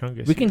a big chunk.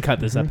 We can cut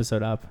this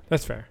episode up.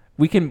 That's fair.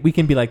 We can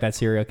be like that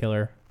serial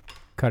killer.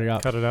 Cut it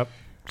up. Cut it up.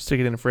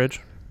 Stick it in a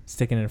fridge.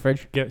 Stick it in a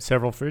fridge. Get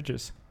several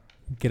fridges.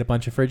 Get a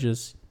bunch of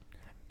fridges.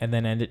 And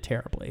then end it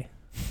terribly.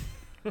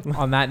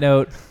 On that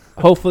note,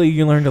 hopefully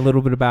you learned a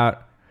little bit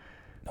about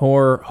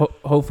horror.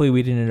 Hopefully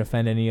we didn't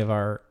offend any of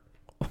our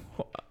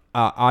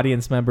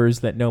audience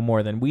members that know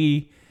more than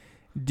we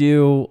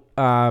do.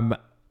 Send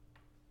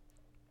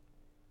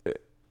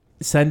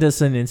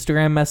us an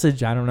Instagram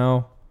message. I don't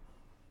know.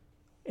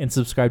 And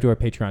subscribe to our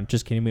Patreon.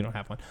 Just kidding. We don't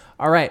have one.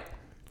 All right.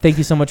 Thank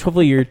you so much.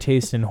 Hopefully your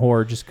taste in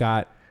horror just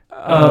got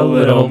a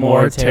little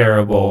more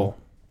terrible.